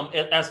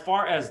as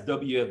far as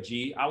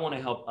WFG, I want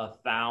to help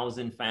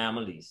 1,000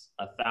 families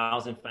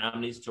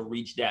to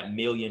reach that $1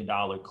 million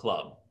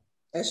club.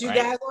 That's you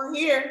guys on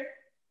here.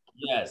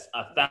 Yes,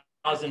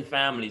 1,000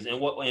 families. And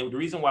the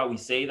reason why we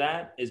say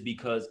that is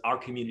because our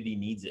community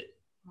needs it.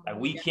 Like,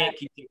 we can't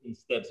keep taking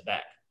steps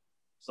back.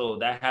 So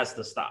that has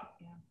to stop.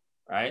 Yeah.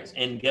 Right.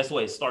 And guess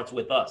what? It starts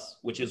with us,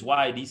 which is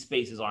why these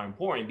spaces are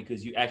important,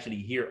 because you actually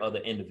hear other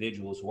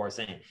individuals who are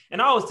saying,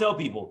 and I always tell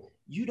people,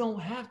 you don't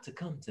have to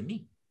come to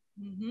me.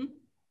 Mm-hmm.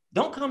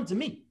 Don't come to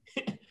me.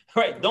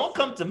 Right. Don't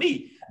come to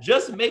me.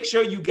 Just make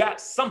sure you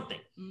got something.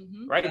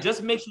 Mm-hmm. Right.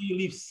 Just make sure you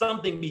leave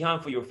something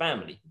behind for your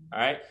family. All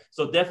right.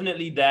 So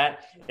definitely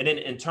that. And then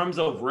in terms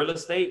of real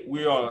estate,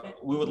 we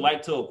would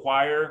like to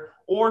acquire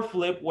or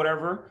flip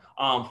whatever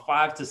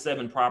 5 to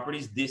 7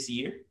 properties this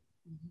year.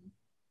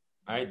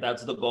 All right,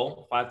 that's the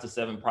goal, 5 to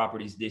 7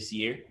 properties this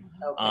year.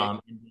 Okay.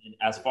 And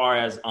as far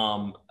as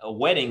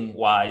wedding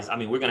wise, I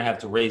mean, we're gonna have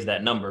to raise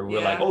that number.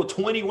 We're like,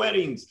 20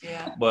 weddings,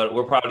 but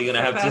we're probably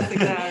gonna have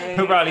to.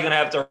 We're probably gonna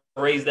have to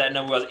raise that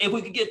number. If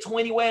we could get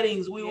 20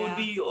 weddings, we would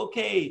be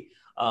okay.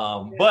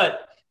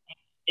 But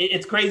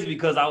it's crazy,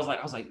 because I was like,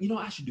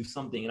 I should do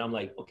something, and I'm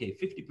like, okay,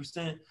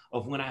 50%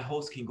 of when I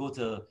host can go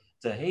to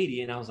to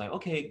Haiti. And I was like,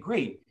 okay,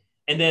 great.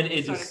 And then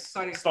it just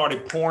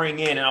started pouring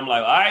in. And I'm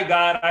like, all right,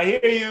 God, I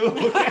hear you.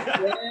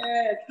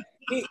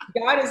 Yes.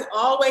 God is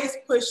always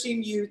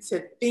pushing you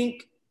to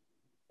think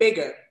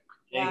bigger.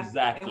 Yeah.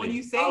 Exactly. And when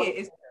you say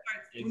it,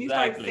 when you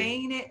start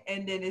saying it,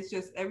 and then it's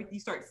just everything, you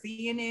start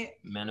seeing it,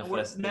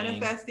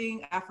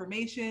 manifesting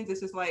affirmations.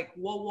 It's just like,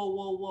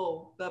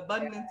 whoa. The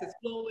abundance is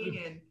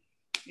flowing, and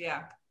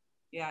yeah.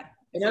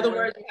 In other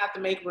words, you have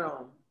to make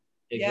room.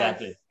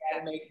 Exactly. Yes, you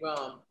have to make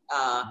room.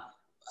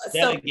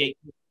 Delegate.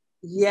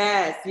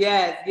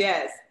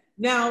 Yes.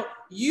 Now,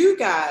 you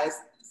guys,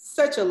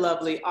 such a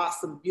lovely,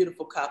 awesome,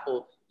 beautiful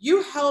couple.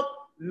 You help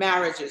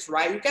marriages,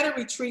 right? You got a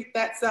retreat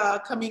that's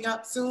coming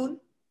up soon.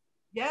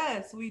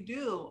 Yes, we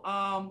do.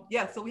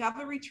 So we have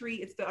a retreat.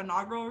 It's the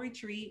inaugural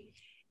retreat,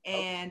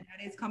 and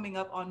that is coming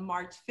up on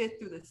March 5th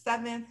through the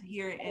 7th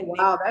here in Naples.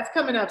 Wow, that's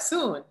coming up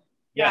soon.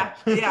 Yeah,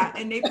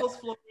 in Naples,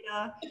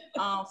 Florida.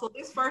 So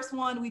this first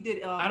one we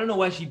did. I don't know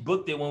why she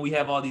booked it when we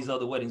have all these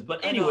other weddings,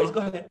 but anyways, go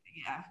ahead.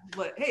 Yeah,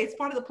 but hey, it's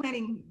part of the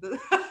planning.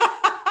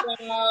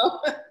 Wow.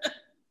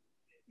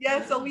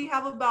 Yeah, so we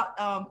have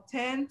about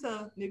 10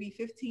 to maybe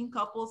 15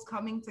 couples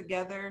coming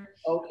together.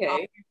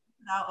 Okay.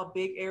 Out a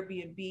big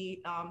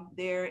Airbnb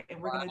there,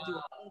 and we're gonna do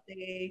a whole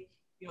day.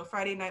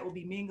 Friday night will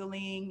be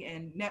mingling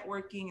and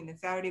networking, and then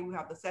Saturday we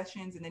have the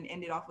sessions, and then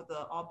end it off with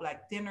the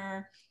all-black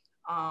dinner.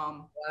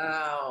 Wow.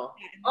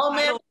 Oh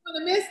man, I'm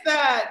gonna miss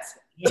that.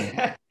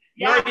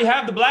 You already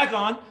have the black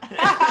on.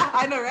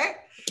 I know, right?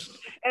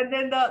 And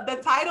then the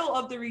title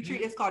of the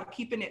retreat is called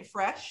Keeping It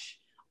Fresh.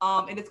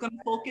 And it's going to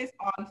focus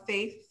on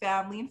faith,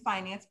 family, and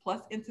finance,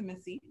 plus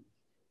intimacy.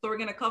 So we're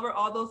going to cover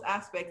all those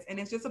aspects. And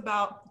it's just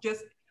about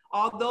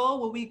although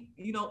when we,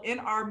 in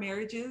our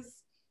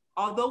marriages,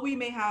 although we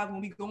may have, when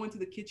we go into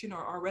the kitchen, or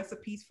our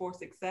recipes for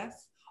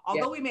success,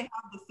 although we may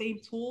have the same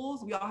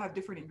tools, we all have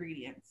different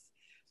ingredients.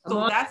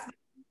 So that's the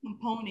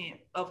component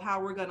of how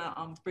we're going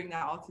to bring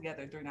that all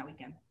together during that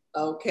weekend.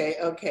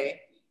 Okay.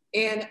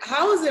 And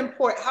how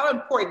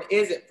important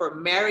is it for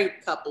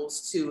married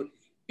couples to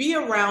be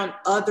around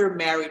other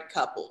married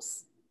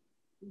couples?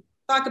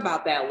 Talk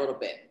about that a little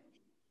bit.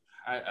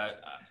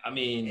 I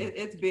mean,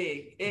 it's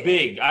big.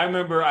 Big. I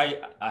remember I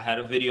had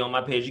a video on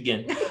my page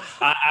again.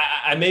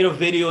 I made a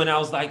video and I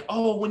was like,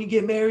 oh, when you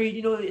get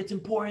married, it's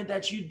important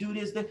that you do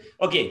this.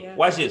 Okay,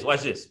 watch this.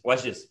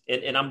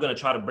 And I'm going to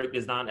try to break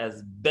this down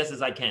as best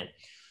as I can.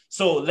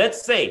 So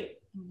let's say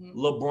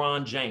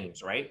LeBron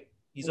James, right?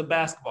 He's a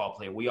basketball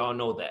player. We all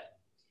know that.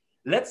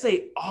 Let's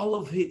say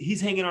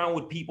he's hanging around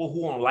with people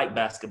who don't like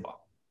basketball.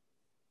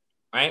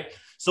 Right?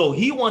 So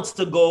he wants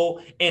to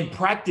go and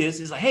practice.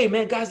 He's like, hey,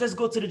 man, guys, let's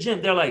go to the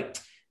gym. They're like,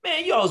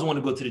 man, you always want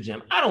to go to the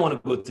gym. I don't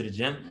want to go to the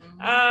gym.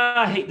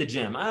 I hate the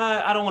gym.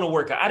 I don't want to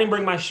work out. I didn't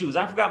bring my shoes.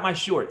 I forgot my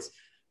shorts.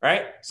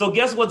 Right? So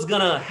guess what's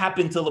going to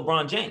happen to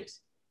LeBron James?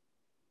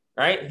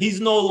 Right? He's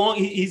going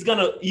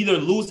to either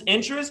lose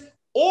interest,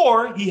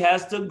 or he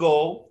has to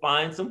go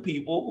find some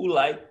people who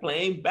like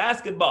playing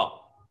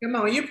basketball. Come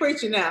on, you're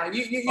preaching now.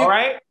 You all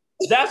right?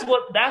 That's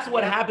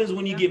what happens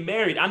when you get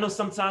married. I know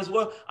sometimes,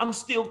 well, I'm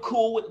still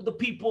cool with the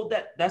people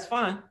that's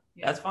fine.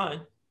 Yeah. That's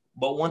fine.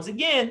 But once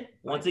again,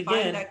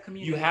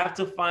 you have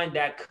to find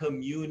that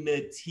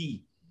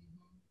community.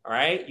 All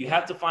right. You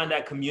have to find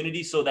that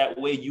community so that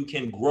way you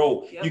can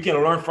grow. Yep. You can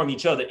learn from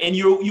each other, and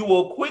you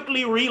will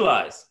quickly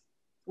realize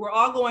we're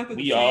all going through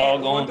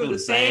the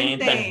same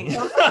thing.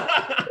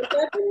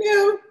 Nothing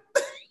new.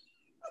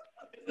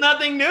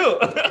 Nothing new.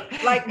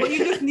 Like, but you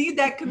just need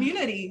that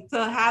community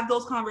to have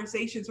those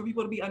conversations for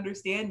people to be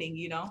understanding,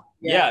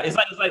 Yeah, it's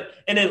like,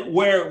 and then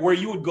where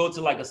you would go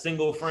to like a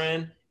single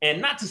friend, and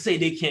not to say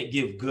they can't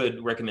give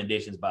good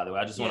recommendations, by the way,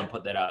 I just want to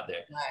put that out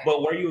there. Right.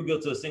 But where you would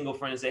go to a single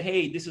friend and say,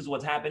 hey, this is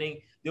what's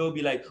happening. They would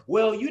be like,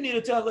 well, you need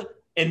to tell it.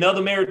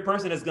 Another married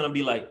person is going to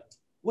be like,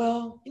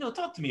 well,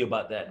 talk to me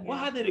about that. Yeah. Well,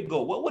 how did it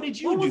go? What did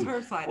you do? What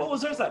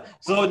was her side?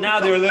 So now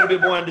they're a little bit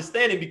more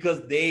understanding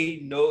because they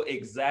know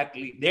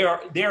exactly.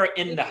 They're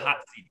in the hot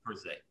seat per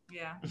se.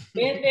 Yeah.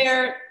 Been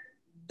there,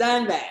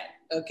 done that.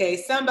 Okay.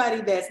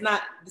 Somebody that's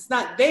not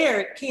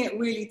there can't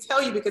really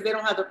tell you because they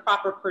don't have the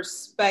proper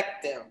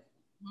perspective.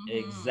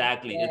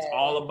 Exactly. Yeah. It's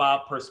all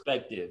about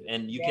perspective.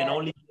 And you can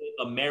only get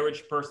a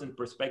marriage person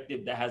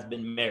perspective that has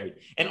been married.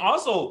 And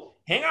also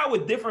hang out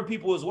with different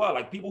people as well.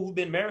 Like people who've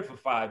been married for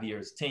 5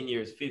 years, 10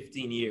 years,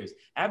 15 years.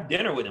 Have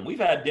dinner with them. We've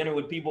had dinner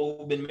with people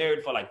who've been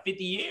married for like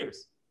 50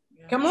 years.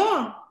 Yeah. Come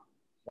on.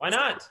 Why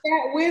not?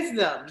 That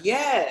wisdom.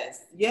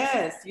 Yes.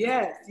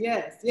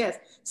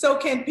 So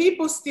can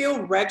people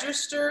still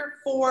register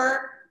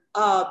for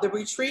the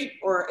retreat,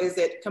 or is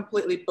it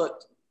completely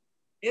booked?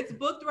 It's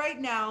booked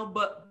right now,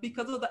 but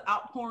because of the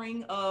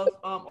outpouring of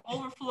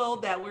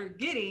overflow that we're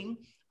getting,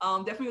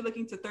 definitely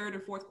looking to third or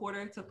fourth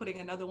quarter to putting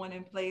another one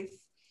in place.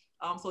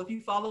 So if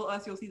you follow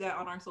us, you'll see that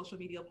on our social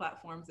media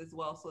platforms as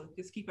well. So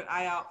just keep an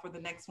eye out for the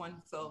next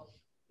one. So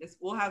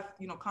we'll have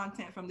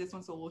content from this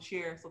one, so we'll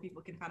share so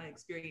people can kind of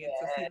experience.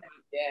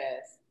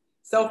 Yes.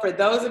 So for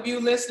those of you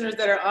listeners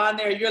that are on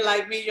there, you're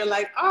like me. You're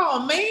like,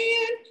 oh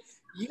man,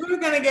 you're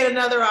gonna get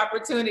another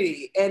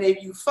opportunity, and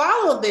if you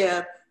follow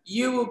them,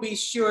 you will be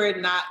sure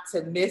not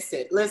to miss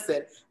it.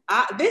 Listen,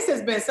 this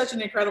has been such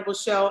an incredible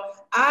show.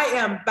 I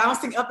am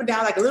bouncing up and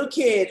down like a little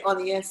kid on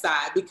the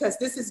inside because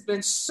this has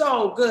been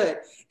so good.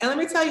 And let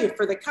me tell you,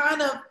 for the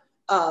kind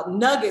of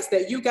nuggets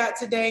that you got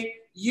today,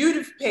 you'd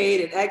have paid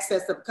in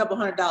excess of a couple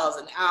 $100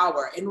 an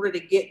hour in order to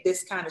get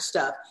this kind of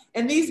stuff.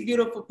 And these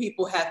beautiful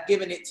people have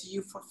given it to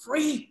you for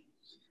free.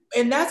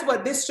 And that's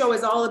what this show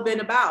has all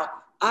been about.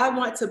 I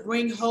want to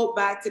bring hope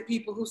back to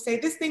people who say,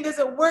 this thing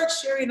doesn't work,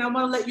 Sherry, and I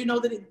want to let you know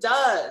that it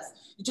does.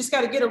 You just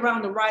got to get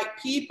around the right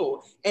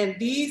people. And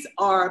these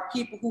are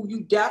people who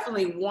you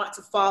definitely want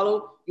to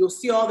follow. You'll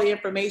see all the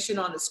information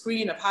on the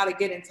screen of how to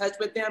get in touch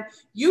with them.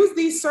 Use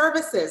these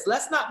services.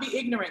 Let's not be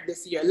ignorant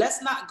this year.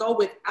 Let's not go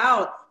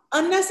without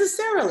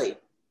unnecessarily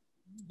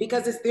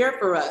because it's there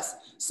for us.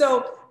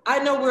 So I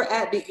know we're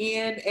at the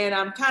end and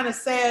I'm kind of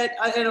sad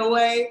in a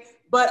way,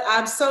 but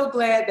I'm so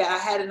glad that I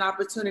had an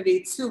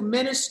opportunity to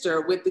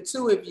minister with the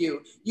two of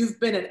you. You've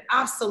been an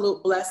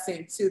absolute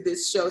blessing to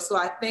this show. So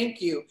I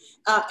thank you.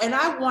 And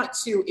I want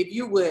to, if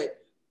you would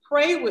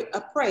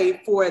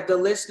pray for the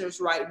listeners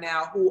right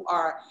now who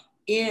are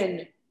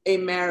in a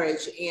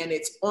marriage and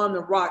it's on the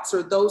rocks,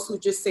 or those who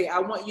just say, I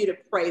want you to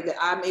pray that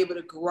I'm able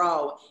to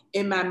grow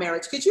in my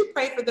marriage. Could you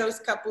pray for those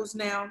couples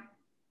now?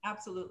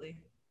 Absolutely.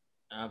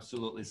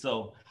 Absolutely.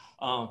 So,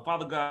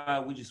 Father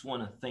God, we just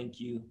want to thank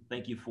you.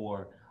 Thank you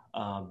for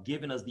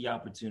giving us the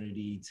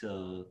opportunity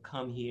to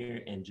come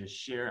here and just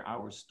share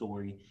our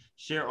story,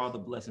 share all the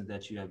blessings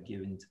that you have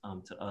given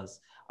to us.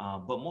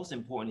 But most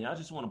importantly, I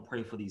just want to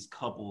pray for these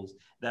couples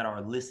that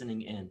are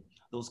listening in,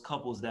 those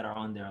couples that are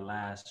on their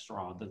last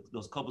straw,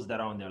 those couples that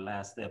are on their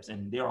last steps,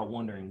 and they are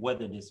wondering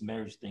whether this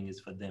marriage thing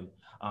is for them.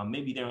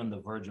 Maybe they're on the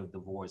verge of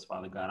divorce,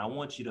 Father God. I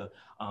want you to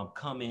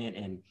come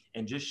in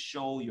and just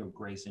show your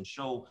grace and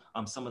show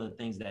some of the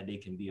things that they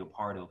can be a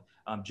part of.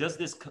 Just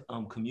this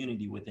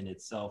community within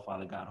itself,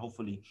 Father God.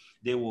 Hopefully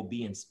they will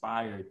be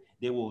inspired.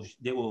 They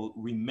will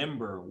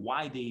remember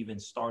why they even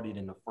started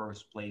in the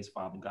first place,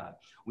 Father God.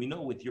 We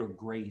know with your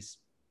grace,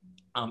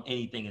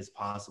 anything is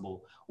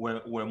possible.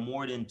 Where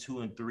more than 2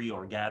 and 3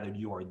 are gathered,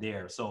 you are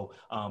there. So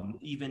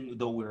even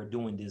though we're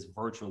doing this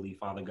virtually,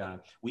 Father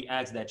God, we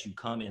ask that you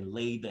come and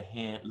lay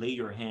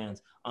your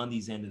hands on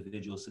these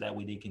individuals so that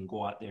way they can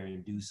go out there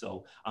and do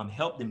so.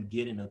 Help them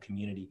get in a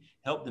community.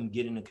 Help them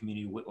get in a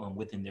community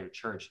within their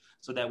church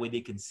so that way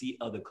they can see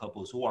other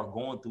couples who are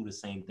going through the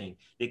same thing.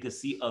 They could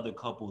see other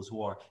couples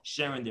who are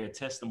sharing their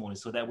testimony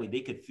so that way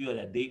they could feel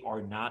that they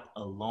are not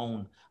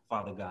alone,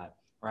 Father God.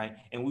 Right.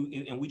 And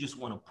we just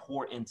want to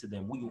pour into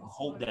them. We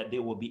hope that they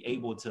will be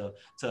able to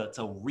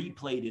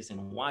replay this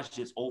and watch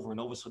this over and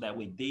over so that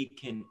way they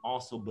can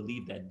also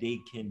believe that they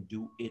can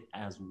do it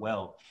as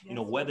well. Yes. You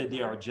know, whether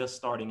they are just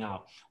starting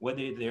out,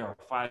 whether they are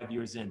 5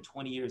 years in,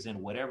 20 years in,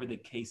 whatever the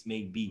case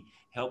may be,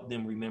 help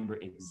them remember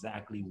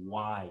exactly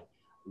why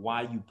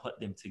you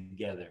put them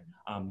together.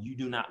 You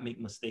do not make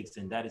mistakes,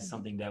 and that is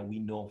something that we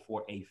know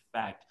for a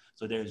fact.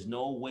 So there's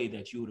no way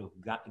that you would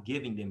have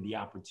given them the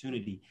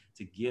opportunity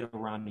to get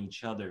around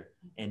each other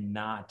and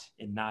not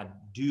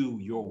do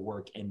your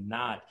work and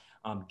not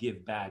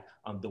give back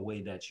the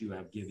way that you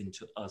have given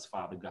to us,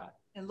 Father God.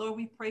 And Lord,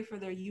 we pray for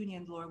their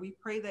union, Lord. We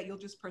pray that you'll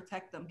just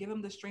protect them, give them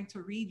the strength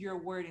to read your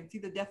word and see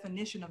the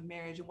definition of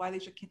marriage and why they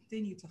should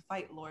continue to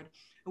fight, Lord.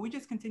 And we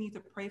just continue to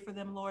pray for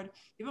them, Lord.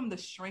 Give them the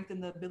strength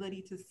and the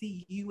ability to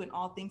see you in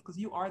all things, because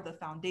you are the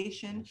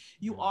foundation.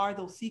 You are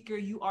the seeker.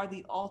 You are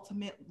the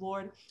ultimate,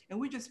 Lord. And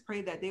we just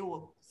pray that they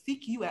will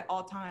seek you at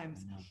all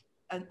times.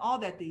 And all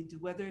that they do,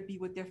 whether it be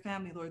with their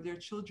family, Lord, their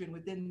children,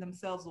 within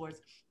themselves, Lord,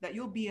 that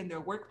you'll be in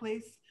their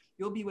workplace.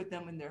 You'll be with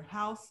them in their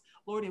house,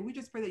 Lord, and we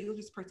just pray that you'll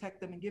just protect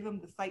them and give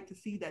them the sight to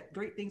see that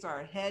great things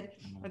are ahead,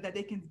 and that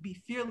they can be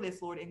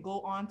fearless, Lord, and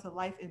go on to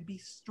life and be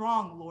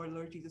strong,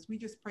 Lord Jesus. We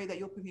just pray that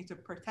you'll continue to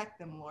protect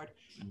them, Lord.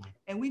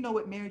 And we know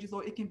what marriage is,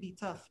 Lord, it can be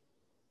tough.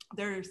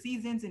 There are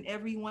seasons in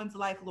everyone's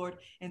life, Lord,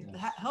 and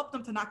help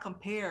them to not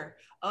compare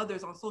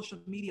others on social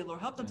media,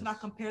 Lord. Help them to not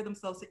compare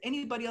themselves to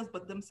anybody else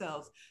but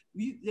themselves.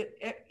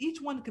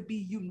 Each one could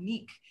be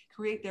unique,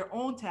 create their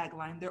own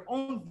tagline, their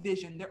own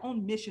vision, their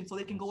own mission, so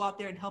they can go out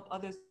there and help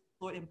others,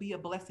 Lord, and be a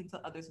blessing to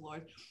others,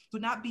 Lord. Do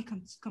not be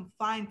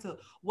confined to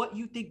what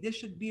you think this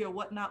should be or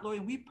whatnot, Lord.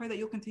 And we pray that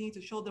you'll continue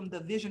to show them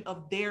the vision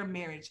of their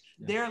marriage,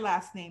 their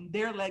last name,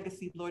 their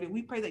legacy, Lord. And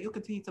we pray that you'll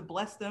continue to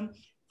bless them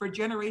for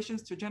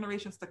generations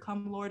to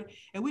come, Lord.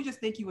 And we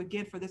just thank you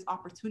again for this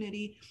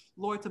opportunity,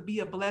 Lord, to be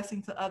a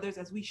blessing to others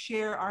as we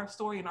share our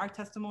story and our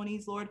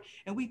testimonies, Lord.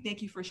 And we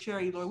thank you for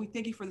sharing, Lord. We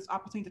thank you for this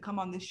opportunity to come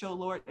on this show,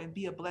 Lord, and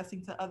be a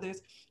blessing to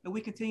others. And we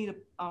continue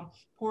to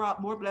pour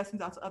out more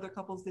blessings out to other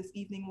couples this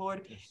evening,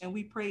 Lord. Yes. And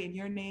we pray in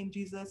your name,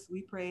 Jesus,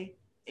 we pray.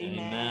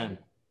 Amen.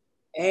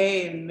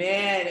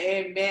 Amen.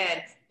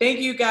 Amen. Thank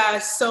you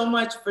guys so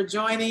much for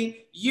joining.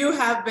 You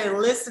have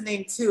been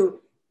listening to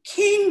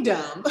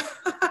Kingdom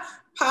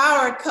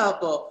Power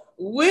Couple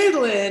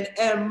Woodland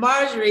and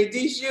Marjorie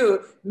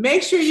Dijou.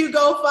 Make sure you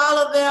go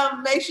follow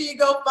them. Make sure you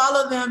go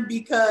follow them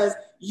because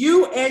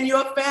you and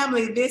your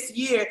family this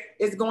year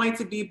is going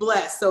to be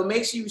blessed. So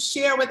make sure you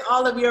share with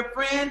all of your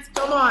friends.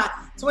 Come on,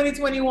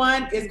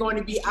 2021 is going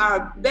to be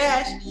our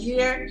best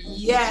year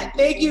yet.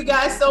 Thank you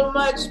guys so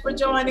much for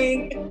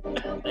joining.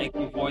 Thank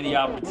you for the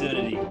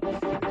opportunity.